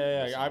would have.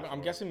 Yeah.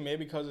 I'm guessing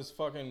maybe because it's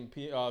fucking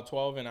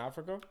 12 in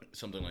Africa.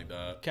 Something like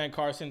that. Ken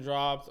Carson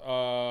dropped.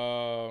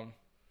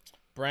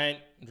 Brent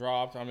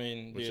dropped. I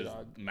mean, dude,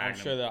 I'm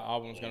sure that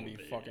album's gonna be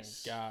fucking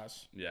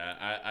gas. Yeah,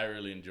 I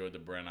really enjoyed the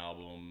Brent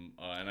album,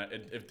 and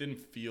it didn't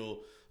feel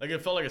like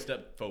it felt like a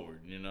step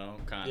forward. Kind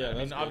of. Yeah, I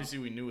mean, obviously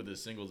we knew with the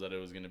singles that it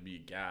was gonna be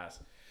gas.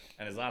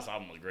 And his last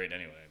album was great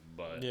anyway,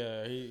 but...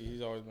 Yeah,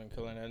 he's always been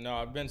killing it. No,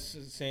 I've been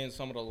seeing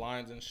some of the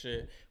lines and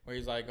shit where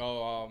he's like, there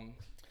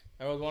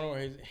was one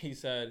where he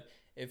said,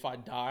 if I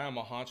die, I'm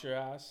gonna haunt your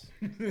ass.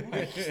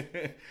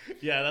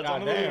 Yeah, that's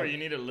one of those where you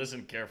need to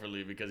listen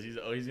carefully because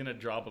he's gonna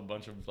drop a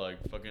bunch of like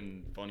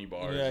fucking funny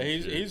bars. Yeah,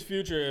 he's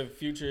Future if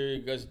Future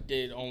just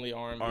did only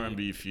R&B.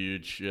 R&B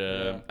Future,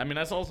 yeah. I mean,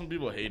 I saw some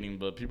people hating,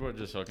 but people are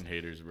just fucking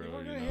haters, bro. People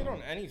are gonna hate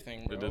on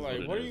anything, bro.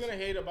 Like, what are you gonna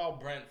hate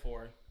about Brent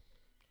for?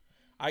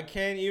 I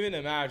can't even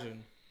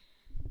imagine.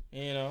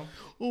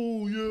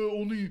 Oh yeah,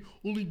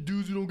 only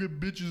dudes who don't get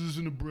bitches is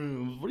in the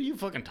Brent. What are you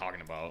fucking talking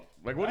about?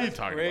 Like, what are you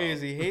talking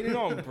crazy. about? Hating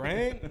on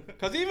Brent?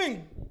 Because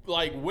even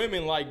like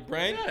women like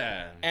Brent,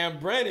 and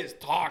Brent is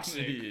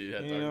toxic.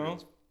 Yeah,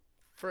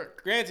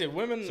 frick. Granted,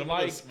 women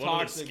like toxic.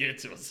 One of the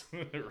skits was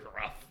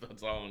rough.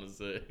 That's all I'm gonna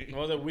say.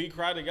 Was it We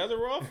Cry Together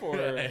rough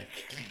or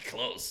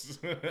close?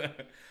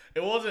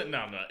 It wasn't.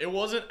 No. It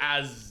wasn't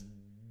as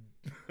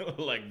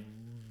like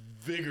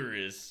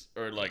vigorous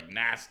or like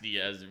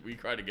nasty as We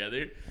Cry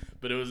Together,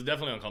 but it was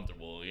definitely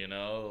uncomfortable,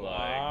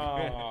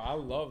 Wow, I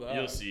love that.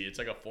 You'll see. It's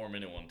like a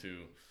 4-minute one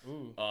too.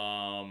 Ooh.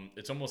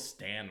 It's almost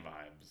Stan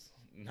vibes.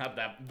 Not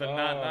that, but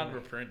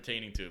not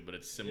pertaining to it, but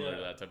it's similar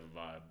to that type of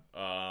vibe.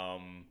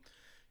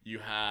 You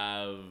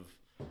have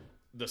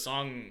the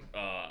song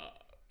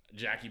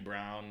Jackie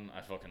Brown,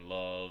 I fucking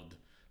loved.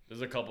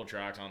 There's a couple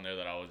tracks on there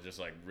that I was just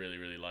like really,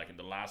 really liking.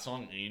 The last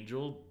song,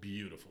 Angel,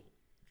 beautiful.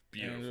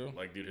 Angel.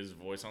 Like, dude, his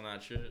voice on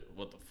that shit,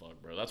 what the fuck,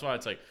 bro? That's why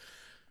it's like,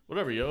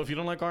 whatever, yo. If you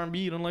don't like R&B,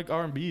 you don't like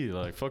R&B.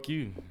 Like, fuck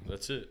you.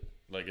 That's it.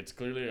 Like, it's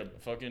clearly a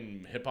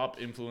fucking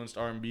hip-hop influenced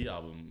R&B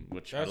album,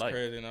 which I like. That's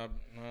crazy, not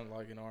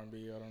liking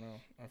R&B. I don't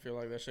know. I feel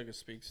like that shit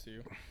speaks to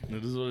you.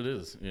 It is what it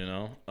is,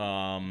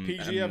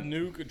 PGF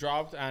Nuke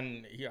dropped,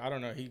 and I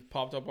don't know, he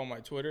popped up on my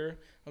Twitter.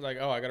 I was like,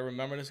 oh, I got to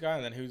remember this guy,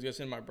 and then he was just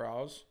in my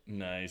browse.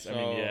 Nice. So, I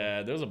mean,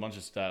 yeah, there was a bunch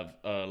of stuff.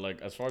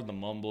 Like, as far as the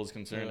mumble is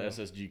concerned,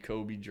 SSG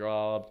Kobe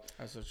dropped.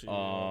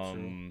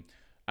 SSG,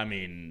 I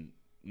mean...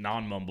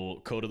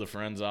 Non-mumble, Code of the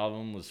Friends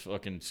album was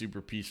fucking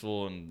super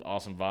peaceful and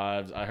awesome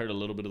vibes. I heard a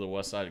little bit of the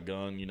West Side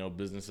Gun,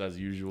 business as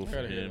usual for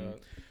him.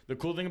 The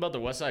cool thing about the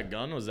West Side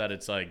Gun was that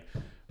it's like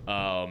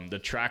the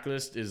track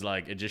list is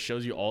like it just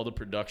shows you all the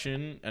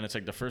production, and it's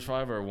like the first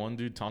 5 are one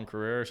dude, Tom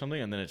Carrera or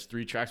something, and then it's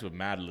 3 tracks with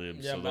Mad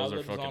Libs. Yeah, so those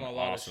are fucking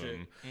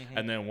awesome.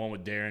 And then one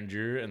with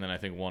Derringer, and then I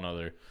think one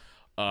other.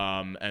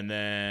 And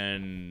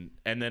then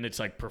it's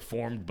like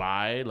performed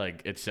by,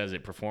 like it says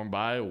it performed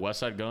by West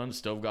Side Gun,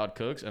 Stove God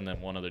Cooks, and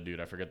then one other dude,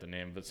 I forget the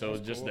name, but so it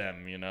was just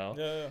them,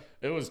 Yeah.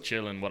 It was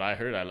chilling. What I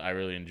heard, I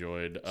really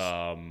enjoyed.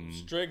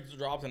 Strict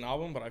dropped an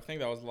album, but I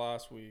think that was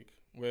last week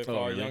with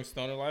really? Young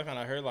Stoner Life, and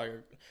I heard like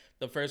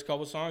the first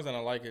couple songs, and I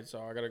like it,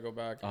 so I gotta go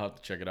back. I'll have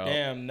to check it out.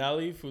 Damn,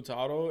 Nelly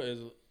Furtado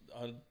is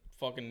a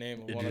fucking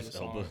name of one of the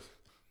songs.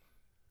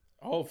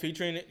 Oh,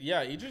 featuring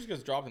Idris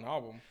just dropped an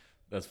album.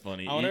 That's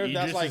funny. I wonder if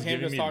that's like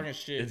him just talking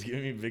shit. It's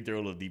giving me Victor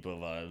Oladipo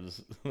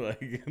vibes.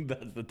 Like,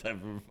 that's the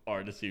type of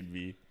artist he'd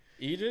be.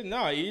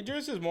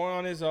 Idris is more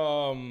on his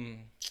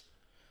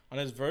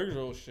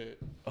Virgil shit.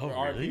 Oh,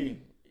 really? RP.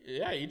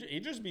 Yeah,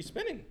 Idris be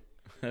spinning.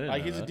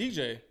 Like, he's a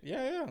DJ.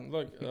 Yeah.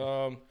 Look,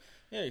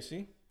 you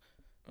see?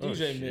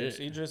 DJ mix,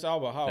 Idris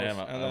Elba House. Damn,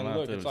 and then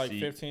look, it's like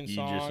 15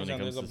 songs,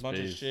 and there's a bunch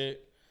of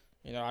shit.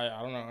 I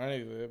don't know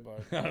any of it,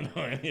 but I don't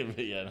know any of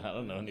it yet. I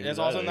don't know any of it. It's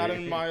also not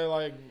in my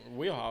like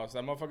wheelhouse.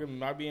 That motherfucker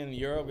might be in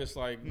Europe. It's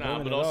like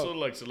but also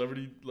like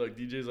celebrity like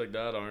DJs like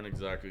that aren't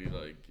exactly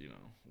like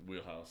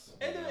wheelhouse.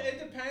 It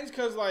depends,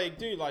 cause like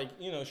dude, like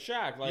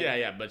Shaq.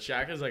 Like but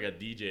Shaq is like a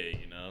DJ,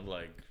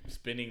 like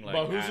spinning like.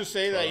 But who's to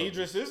say that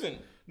Idris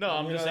isn't? No,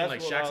 I'm just saying like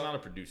Shaq's not a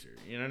producer.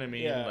 You know what I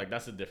mean? Yeah. Like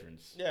that's the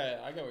difference.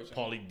 Yeah, I get what you're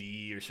saying. Pauly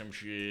D or some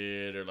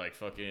shit or like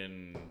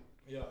fucking.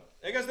 Yeah,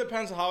 I guess it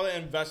depends how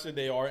invested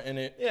they are in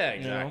it. Yeah,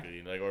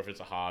 exactly. Like, or if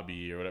it's a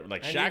hobby or whatever.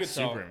 Like, Shaq's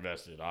super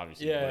invested,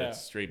 obviously. Yeah, but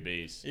it's straight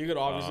bass. You could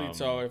obviously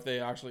tell if they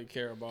actually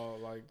care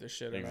about like the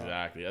shit.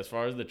 Exactly. As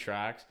far as the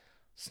tracks,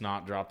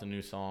 Snot dropped a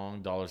new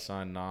song.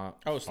 $Not.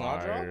 Oh,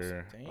 Snot drops.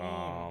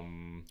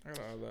 Damn. I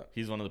gotta have that.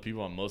 He's one of the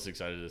people I'm most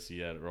excited to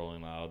see at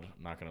Rolling Loud.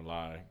 Not gonna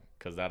lie,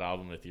 because that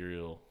album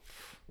Ethereal.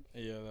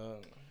 Yeah,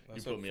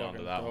 that's you put me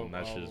onto that one.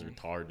 That shit is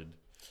retarded.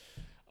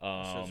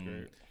 That's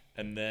great.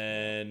 And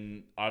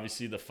then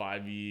obviously the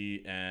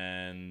 5E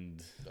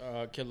and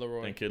Kid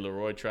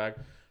Laroi track.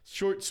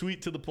 short,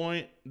 sweet, to the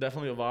point.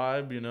 Definitely a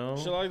vibe, you know.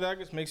 Shit like that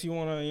just makes you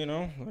wanna, you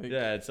know. Like,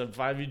 Yeah, it's a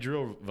 5e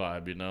drill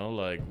vibe, you know.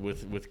 Like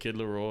with Kid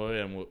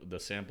Laroi, and the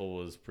sample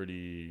was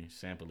pretty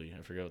sampley.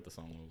 I forget what the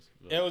song was.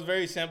 But it was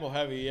very sample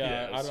heavy. Yeah,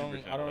 Yeah, it was super I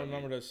sample don't heavy.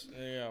 remember this.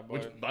 Yeah, but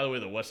which, by the way,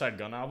 the West Side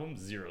Gun album,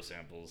 0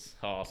 samples.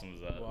 How awesome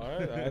is that? what?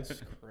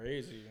 That's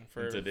crazy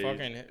for Today's-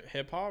 fucking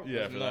hip hop. Yeah,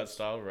 That's for nuts. that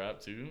style of rap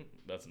too.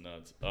 That's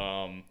nuts.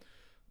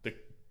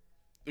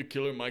 The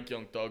Killer Mike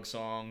Young Thug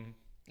song.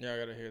 Yeah, I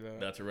gotta hear that.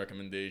 That's a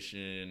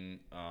recommendation.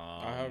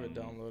 I have it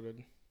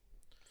downloaded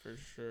for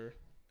sure.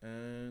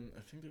 And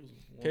I think there was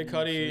one Kid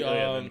more Cudi shit. Oh,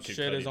 yeah, then Kid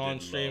shit Cudi is on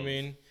did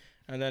streaming.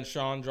 And then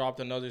Sean dropped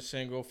another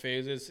single,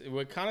 Phases.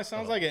 It kind of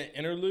sounds like an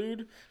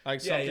interlude,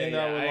 like Yeah, something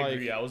that would I like.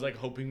 agree. I was like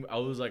hoping. I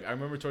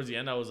remember towards the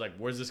end, I was like,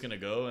 "Where's this gonna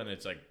go?" And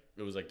it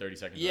was like 30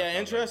 seconds. Yeah, left.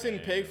 I was interesting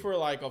like, pick "Damn." for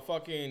like a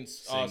fucking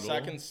Single?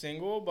 second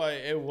single, but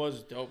it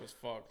was dope as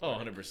fuck. Oh,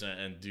 Like, 100%.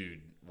 And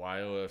dude,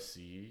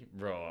 YOFC,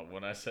 bro,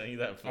 when I sent you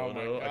that Oh my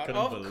photo, I God.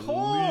 couldn't Of believe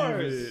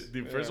course. it.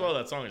 Dude, first Yeah. of all,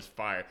 that song is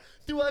fire.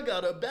 Do I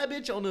got a bad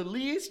bitch on the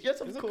leash? Yes,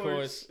 of Of course.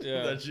 course,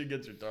 yeah. That shit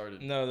gets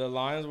retarded. No, the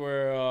lines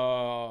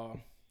were,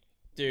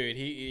 dude,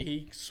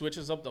 he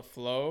switches up the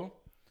flow,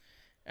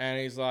 and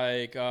he's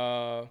like,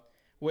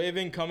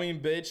 waving coming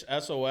bitch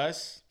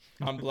SOS.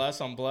 I'm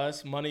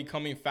blessed. Money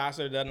coming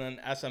faster than an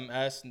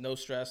SMS. No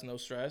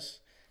stress.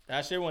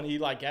 That shit when he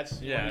like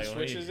gets Yeah, when he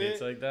switches hits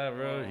it. like that,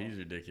 bro, Oh. he's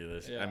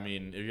ridiculous. Yeah. I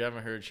mean, if you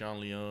haven't heard Sean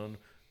Leone,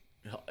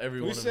 every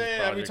We one of his say it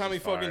every projects time he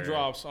is fucking fire.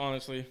 drops,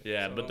 honestly.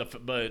 Yeah, So-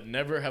 but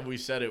never have we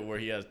said it where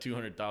he has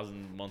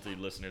 200,000 monthly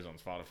listeners on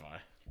Spotify.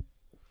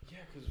 Yeah,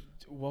 because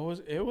what was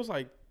it? Was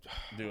like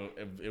Dude,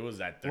 it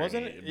was at 30.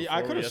 Wasn't it? Before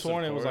I could've Yes, of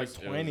sworn it was like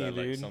Course, 20, at,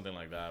 like, dude. something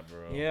like that,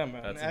 bro. yeah,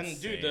 man. That's And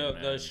insane, dude,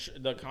 man.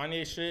 the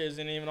Kanye shit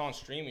isn't even on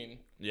streaming.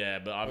 Yeah,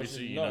 but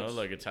obviously, is you know, nuts.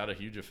 like it's had a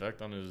huge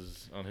effect on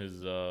his Yeah,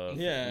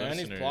 and he's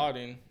listener.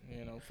 plotting,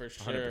 you know, for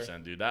sure.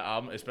 100%, dude. That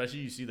album, especially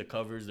you see the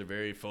covers, they're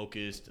very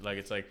focused. Like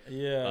it's like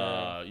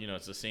Yeah. you know,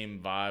 it's the same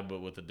vibe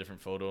but with a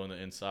different photo on the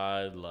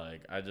inside.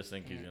 Like I just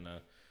think he's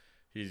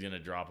gonna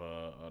drop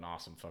an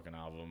awesome fucking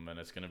album, and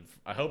it's gonna.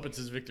 I hope it's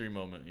his victory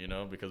moment, you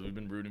know, because we've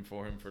been rooting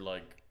for him for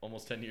like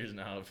almost 10 years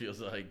now. It feels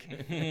like,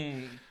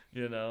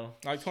 you know,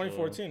 Like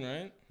 2014,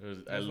 right? So it was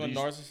That's at when least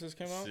Narcissist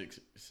came out.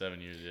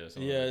 6-7 years, yeah.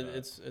 something Yeah, like that.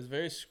 it's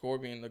very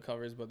Scorpion the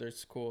covers, but they're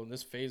cool.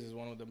 This phase is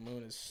one with the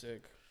moon is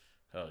sick,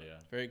 hell yeah.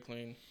 very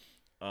clean.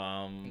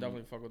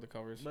 Definitely fuck with the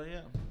covers. But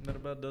yeah, that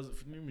about does it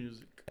for new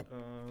music.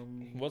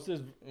 What's this?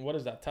 What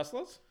is that?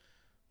 Tesla's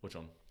Which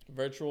one?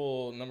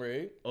 Virtual number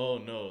 8. Oh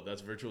no,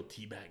 that's virtual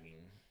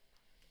teabagging.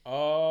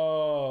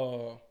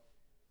 Oh.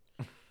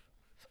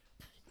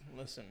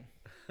 Listen,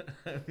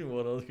 I mean,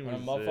 what else can when a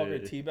we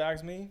motherfucker say?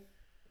 teabags me,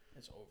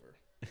 it's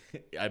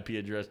over. IP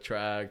address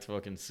tracked,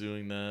 fucking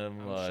suing them.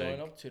 I'm like,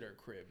 showing up to their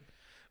crib.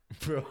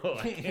 bro,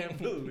 I can't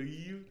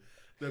believe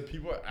that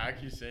people are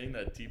actually saying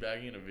that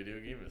teabagging in a video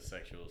game is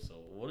sexual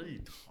assault. What are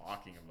you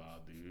talking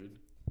about, dude?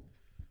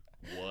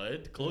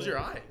 What? Close your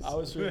eyes. I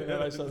was shooting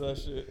when I said that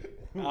shit.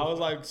 I was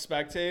like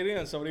spectating,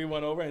 and somebody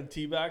went over and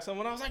teabagged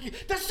someone. I was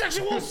like, "That's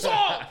sexual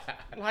assault!"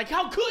 Like,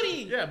 how could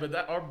he? Yeah, but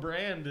that our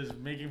brand is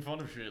making fun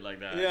of shit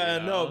like that. Yeah,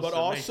 you know? no, but So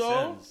it makes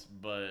also- sense,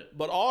 but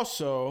But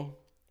also,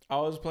 I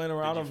was playing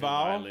around Did a you feel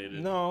Val.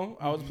 violated? No,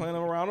 I was playing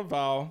around a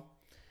Val.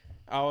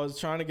 I was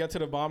trying to get to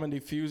the bomb and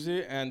defuse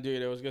it, and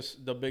dude, it was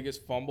just the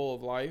biggest fumble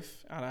of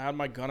life. And I had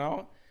my gun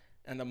out,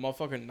 and the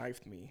motherfucker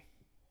knifed me.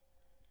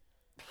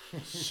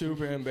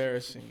 Super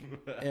embarrassing.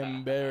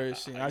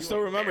 I still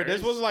remember.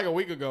 This was like a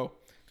week ago.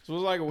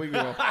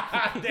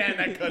 damn,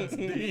 that cuts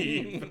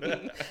deep.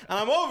 And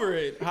I'm over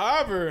it.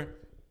 However,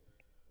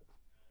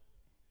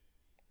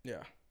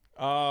 yeah.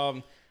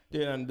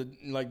 Dude, and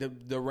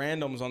the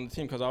randoms on the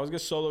team, because I was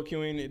just solo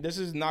queuing. This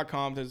is not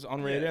comped, it's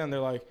unrated, Yeah. and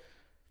they're like,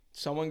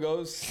 someone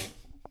goes,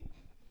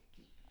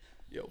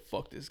 yo,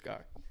 fuck this guy.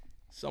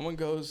 Someone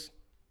goes,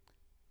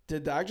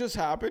 did that just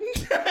happen?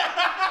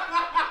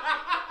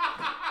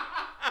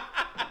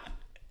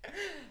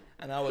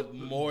 And I was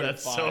mortified.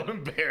 That's so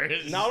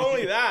embarrassing. Not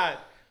only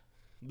that,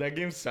 that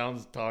game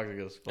sounds toxic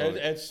as fuck.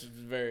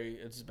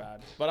 it's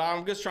bad. But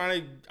I'm just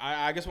trying to,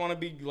 I just want to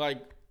be like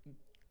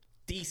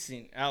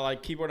decent at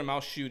like keyboard and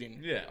mouse shooting.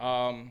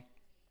 Yeah.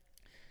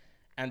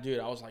 And dude,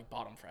 I was like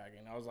bottom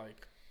fragging. I was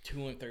like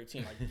 2-13,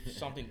 like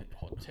something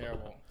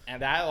terrible.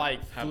 And that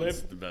like Happens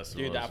flipped, the best of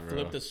dude. us, That bro.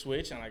 flipped the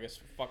switch, and I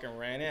just fucking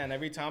ran it. And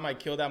every time I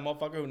killed that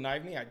motherfucker who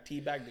knifed me, I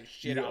teabagged the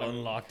shit You out of him.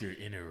 unlocked your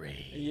inner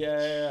rage.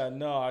 Yeah.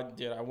 No, I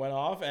did. I went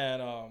off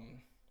and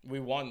we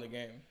won the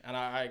game. And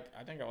I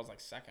think I was like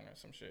second or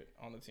some shit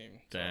on the team.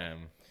 So. Damn,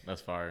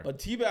 that's fire. But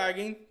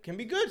teabagging can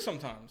be good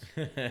sometimes.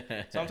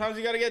 Sometimes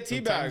you gotta get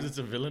Sometimes teabagged. it's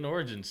a villain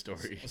origin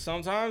story.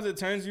 Sometimes it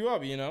turns you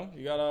up, you know?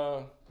 You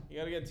gotta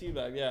get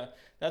teabagged. Yeah.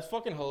 That's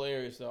fucking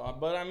hilarious though.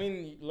 But I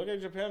mean, look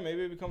at Japan,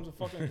 maybe it becomes a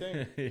fucking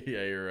thing.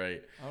 Yeah, you're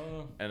right. I don't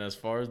know. And as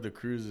far as the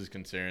cruise is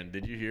concerned,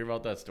 did you hear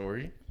about that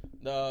story?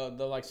 The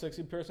like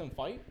 60-person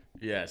fight?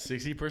 Yeah,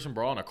 60-person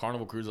brawl on a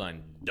Carnival Cruise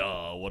Line.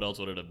 Duh. What else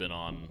would it have been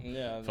on?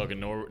 Yeah. Fucking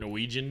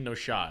Norwegian? No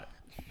shot.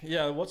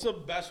 Yeah, what's the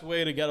best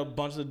way to get a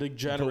bunch of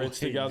degenerates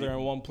together in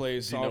one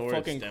place do you on know a where it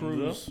fucking stemmed,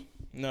 cruise?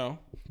 No.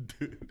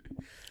 Dude,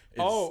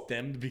 it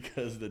stemmed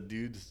because the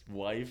dude's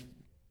wife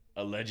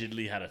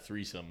allegedly had a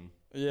threesome.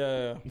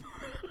 Yeah.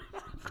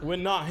 With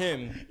not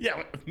him.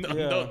 Yeah,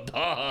 no,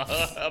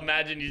 duh.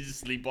 Imagine you just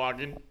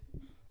sleepwalking.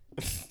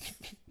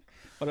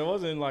 But it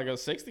wasn't like a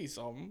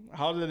 60-something.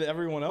 How did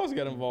everyone else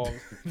get involved?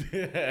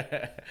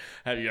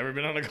 Have you ever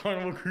been on a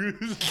Carnival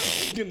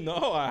cruise?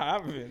 No, I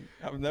haven't.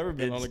 I've never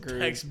been on a cruise.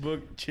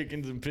 Textbook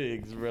chickens and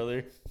pigs,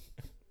 brother.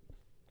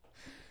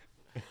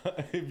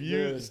 If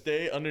you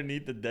stay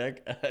underneath the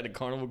deck at a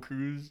Carnival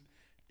cruise,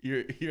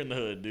 you're in the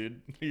hood,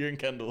 dude. You're in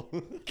Kendall.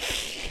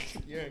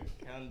 You're in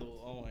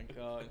Kendall. Oh my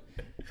god.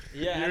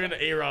 Yeah. You're in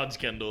A-Rod's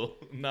Kendall,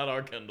 not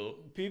our Kendall.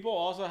 People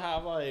also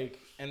have like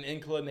an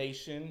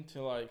inclination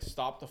to like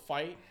stop the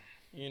fight,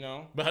 you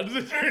know? But how does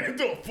it turn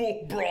into a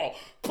full brawl?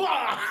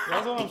 Bah!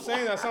 That's what I'm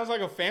saying. That sounds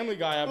like a Family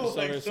Guy episode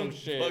Like or some some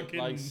shit. fucking-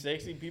 Like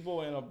 60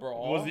 people in a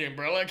brawl. Was the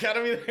Umbrella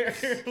Academy there?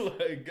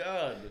 Like,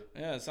 God.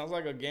 Yeah, it sounds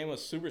like a game of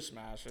Super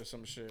Smash or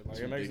some shit. Like, It's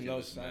it makes no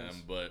ridiculous, sense.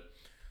 man, but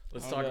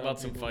let's Oh, talk yeah, about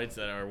some people- fights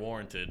that are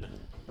warranted.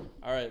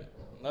 All right.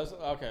 Let's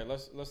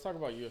talk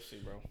about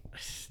UFC, bro.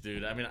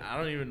 Dude, I mean, I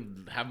don't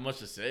even have much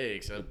to say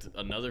except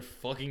another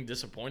fucking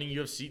disappointing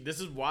UFC. This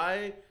is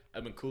why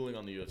I've been cooling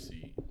on the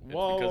UFC. It's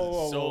because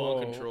it's so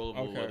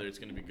uncontrollable Okay. whether it's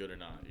going to be good or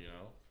not, you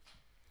know?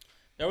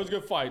 There was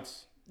good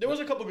fights. There was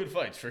a couple good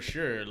fights, for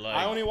sure. Like,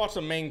 I only watched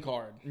the main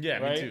card. Yeah,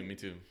 right? me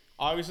too.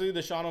 Obviously,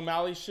 the Sean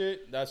O'Malley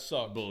shit, that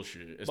sucked.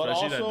 Bullshit. But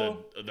Especially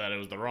also- that it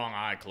was the wrong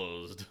eye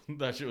closed.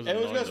 That shit was It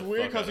was annoying just the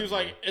weird fuck because out he was of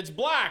like, me. "It's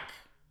black,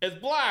 it's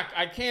black,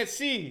 I can't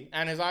see,"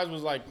 and his eyes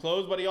was like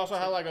closed, but he also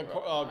had like a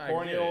I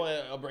corneal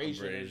get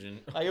abrasion.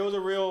 Like it was a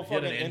real He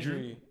had fucking an Andrew?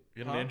 injury.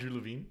 You had Huh? an Andrew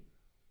Levine?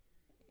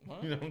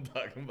 What? You know what I'm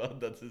talking about?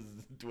 That's his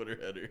Twitter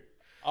header.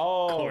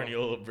 Oh,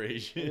 Corneal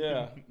abrasion.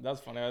 yeah,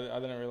 that's funny. I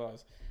didn't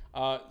realize.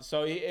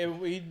 So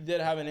he did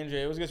have an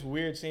injury. It was just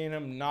weird seeing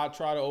him not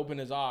try to open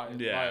his eyes.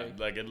 Yeah,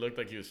 like it looked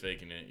like he was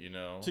faking it, you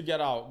know? To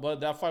get out, but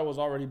that fight was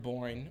already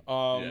boring.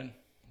 Yeah.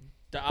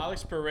 The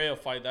Alex Pereira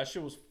fight, that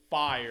shit was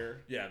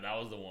fire. Yeah, that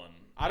was the one.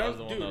 I That don't, was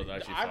the one dude. that was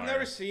actually I've fire.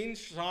 never seen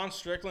Sean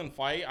Strickland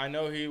fight. I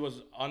know he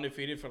was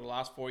undefeated for the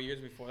last 4 years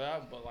before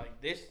that, but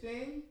like this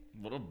thing,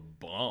 What a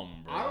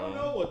bum, bro. I don't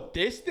know what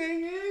this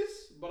thing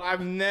is, but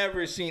I've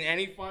never seen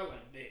any fight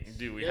like this.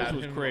 Dude, we This had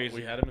was him. crazy.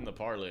 We had him in the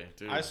parlay,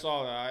 dude. I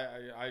saw that.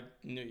 I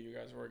knew you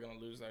guys were gonna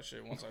lose that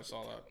shit once I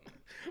saw that.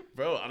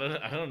 Bro,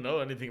 I don't know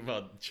anything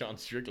about Sean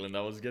Strickland.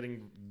 I was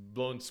getting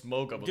blown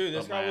smoke up. Dude,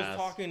 this up guy my was ass.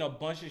 talking a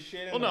bunch of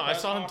shit. Well, no, I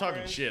saw him talking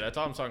conference. shit. I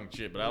thought him talking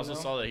shit, but I You also know?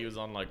 saw that he was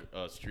on like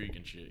a streak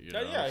and shit. You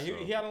know? Yeah, so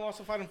he hadn't lost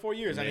a fight in 4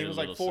 years, and made he a was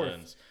like little fourth.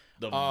 sense.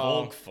 The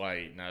Volk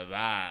fight, now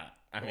that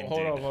I mean,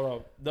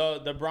 Hold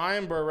up. The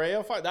Brian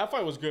Barrea fight, that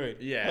fight was good.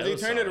 Yeah, because it he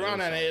was turned it solid, it around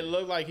was and solid. it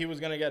looked like he was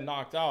gonna get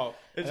knocked out.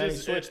 It's and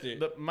just then he switched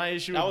it. My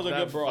issue That with was a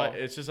that good brawl. fight,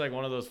 it's just like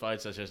one of those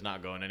fights that's just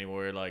not going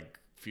anywhere, like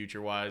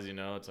future wise. You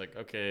know, it's like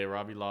okay,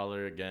 Robbie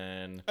Lawler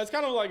again. It's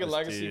kind of like a This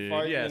legacy dude.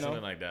 fight, yeah, you know.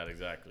 something like that,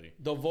 exactly.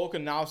 The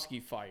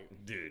Volkanovski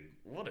fight. Dude,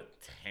 what a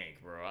tank,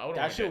 bro! I wouldn't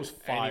That wanna shit get was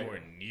fire.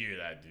 Anywhere near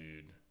that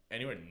dude.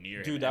 Anywhere near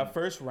him. Dude, that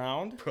first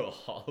round. Bro,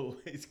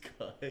 Holloway's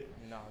cut.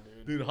 Nah,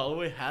 dude. Dude,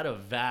 Holloway had a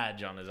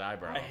vag on his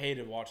eyebrow. I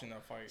hated watching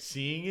that fight.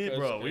 Seeing it, Cause-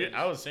 bro.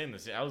 I was saying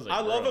this. I was like,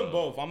 I love bro. them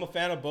both. I'm a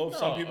fan of both.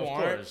 Some No, people of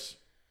aren't. course.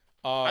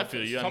 I I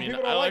feel you. I Some mean,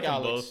 people I don't like them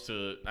Alex.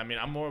 both. I mean,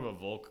 I'm more of a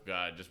Volk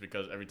guy just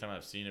because every time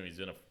I've seen him, he's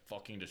been a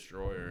fucking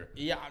destroyer.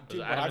 Yeah, 'Cause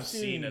dude. I But haven't I've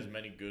seen as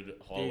many good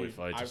Holloway dude,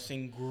 fights. I've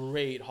seen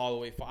great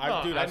Holloway fights.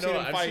 No, Dude, I I've seen know,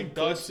 him I've fight seen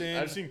clips. Dustin.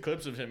 I've seen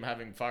clips of him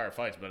having fire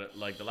fights, but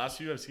like the last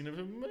few I've seen of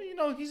him, you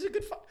know, he's a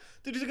good fight.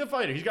 Dude, he's a good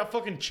fighter. He's got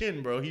fucking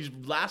chin, bro. He's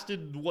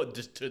lasted what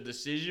just to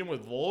decision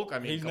with Volk. I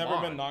mean, He's come never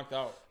on. been knocked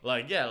out.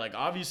 Like, yeah, like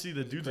obviously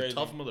the dude's crazy. a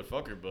tough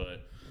motherfucker,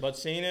 but But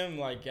seeing him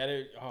like get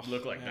it, oh,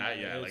 look like man, that,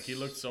 yeah. it's- Like he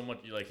looked so much,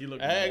 like he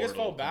looked. I just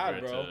mortal felt bad,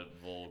 compared bro. to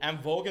Volk. And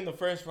Volk in the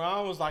first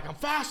round was like, I'm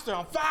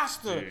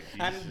faster. Dude,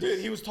 and he's dude,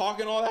 he was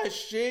talking all that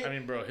shit. I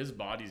mean, bro, his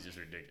body's just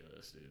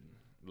ridiculous, dude.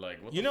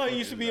 Like, what you the know, fuck he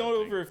used to is be that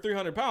over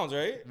 300 pounds,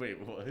 right? thing? Wait,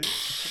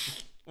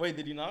 what? Wait,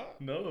 did he not?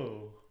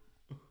 No.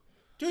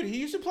 Dude, he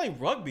used to play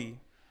rugby.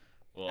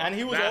 Well, And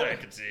he was that over- I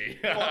could see.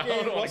 I Fucking-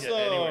 don't want what's to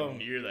get anywhere the-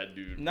 near that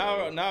dude. Not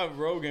bro. not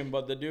Rogan,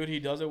 but the dude he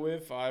does it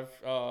with. I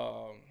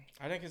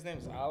think his name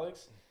is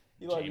Alex.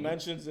 He like Jamie?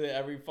 mentions it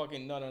every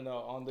fucking no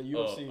on the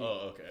UFC.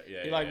 Oh, okay.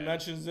 Yeah, He yeah, like yeah.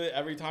 mentions it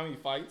every time he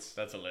fights.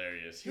 That's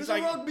hilarious. He's He's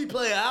like- a rugby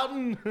player,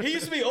 Alton. He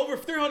used to be over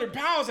 300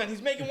 pounds and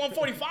he's making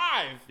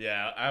 145.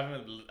 Yeah,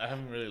 I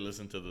haven't really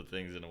listened to the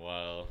things in a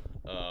while.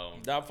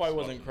 That fight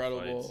was watching the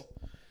incredible. fights.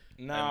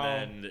 Now,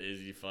 And then the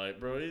Izzy fight,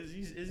 bro.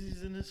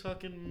 Izzy's in his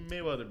fucking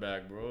Mayweather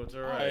bag, bro. It's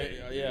alright.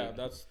 yeah,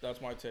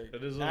 that's my take.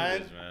 It is what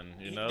And it is, man.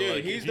 You know, dude,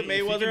 like, he's if the he-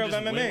 if he Mayweather can of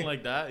just MMA. Win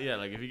like that, yeah.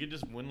 Like if he could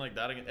just win like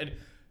that again. And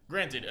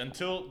granted,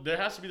 until there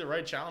has to be the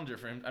right challenger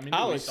for him. I mean,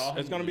 Alex. we saw him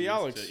It's gonna be lose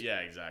Alex. yeah,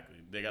 exactly.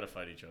 They got to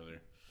fight each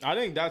other. I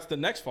think that's the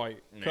next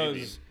fight Maybe.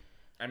 because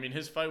I mean,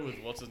 his fight with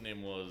what's his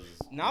name was.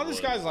 now this was-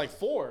 guy's like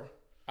 4.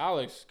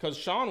 Alex, because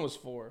Sean was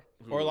 4.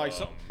 Or like,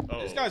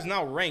 this guy's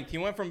now ranked. He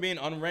went from being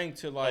unranked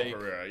to like.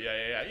 Pereira.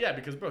 Yeah.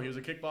 Because bro, he was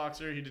a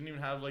kickboxer. He didn't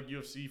even have like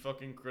UFC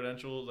fucking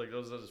credentials. Like that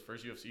was his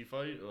first UFC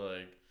fight.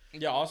 Like.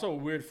 Yeah, also a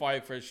weird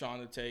fight for Sean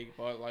to take,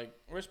 but like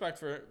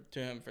respect to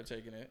him for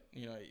taking it.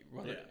 You know,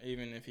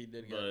 even if he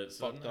did get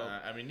fucked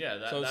up. I mean, yeah,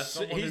 that's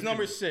he's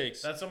number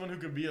 6. That's someone who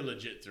could be a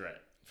legit threat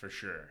for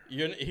sure.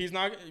 He's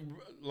not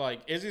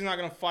like Izzy's not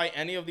gonna fight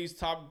any of these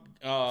top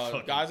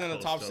guys in the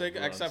top 6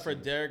 except for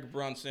Derek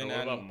Brunson.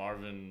 What about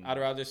Marvin? I'd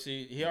rather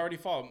see. He already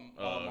fought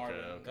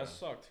Marvin. Okay. That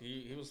sucked.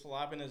 He was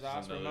slapping his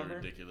ass. Remember?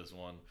 Ridiculous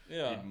one.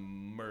 Yeah. He'd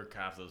murk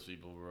half those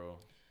people, bro.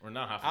 Or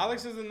not half.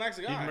 Alex is the next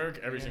guy. He'd murk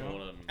every single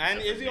one of them.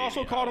 And Izzy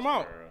also called him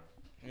out.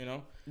 You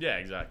know? Yeah,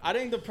 exactly. I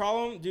think the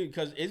problem, dude,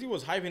 because Izzy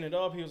was hyping it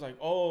up. He was like,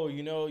 oh,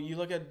 you know, you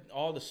look at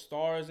all the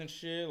stars and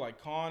shit,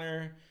 like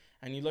Conor,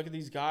 and you look at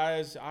these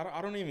guys.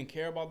 I don't even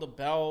care about the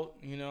belt.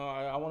 You know,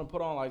 I want to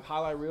put on, like,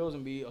 highlight reels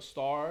and be a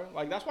star.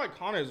 Like, that's why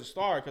Conor is a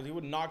star, because he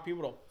would knock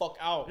people the fuck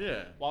out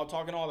while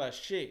talking all that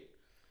shit.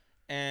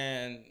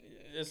 And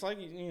it's like,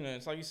 you know,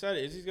 it's like you said,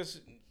 Izzy's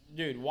just...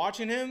 Dude,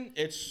 watching him,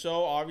 it's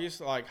so obvious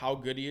like how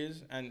good he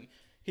is, and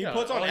he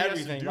puts on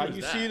everything. Like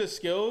you see the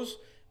skills,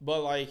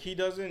 but like he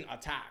doesn't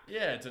attack.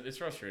 Yeah, it's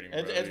frustrating.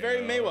 Bro, it's very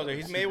Mayweather.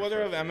 He's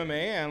Mayweather of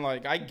MMA, and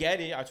like I get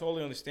it. I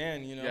totally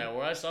understand. You know. Yeah,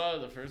 where I saw it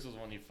the first was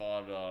when he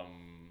fought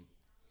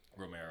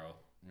Romero.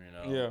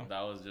 You know,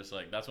 that was just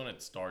like that's when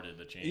it started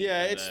the change.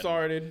 Yeah, it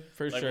started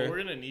for like, sure. What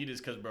we're gonna need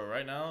is because, bro,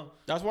 right now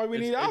that's why we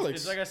need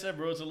Alex. It's like I said,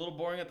 bro. It's a little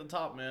boring at the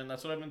top, man.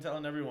 That's what I've been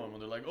telling everyone when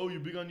they're like, "Oh, you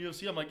big on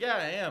UFC?" I'm like, "Yeah,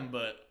 I am,"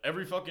 but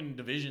every fucking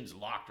division's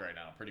locked right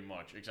now, pretty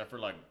much, except for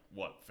like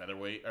what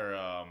featherweight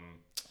or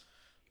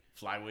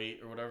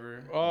flyweight or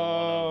whatever.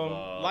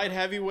 Light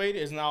heavyweight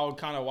is now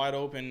kind of wide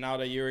open now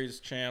that Yuri's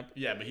champ.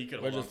 Yeah, but he could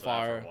hold on to that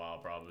for a while,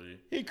 probably.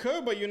 He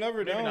could, but you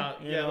never know.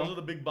 Not. Yeah, those are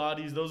the big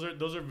bodies. Those are hard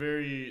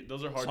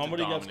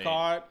Somebody to dominate. Gets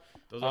caught.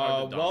 Those are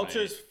hard to dominate.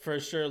 Welter's for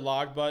sure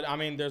locked, but I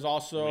mean, there's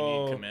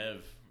also we need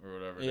Kamev or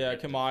whatever. Yeah,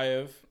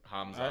 Kamaev.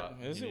 Hamza.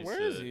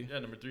 Where is he? Yeah,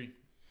 number 3.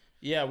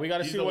 Yeah, we got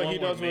to see what he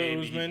does with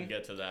Usman. He can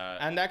get to that.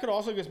 And that could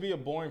also just be a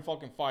boring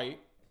fucking fight,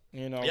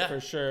 you know,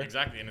 for sure.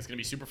 Exactly, and it's gonna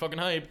be super fucking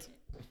hyped.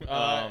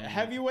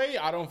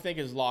 Heavyweight, I don't think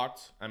is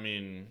locked. I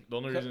mean, the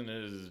only reason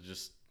is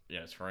just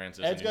it's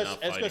Francis.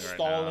 It's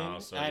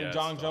stalling, and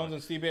John Jones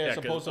and Steve are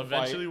supposed to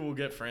fight. Eventually, we'll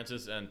get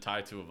Francis and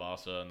Ty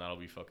Tuivasa, and that'll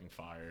be fucking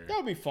fire.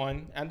 That'll be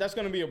fun, and that's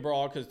gonna be a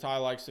brawl because Ty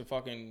likes to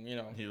fucking, you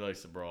know. He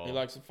likes to brawl. He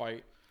likes to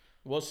fight.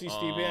 We'll see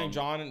Steve and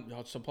John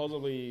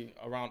supposedly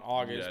around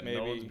August, maybe.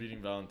 No one's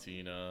beating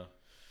Valentina.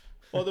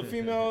 Well, the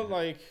female,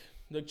 like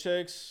the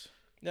chicks.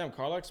 Damn,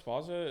 Carla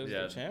Esparza is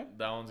the champ?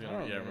 That one's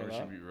gonna be, remember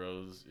she beat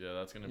Rose. Yeah,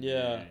 that's gonna be.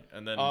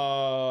 And then.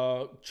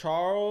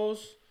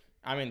 Charles.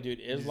 I mean, dude,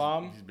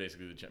 Islam. He's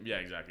basically the champ. Yeah,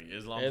 exactly.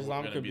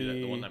 Islam could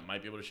be the one that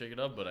might be able to shake it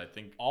up, but I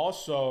think.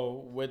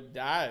 Also, with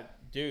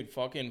that, dude,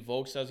 fucking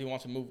Volk says he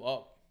wants to move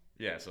up.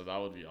 Yeah, so that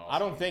would be awesome. I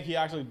don't think he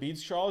actually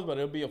beats Charles, but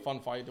it'll be a fun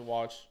fight to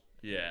watch.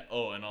 Yeah.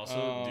 Oh, and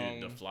also,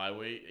 dude, the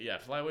flyweight. Yeah,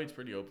 flyweight's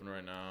pretty open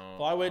right now.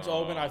 Flyweight's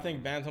open. I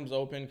think bantam's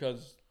open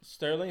because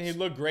Sterling, he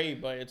looked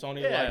great, but it's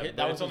only that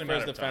was his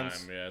first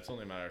defense. Yeah, it's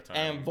only a matter of time.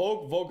 And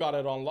Volk got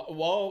it on.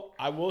 Well,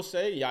 I will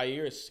say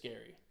Yair is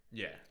scary.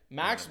 Yeah.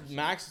 Max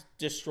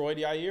destroyed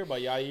Yair,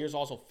 but Yair's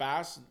also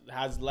fast,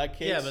 has leg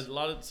kicks. Yeah,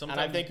 but sometimes, and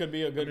I think could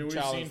be a good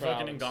challenge for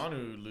Alex. We've seen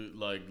fucking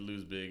Ngannou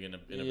lose big in a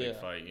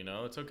big fight. You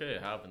know, it's okay.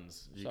 It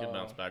happens. You can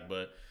bounce back.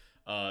 But,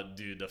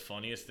 dude, the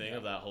funniest thing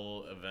of that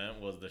whole event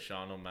was the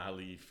Sean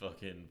O'Malley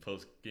fucking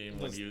post game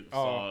when you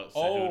saw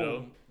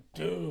Cejudo.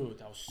 Dude,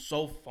 that was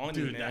so funny.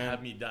 Dude, that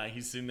had me dying.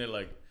 He's sitting there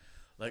like,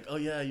 oh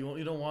yeah,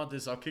 you don't want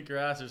this. I'll kick your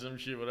ass or some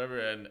shit, whatever.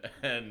 And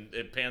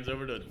it pans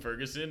over to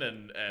Ferguson,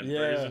 and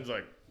Ferguson's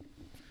like.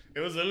 It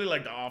was literally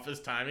like the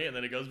Office timing, and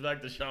then it goes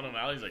back to Sean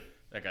O'Malley. He's like,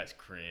 that guy's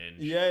cringe.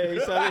 Yeah, he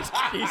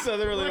said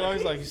it really long.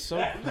 He's like, he's so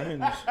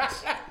cringe.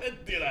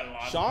 Dude, I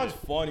lost Sean's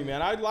funny,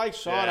 man. I like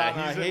Sean, and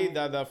I hate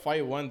that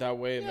fight went that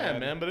way, man. Yeah,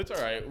 man, but it's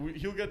all right.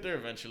 He'll get there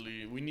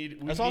eventually.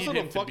 It's also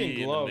the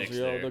fucking gloves,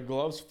 yo. The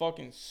gloves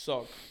fucking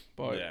suck,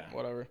 but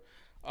whatever.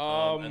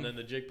 And then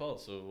the Jake Paul.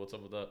 So what's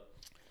up with that?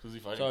 Who's he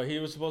fighting? So he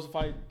was supposed to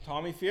fight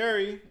Tommy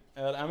Fury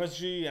at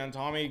MSG, and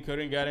Tommy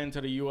couldn't get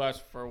into the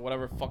U.S. for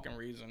whatever fucking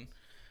reason.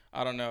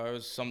 I don't know. It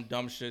was some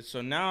dumb shit.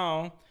 So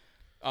now,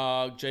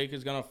 Jake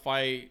is gonna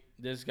fight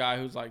this guy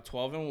who's like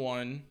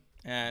 12-1,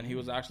 and he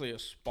was actually a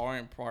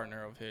sparring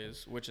partner of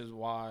his, which is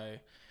why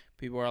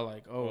people are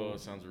like, "Oh, it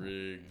sounds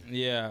rigged."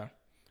 Yeah.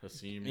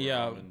 Hasim.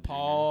 Yeah,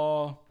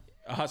 Paul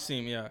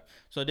Hasim. Yeah.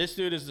 So this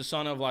dude is the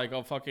son of like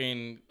a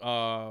fucking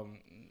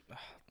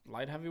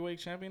light heavyweight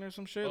champion or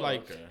some shit.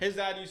 His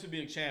dad used to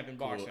be a champ in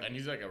boxing, and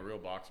he's like a real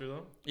boxer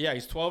though. Yeah,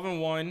 he's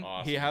 12-1.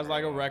 Awesome, he has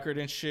like a record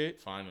and shit.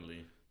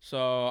 Finally.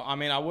 So, I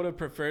mean, I would have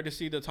preferred to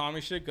see the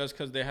Tommy shit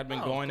because they had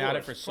been going at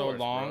it for so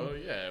long. Bro.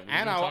 Yeah,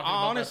 and I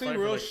honestly,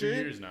 real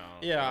shit.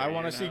 Yeah, I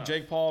want to see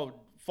Jake Paul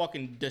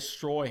fucking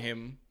destroy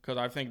him because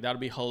I think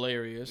that'd be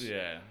hilarious.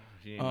 Yeah,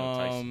 he ain't no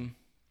Tyson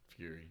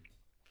Fury.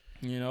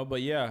 You know,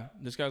 but yeah,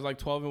 this guy's like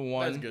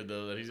 12-1. That's good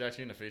though that he's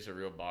actually gonna face a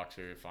real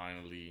boxer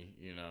finally.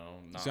 You know,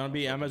 It's gonna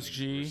be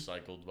MSG.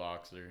 recycled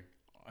boxer.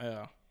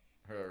 Yeah.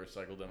 Her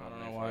recycled MMA I don't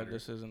know why fighter.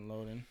 this isn't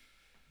loading.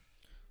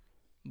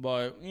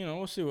 But, you know,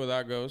 we'll see where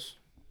that goes.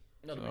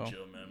 That'll be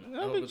chill, man.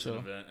 That'll I be hope it's chill. an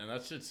event. And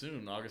that's it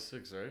soon, August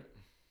 6th, right?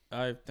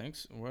 I think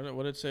so. What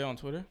did it say on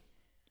Twitter?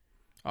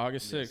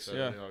 August 6th,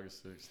 Saturday, yeah.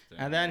 August 6th. Damn.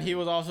 And then he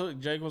was also,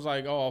 Jake was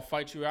like, oh, I'll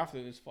fight you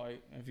after this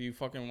fight if you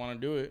fucking want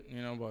to do it,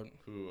 you know, but.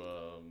 Who,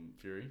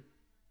 Fury?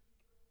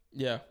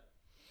 Yeah.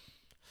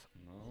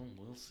 No,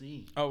 we'll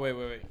see. Oh,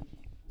 wait.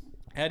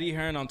 Eddie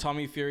Hearn on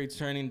Tommy Fury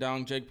turning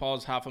down Jake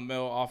Paul's $500,000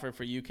 offer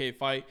for UK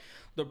fight.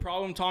 The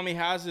problem Tommy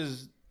has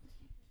is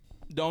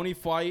the only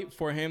fight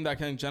for him that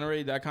can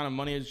generate that kind of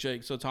money is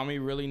Jake. So Tommy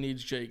really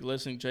needs Jake.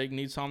 Listen, Jake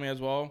needs Tommy as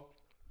well.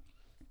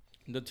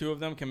 The two of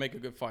them can make a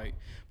good fight.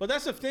 But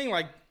that's the thing.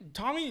 Like,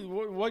 Tommy,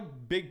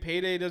 what big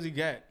payday does he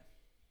get?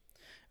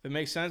 If it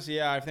makes sense,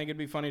 yeah, I think it'd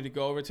be funny to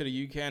go over to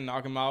the UK and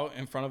knock him out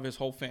in front of his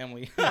whole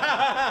family.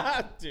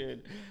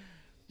 Dude.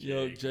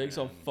 Yo, Jake's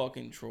a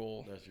fucking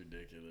troll. That's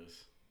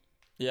ridiculous.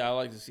 Yeah, I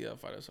like to see that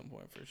fight at some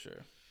point for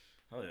sure.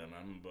 Hell yeah,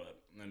 man. But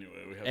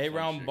anyway, we have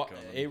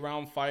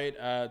eight-round fight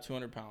at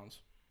 200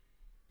 pounds.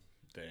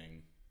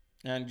 Dang.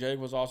 And Jake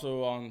was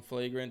also on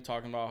Flagrant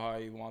talking about how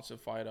he wants to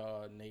fight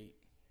Nate.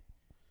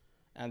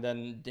 And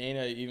then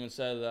Dana even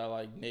said that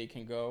like Nate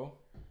can go.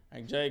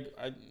 And Jake,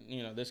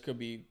 this could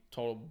be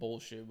total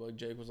bullshit, but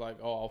Jake was like,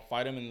 "Oh, I'll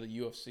fight him in the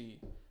UFC.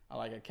 I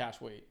like a cash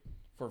weight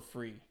for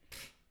free."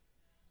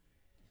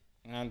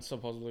 And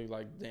supposedly,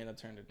 like, Dana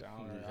turned it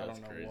down, or I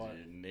don't know crazy. What.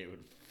 Nate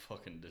would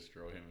fucking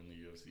destroy him in the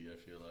UFC, I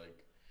feel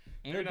like.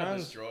 Maybe not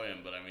destroy him,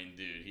 but I mean,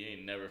 dude, he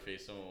ain't never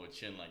faced someone with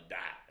chin like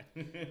that.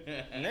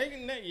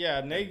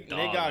 Nate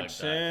got like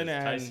chin,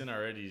 and Tyson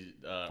already,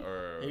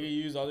 he could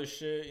use other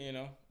shit, you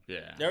know.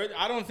 Yeah.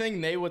 I don't think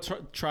Nate would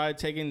try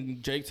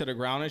taking Jake to the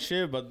ground and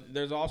shit, but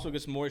there's also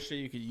just more shit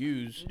you could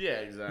use.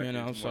 Yeah, exactly. You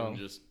know, it's more than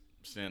just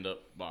stand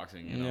up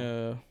boxing, you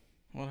know.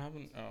 Yeah. What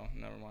happened? Oh,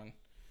 never mind.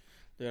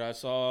 Dude, I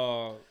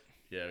saw.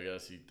 Yeah, we gotta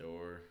see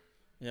Thor.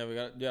 Yeah, we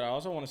got. Dude, I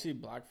also want to see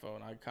Black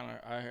Phone.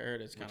 I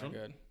heard it's kind of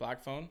good.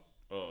 Black Phone.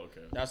 Oh,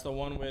 okay. That's the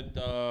one with.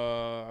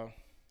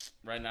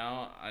 Right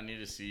now, I need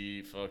to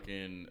see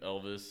fucking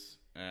Elvis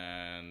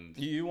and.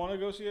 You want to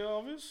go see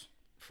Elvis?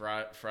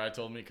 Fry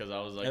told me because I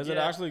was like, is it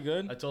actually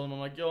good? I told him, I'm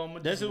like, yo, I'm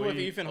gonna. This is with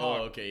Ethan Hawke.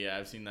 Oh, okay, yeah,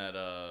 I've seen that.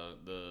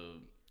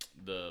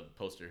 The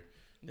poster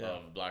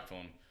of Black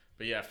Phone.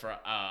 But yeah, Fry,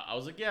 I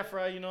was like, yeah,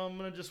 Fry, you know, I'm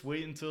gonna just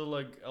wait until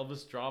like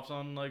Elvis drops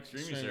on like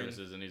streaming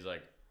services, and he's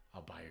like,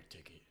 I'll buy your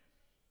ticket.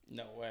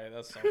 No way,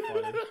 that's so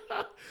funny.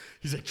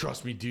 He's like,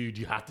 trust me, dude,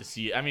 you have to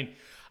see it. I mean,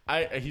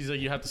 he's like,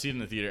 you have to see it in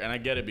the theater, and I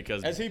get it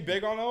because. Is he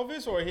big on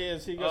Elvis, or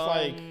is he just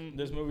like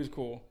this movie's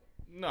cool?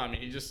 No, I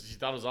mean he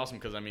thought it was awesome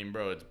because I mean,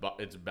 bro,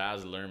 it's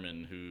Baz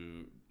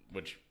Luhrmann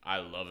which I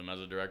love him as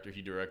a director.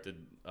 He directed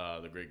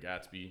The Great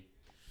Gatsby,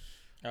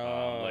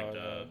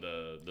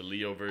 the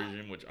Leo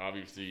version, which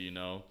obviously you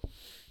know.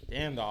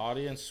 Damn, the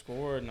audience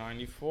scored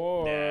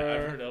 94. Yeah,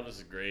 I've heard Elvis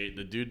is great.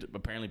 The dude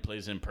apparently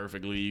plays him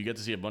perfectly. You get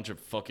to see a bunch of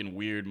fucking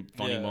weird,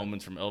 funny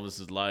moments from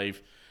Elvis's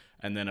life,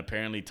 and then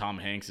apparently Tom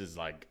Hanks is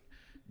like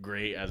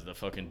great as the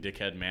fucking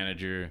dickhead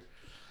manager.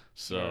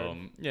 So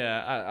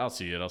yeah, I'll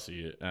see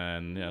it,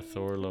 and yeah,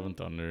 Thor: Love and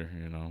Thunder.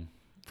 You know,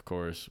 of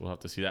course, we'll have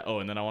to see that. Oh,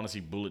 and then I want to see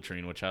Bullet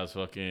Train, which has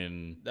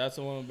fucking. That's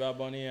the one with Bad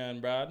Bunny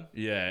and Brad.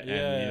 Yeah, and you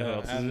know who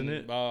else is in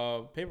it?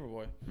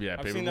 Paperboy. Yeah,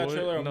 I've seen that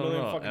trailer a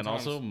million fucking and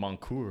times. also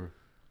Moncour.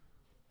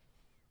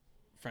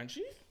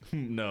 Frenchie?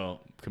 No,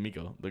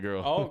 Kamiko, the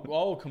girl.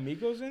 Oh,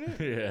 Kamiko's in it?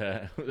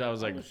 Yeah. I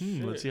was like,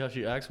 let's see how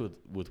she acts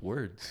with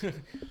words.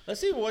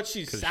 Let's see what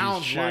she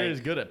sounds she like. She is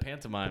good at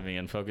pantomiming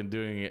and fucking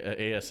doing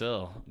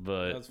ASL,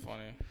 but. That's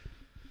funny.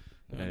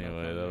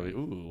 Anyway, that'll be,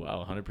 ooh,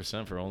 wow,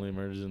 100% for only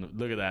emerges in the.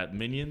 Look at that.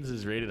 Minions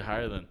is rated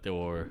higher than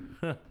Thor.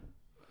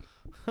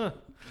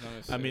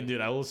 I mean, dude,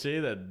 I will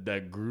say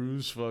that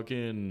Gru's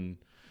fucking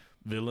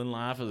villain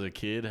laugh as a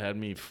kid had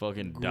me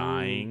fucking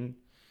dying.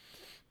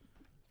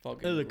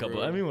 There's a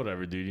couple. I mean,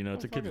 whatever, dude. You know,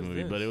 it's a kids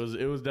movie, but it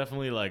was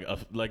definitely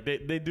like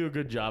they do a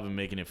good job of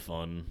making it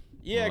fun.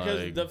 Yeah,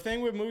 because the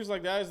thing with movies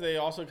like that is they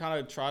also kind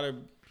of try to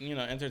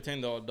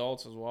entertain the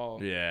adults as well.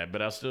 Yeah,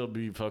 but I'll still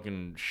be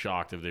fucking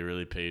shocked if they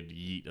really paid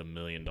Yeet $1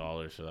 million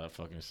for that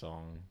fucking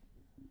song.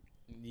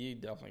 Yeet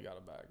definitely got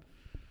a bag.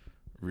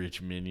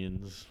 Rich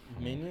Minions.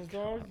 Minions,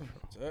 dog.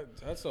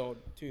 That's all,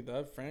 dude.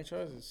 That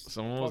franchise is.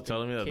 Someone was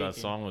telling me that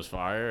song was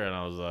fire, and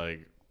I was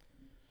like,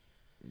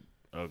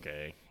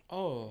 okay.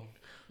 Oh.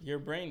 You're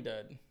brain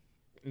dead.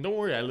 Don't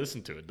worry, I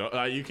listened to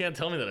it. You can't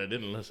tell me that I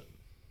didn't listen.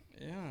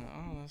 Yeah,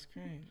 oh, that's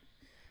great.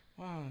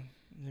 Wow,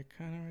 they're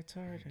kind of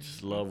retarded.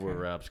 Just love where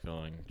rap's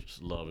going.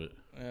 Just love it.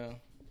 Yeah.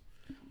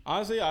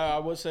 Honestly, I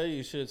would say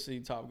you should see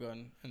Top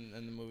Gun in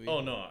the movie.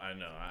 Oh, no, I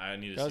know. I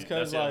need to see it.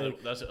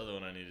 That's the other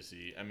one I need to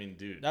see. I mean,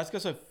 dude. That's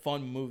just a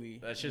fun movie.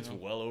 That shit's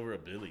well over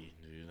 $1 billion,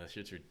 dude. That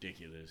shit's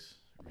ridiculous.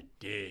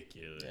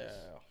 Ridiculous.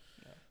 Yeah.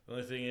 The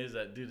only thing is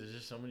that, dude, there's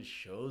just so many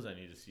shows I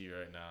need to see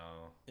right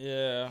now.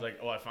 Yeah. It's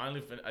like, I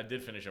finally I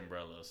did finish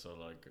Umbrella, so,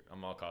 like,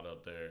 I'm all caught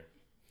up there.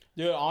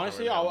 Dude,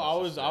 honestly, I really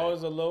much was to I say.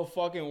 was a little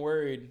fucking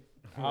worried.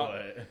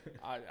 What?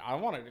 I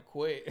wanted to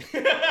quit.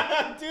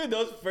 Dude,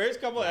 those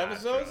first couple Nah,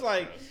 episodes,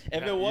 trust. if You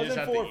it just wasn't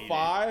have to for eat it.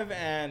 Five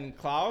and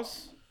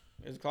Klaus,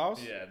 is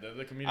Klaus? Yeah,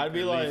 the comedic I'd be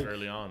relief like-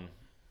 early on.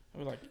 I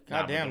was like,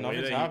 Nah, God but damn, the way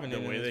nothing's that happening. The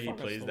in way this that he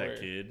fucking plays story. that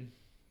kid,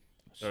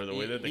 or the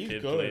way that the He's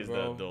kid good, plays bro.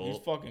 the adult. He's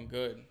fucking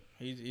good.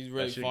 He's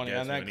really that shit funny. gets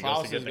And me. then When he Klaus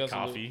goes to is get the just a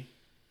little- coffee.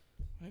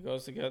 He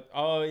goes to get.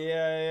 Oh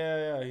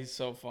yeah. He's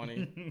so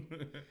funny.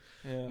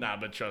 Yeah. Nah,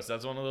 but trust,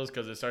 that's one of those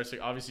because it starts to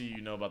obviously you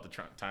know about the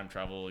time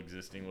travel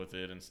existing with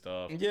it and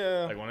stuff.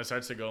 Yeah. Like when it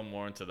starts to go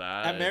more into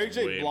that. And Mary it's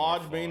J. way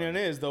Blige more being fun. in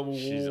it is the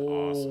She's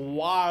awesome.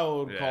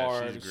 wild Yeah,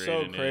 card. she's great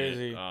So in it.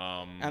 crazy.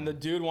 And And the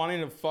dude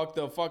wanting to fuck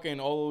the fucking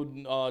old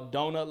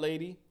donut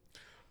lady.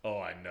 oh,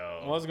 I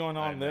know. What's going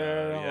I on know.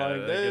 there? Yeah,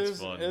 Like that this,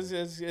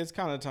 gets fun. it's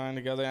kind of tying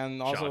together,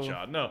 and also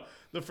Cha-cha. No,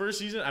 the first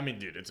season. I mean,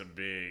 dude, it's a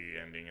big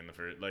ending in the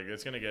first. Like,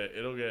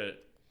 it'll get.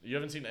 You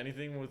haven't seen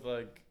anything with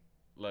like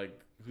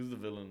who's the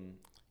villain?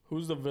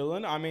 who's the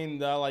villain? I mean,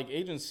 the like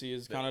agency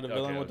is kind of the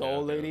villain with the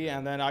old lady,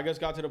 and then I guess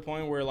got to the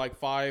point where like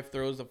Five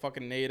throws the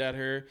fucking nade at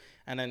her,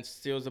 and then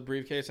steals the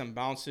briefcase and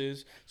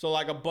bounces. So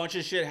like a bunch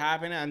of shit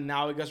happened, and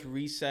now it gets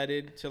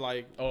resetted to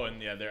like. Oh,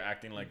 and yeah, they're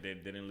acting like they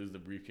didn't lose the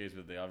briefcase,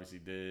 but they obviously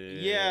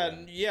did.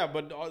 Yeah,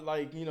 but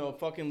like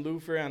fucking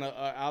Luther and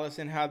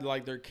Allison had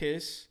like their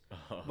kiss,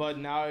 but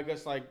now I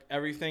guess like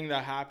everything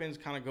that happens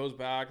kind of goes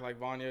back. Like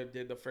Vanya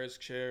did the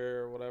first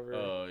chair or whatever.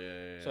 Oh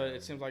yeah. So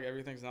it seems like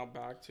everything's now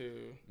back to.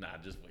 Nah,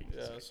 just wait.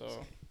 Yeah, so.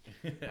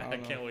 I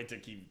can't wait to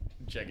keep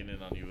checking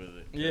in on you with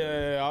it.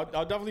 Yeah,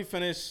 I'll definitely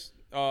finish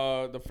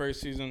the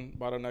first season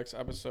by the next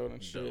episode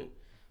and shit.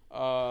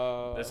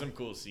 There's some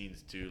cool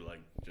scenes too, like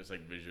just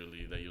like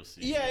visually that you'll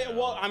see. Yeah, you know?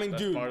 well, I mean,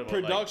 That's dude, part of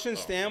what, production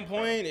like,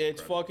 standpoint,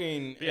 it's incredible.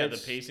 fucking. But yeah,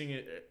 it's, the pacing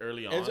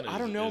early on. I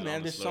don't know, is man. on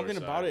the There's slower something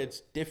about side. it.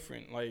 It's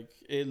different. Like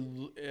it.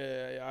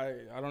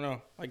 I don't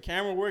know. Like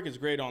camera work is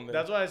great on there.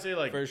 That's why I say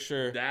like for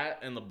sure. that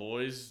and The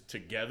Boys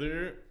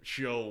together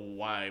show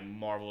why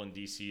Marvel and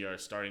DC are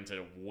starting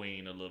to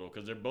wane a little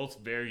because they're both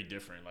very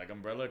different. Like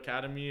Umbrella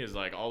Academy is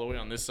like all the way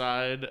on this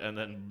side, and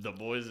then The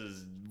Boys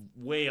is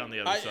way on the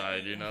other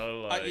side. You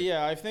know, like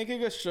yeah, I think it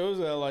just shows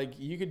that like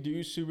you could do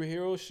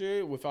superhero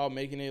shit without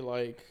making it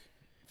like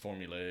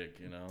formulaic.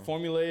 You know,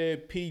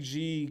 formulaic,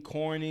 PG,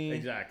 corny.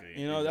 exactly.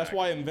 You know, that's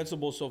why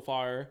Invincible's so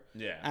fire.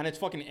 Yeah. And it's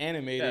fucking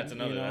animated. That's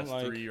another. You know, That's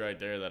like, three right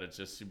there. That it's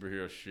just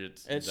superhero shit.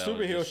 It's that was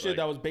superhero just, shit like-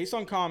 that was based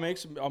on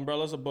comics.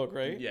 Umbrella's a book,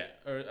 right? Yeah,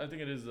 or I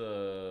think it is.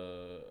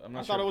 I'm not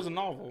I sure. thought it if was a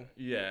novel.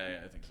 Yeah,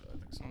 I think so.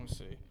 Let me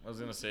see. I was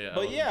gonna say. I But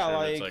wasn't yeah, sure if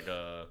like- it's like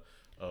a.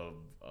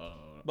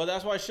 But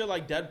that's why shit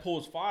like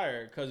Deadpool's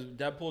fire, because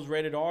Deadpool's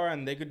rated R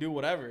and they could do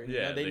whatever. You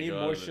Yeah, know, they they need go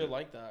more out of shit it.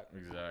 like that.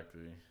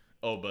 Exactly.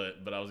 Oh,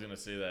 but I was gonna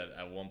say that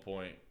at one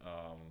point.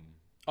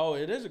 Oh,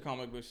 it is a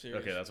comic book series.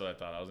 Okay, that's what I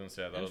thought. I was gonna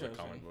say I thought it was a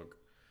comic Interesting.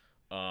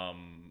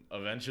 book.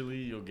 Eventually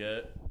you'll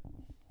get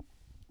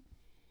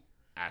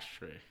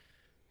Ashtray.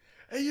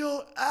 Hey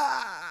yo,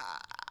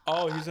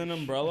 Oh, he's an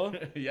Umbrella?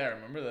 yeah,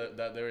 remember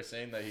that they were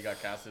saying that he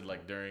got casted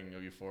like during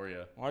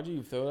Euphoria. Why'd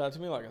you throw that to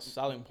me like a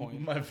selling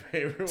point? My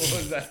favorite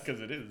was that because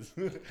it is.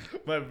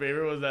 My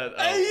favorite was that.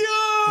 Hey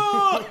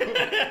yo!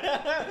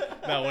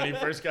 Now, when he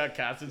first got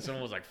casted,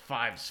 someone was like,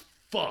 "Five's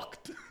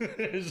fucked,"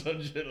 or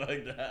some shit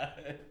like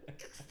that.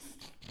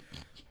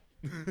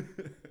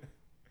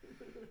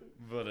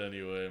 But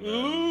anyway,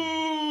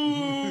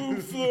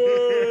 man.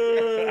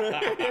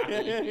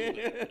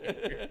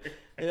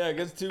 Yeah, it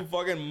gets two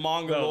fucking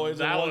mongoloids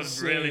that in one would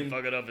scene. really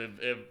fuck it up if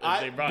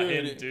they brought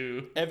dude, him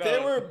too. If they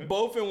were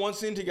both in one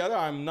scene together,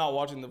 I'm not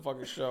watching the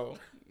fucking show.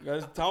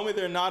 Guys, tell me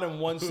they're not in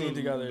one scene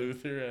together.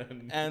 Luther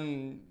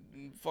and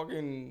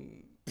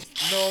fucking.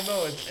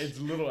 no, it's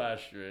little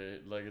Ashtray.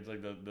 Like it's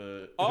like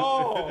the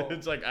Oh.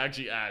 it's like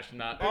actually Ash,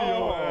 not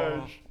Oh,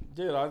 Ash.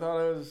 dude, I thought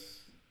it was.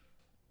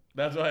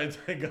 That's why it's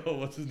like, oh,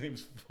 what's his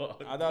name's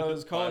fucked. I thought it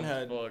was Five's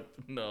Conehead.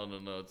 fucked.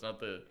 No, it's not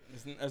the.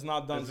 It's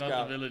not done. It's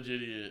not the village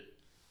idiot.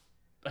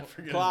 I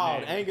forget Cloud,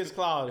 his name. Angus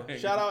Cloud.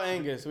 Angus. Shout out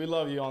Angus. We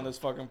love you on this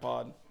fucking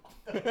pod.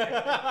 Dude,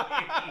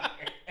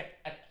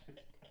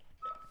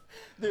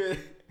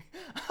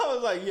 I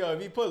was like, yo,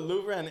 if you put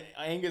Luther and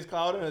Angus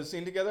Cloud in a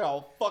scene together,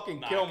 I'll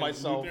fucking kill 'cause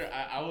myself. Luther,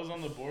 I was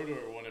on the board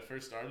when it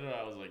first started.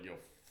 I was like, yo,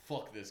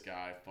 fuck this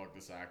guy, fuck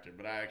this actor.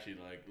 But I actually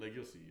like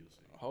you'll see.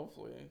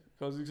 Hopefully,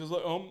 because he's just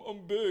like, I'm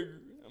big.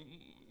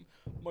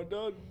 My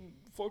dad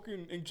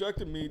fucking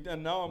injected me,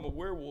 and now I'm a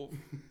werewolf.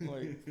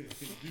 Like,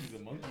 He's a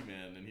monkey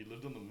man, and he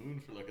lived on the moon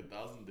for like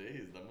 1,000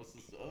 days. That must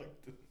have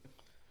sucked.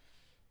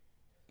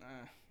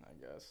 I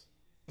guess.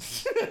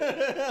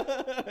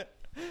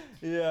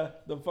 Yeah,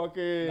 the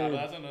fucking. Nah, but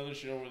that's another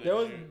show where There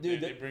was- they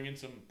dude, bring in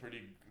some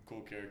pretty cool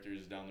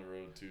characters down the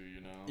road too.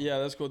 You know. Yeah,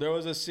 that's cool. There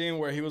was a scene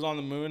where he was on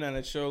the moon and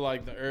it showed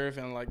like the Earth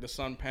and like the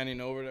sun panning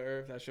over the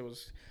Earth. That shit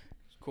was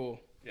cool.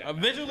 Yeah,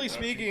 Visually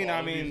production speaking,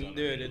 I quality is mean,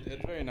 dude, unreal.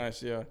 it's very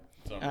nice. Yeah.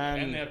 So,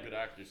 And- and they have good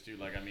actors too.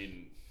 Like I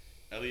mean,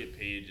 Elliot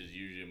Page is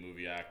usually a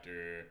movie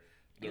actor.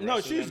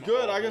 No, she's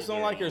good. I just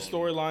don't like her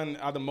storyline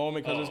at the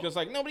moment because it's just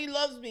like nobody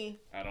loves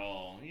me at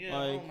all. Yeah.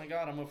 Like, oh my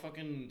god, I'm a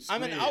fucking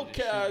squid. I'm an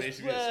outcast. She's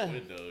basically a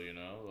squid, though. You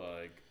know,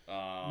 like.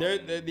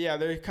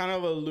 They're kind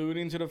of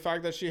alluding to the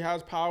fact that she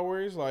has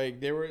powers.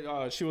 Like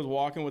she was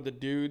walking with the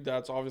dude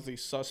that's obviously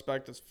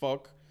suspect as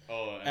fuck.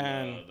 Oh,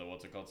 and the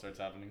what's it called starts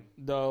happening?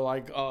 The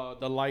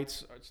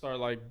lights start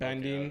like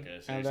bending. Okay,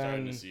 so you're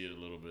starting to see it a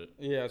little bit.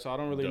 Yeah, so I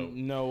don't really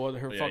know what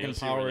her fucking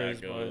power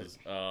is. But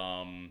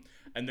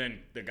and then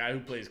the guy who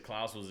plays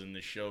Klaus was in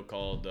this show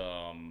called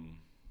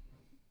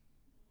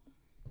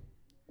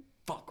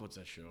what's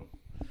that show?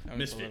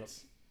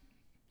 Misfits.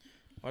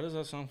 Why does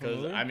that sound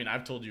familiar? Because I mean,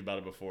 I've told you about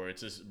it before.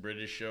 It's this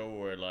British show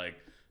where like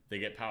they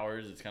get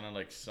powers. It's kind of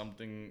like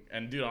something.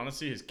 And dude,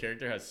 honestly, his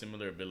character has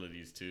similar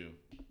abilities too.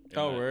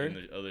 Word?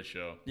 In the other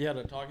show. Yeah,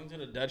 the talking to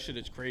the dead shit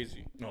is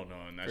crazy. Oh no,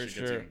 and that shit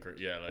gets even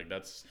crazy. Yeah, like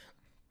that's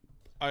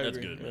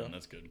good, man.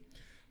 That's good.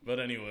 But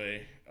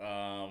anyway,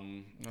 I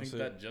think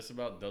that just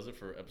about does it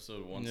for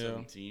episode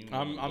 117. Yeah.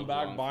 I'm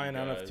back buying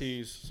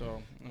NFTs,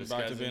 so I'm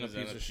back to being a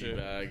piece of shit.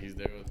 Bag. He's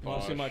there with Posh.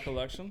 Want to see my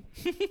collection?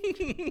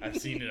 I've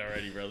seen it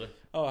already, brother.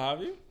 Oh,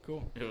 have you?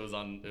 Cool. It was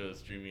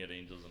streaming at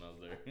Angels when I was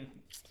there.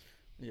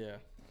 Yeah,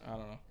 I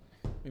don't know.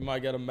 We might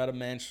get a meta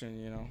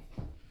mansion, you know.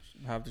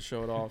 Have to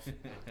show it off.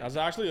 That's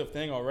actually a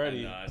thing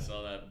already. I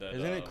saw that.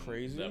 Isn't it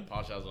crazy? That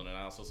Posh has one, and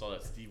I also saw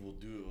that Steve Will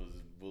Do It was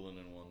bullying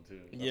in one too.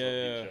 That's yeah,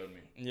 what he showed me.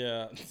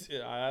 Yeah.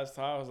 I asked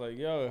Ty, I was like,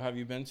 "Yo, have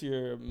you been to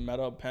your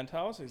Meta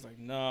penthouse?" He's like,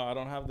 "No, I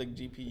don't have the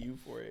GPU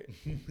for it."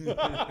 He's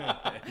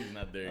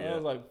not there yet. I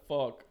was like,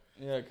 "Fuck."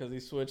 Yeah, because he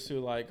switched to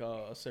like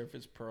a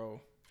Surface Pro.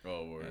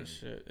 Oh, word. And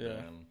shit. Yeah.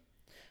 Damn.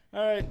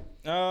 All right.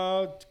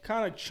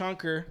 Kind of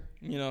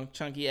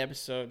chunky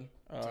episode.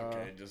 It's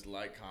okay. Just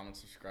like, comment,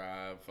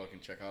 subscribe. Fucking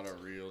check out our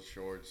reels,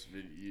 shorts,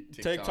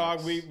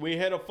 TikTok. We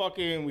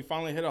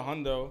finally hit a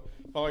hundo.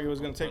 Felt like it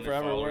was gonna take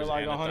forever. We're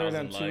like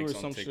 102 or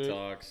some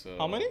TikTok, shit. So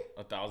how many?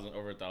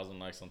 Over 1,000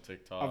 likes on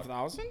TikTok.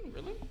 1,000?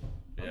 Really?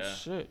 Yeah. Oh,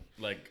 shit.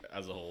 Like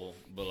as a whole,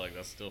 but like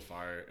that's still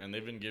fire. And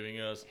they've been giving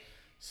us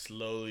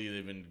slowly.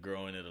 They've been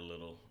growing it a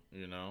little.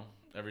 You know.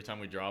 Every time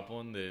we drop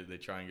one, they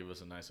try and give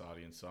us a nice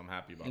audience, so I'm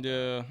happy about that.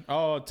 Yeah.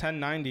 Oh,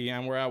 1090,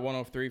 and we're at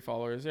 103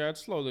 followers. Yeah,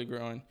 it's slowly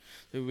growing.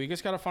 Dude, we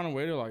just gotta find a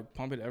way to like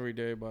pump it every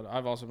day. But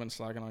I've also been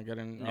slacking on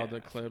getting all the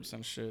clips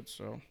and shit.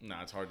 So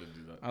nah, it's hard to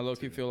do that. I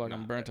low-key feel like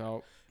I'm burnt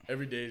out.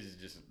 Every day is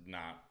just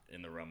not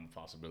in the realm of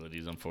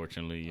possibilities,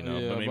 unfortunately. You know,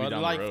 yeah, but maybe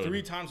down like the road.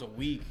 3 times a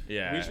week.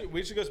 Yeah,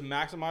 we should just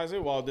maximize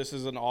it while this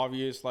is an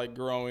obvious like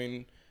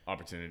growing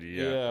opportunity.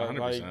 Yeah, 100%,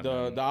 like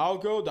the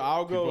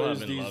algo is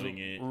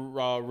these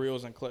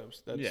reels and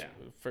clips. That's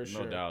for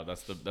sure. No doubt.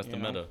 That's the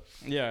meta.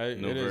 Yeah,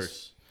 it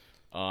is.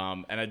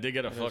 And I did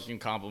get a fucking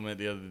compliment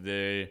the other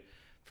day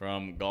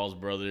from Gall's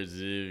brother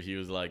Ziv. He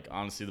was like,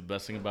 honestly, the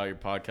best thing about your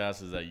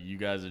podcast is that you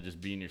guys are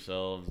just being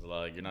yourselves.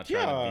 Like, you're not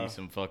trying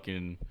to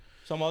be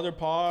some other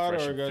pod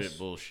fresh or and fit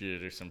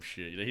bullshit or some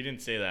shit. He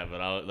didn't say that, but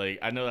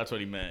I know that's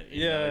what he meant.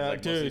 Dude.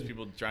 Most of these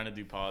people trying to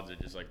do pods are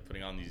just like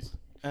putting on these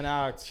and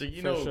act. So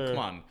come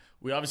on.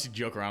 We obviously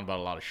joke around about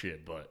a lot of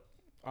shit, but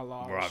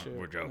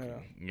we're joking. Yeah.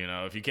 You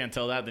know, if you can't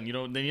tell that, then you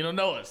don't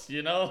know us.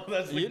 You know,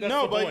 that's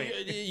the point.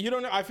 You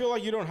don't. I feel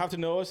like you don't have to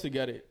know us to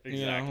get it. Exactly.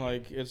 You know,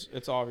 like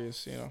it's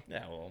obvious. You know.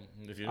 Yeah. Well,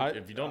 if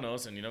you don't know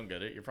us and you don't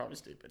get it, you're probably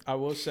stupid. I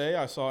will say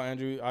I saw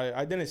Andrew.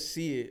 I didn't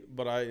see it,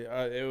 but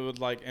it was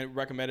like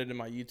recommended in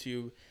my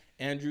YouTube.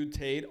 Andrew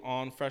Tate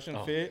on Fresh and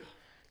Fit.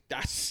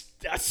 That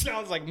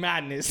sounds like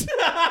madness.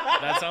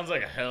 That sounds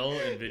like hell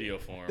in video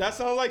form. That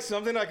sounds like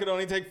something I could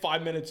only take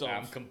 5 minutes of.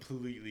 I'm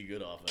completely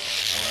good off that.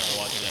 I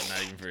want to watch that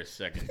not even for a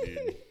second,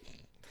 dude.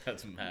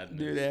 That's madness.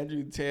 Dude,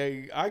 Andrew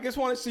Tate. I just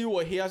want to see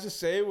what he has to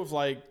say with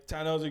like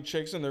 10 other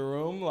chicks in the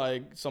room,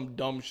 like some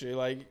dumb shit.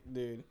 Like,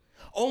 dude.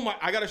 Oh my!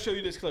 I gotta show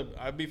you this clip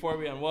before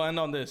we end. We'll end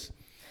on this.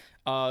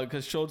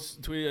 Because Schultz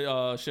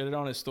shared it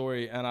on his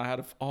story, and I had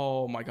to.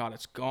 Oh my god,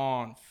 it's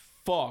gone.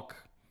 Fuck.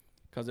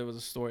 Because it was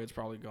a story, it's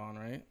probably gone,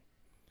 right?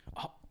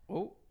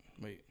 Oh,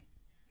 wait.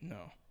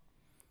 No.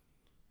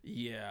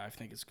 Yeah, I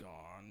think it's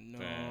gone. No.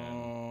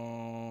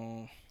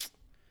 Damn.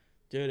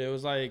 Dude, it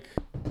was like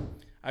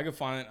I could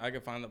find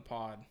the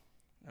pod.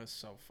 That's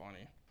so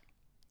funny.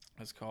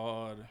 It's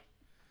called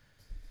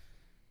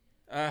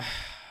I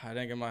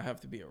think it might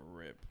have to be a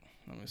rip.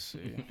 Let me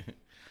see.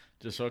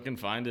 Just so I can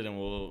find it, and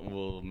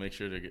we'll make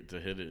sure to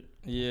hit it.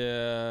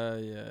 Yeah,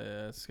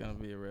 it's gonna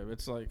be a rip.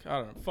 It's like, I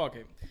don't know, fuck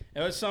it. It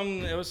was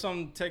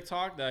some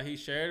TikTok that he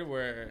shared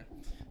where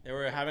they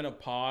were having a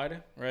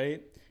pod,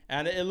 right?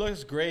 And it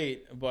looks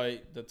great,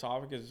 but the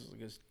topic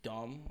is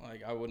dumb.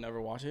 Like, I would never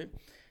watch it.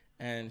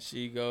 And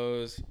she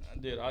goes,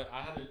 dude, I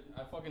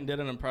fucking did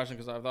an impression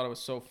because I thought it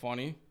was so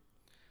funny.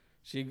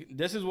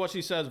 This is what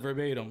she says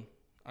verbatim.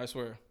 I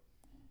swear.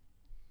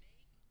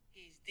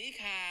 His dick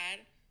hard.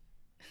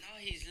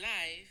 His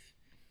life,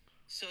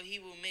 so he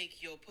will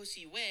make your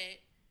pussy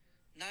wet,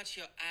 not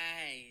your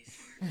eyes.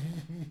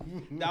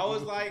 That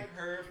was like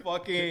her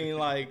fucking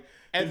like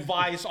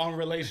advice on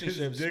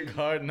relationships. His dick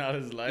hard, not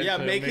his life. Yeah,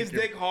 make his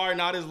dick hard,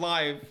 not his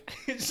life.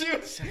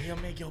 So he'll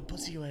make your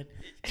pussy wet,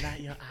 not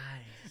your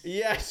eyes.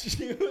 Yeah,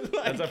 she was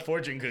like, That's a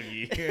fortune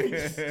cookie.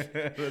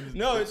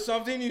 no, it's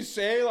something you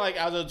say like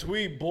as a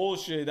tweet.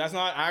 Bullshit. That's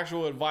not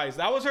actual advice.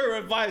 That was her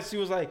advice. She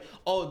was like,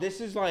 oh,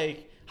 this is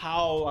like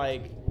how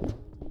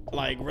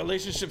like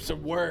relationships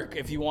should work.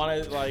 If you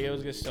want to, like, it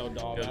was just so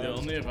dumb. Yo, the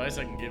only advice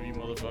I can give you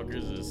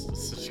motherfuckers is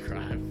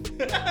subscribe.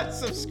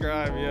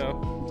 Subscribe,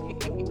 yo.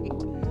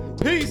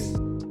 Peace.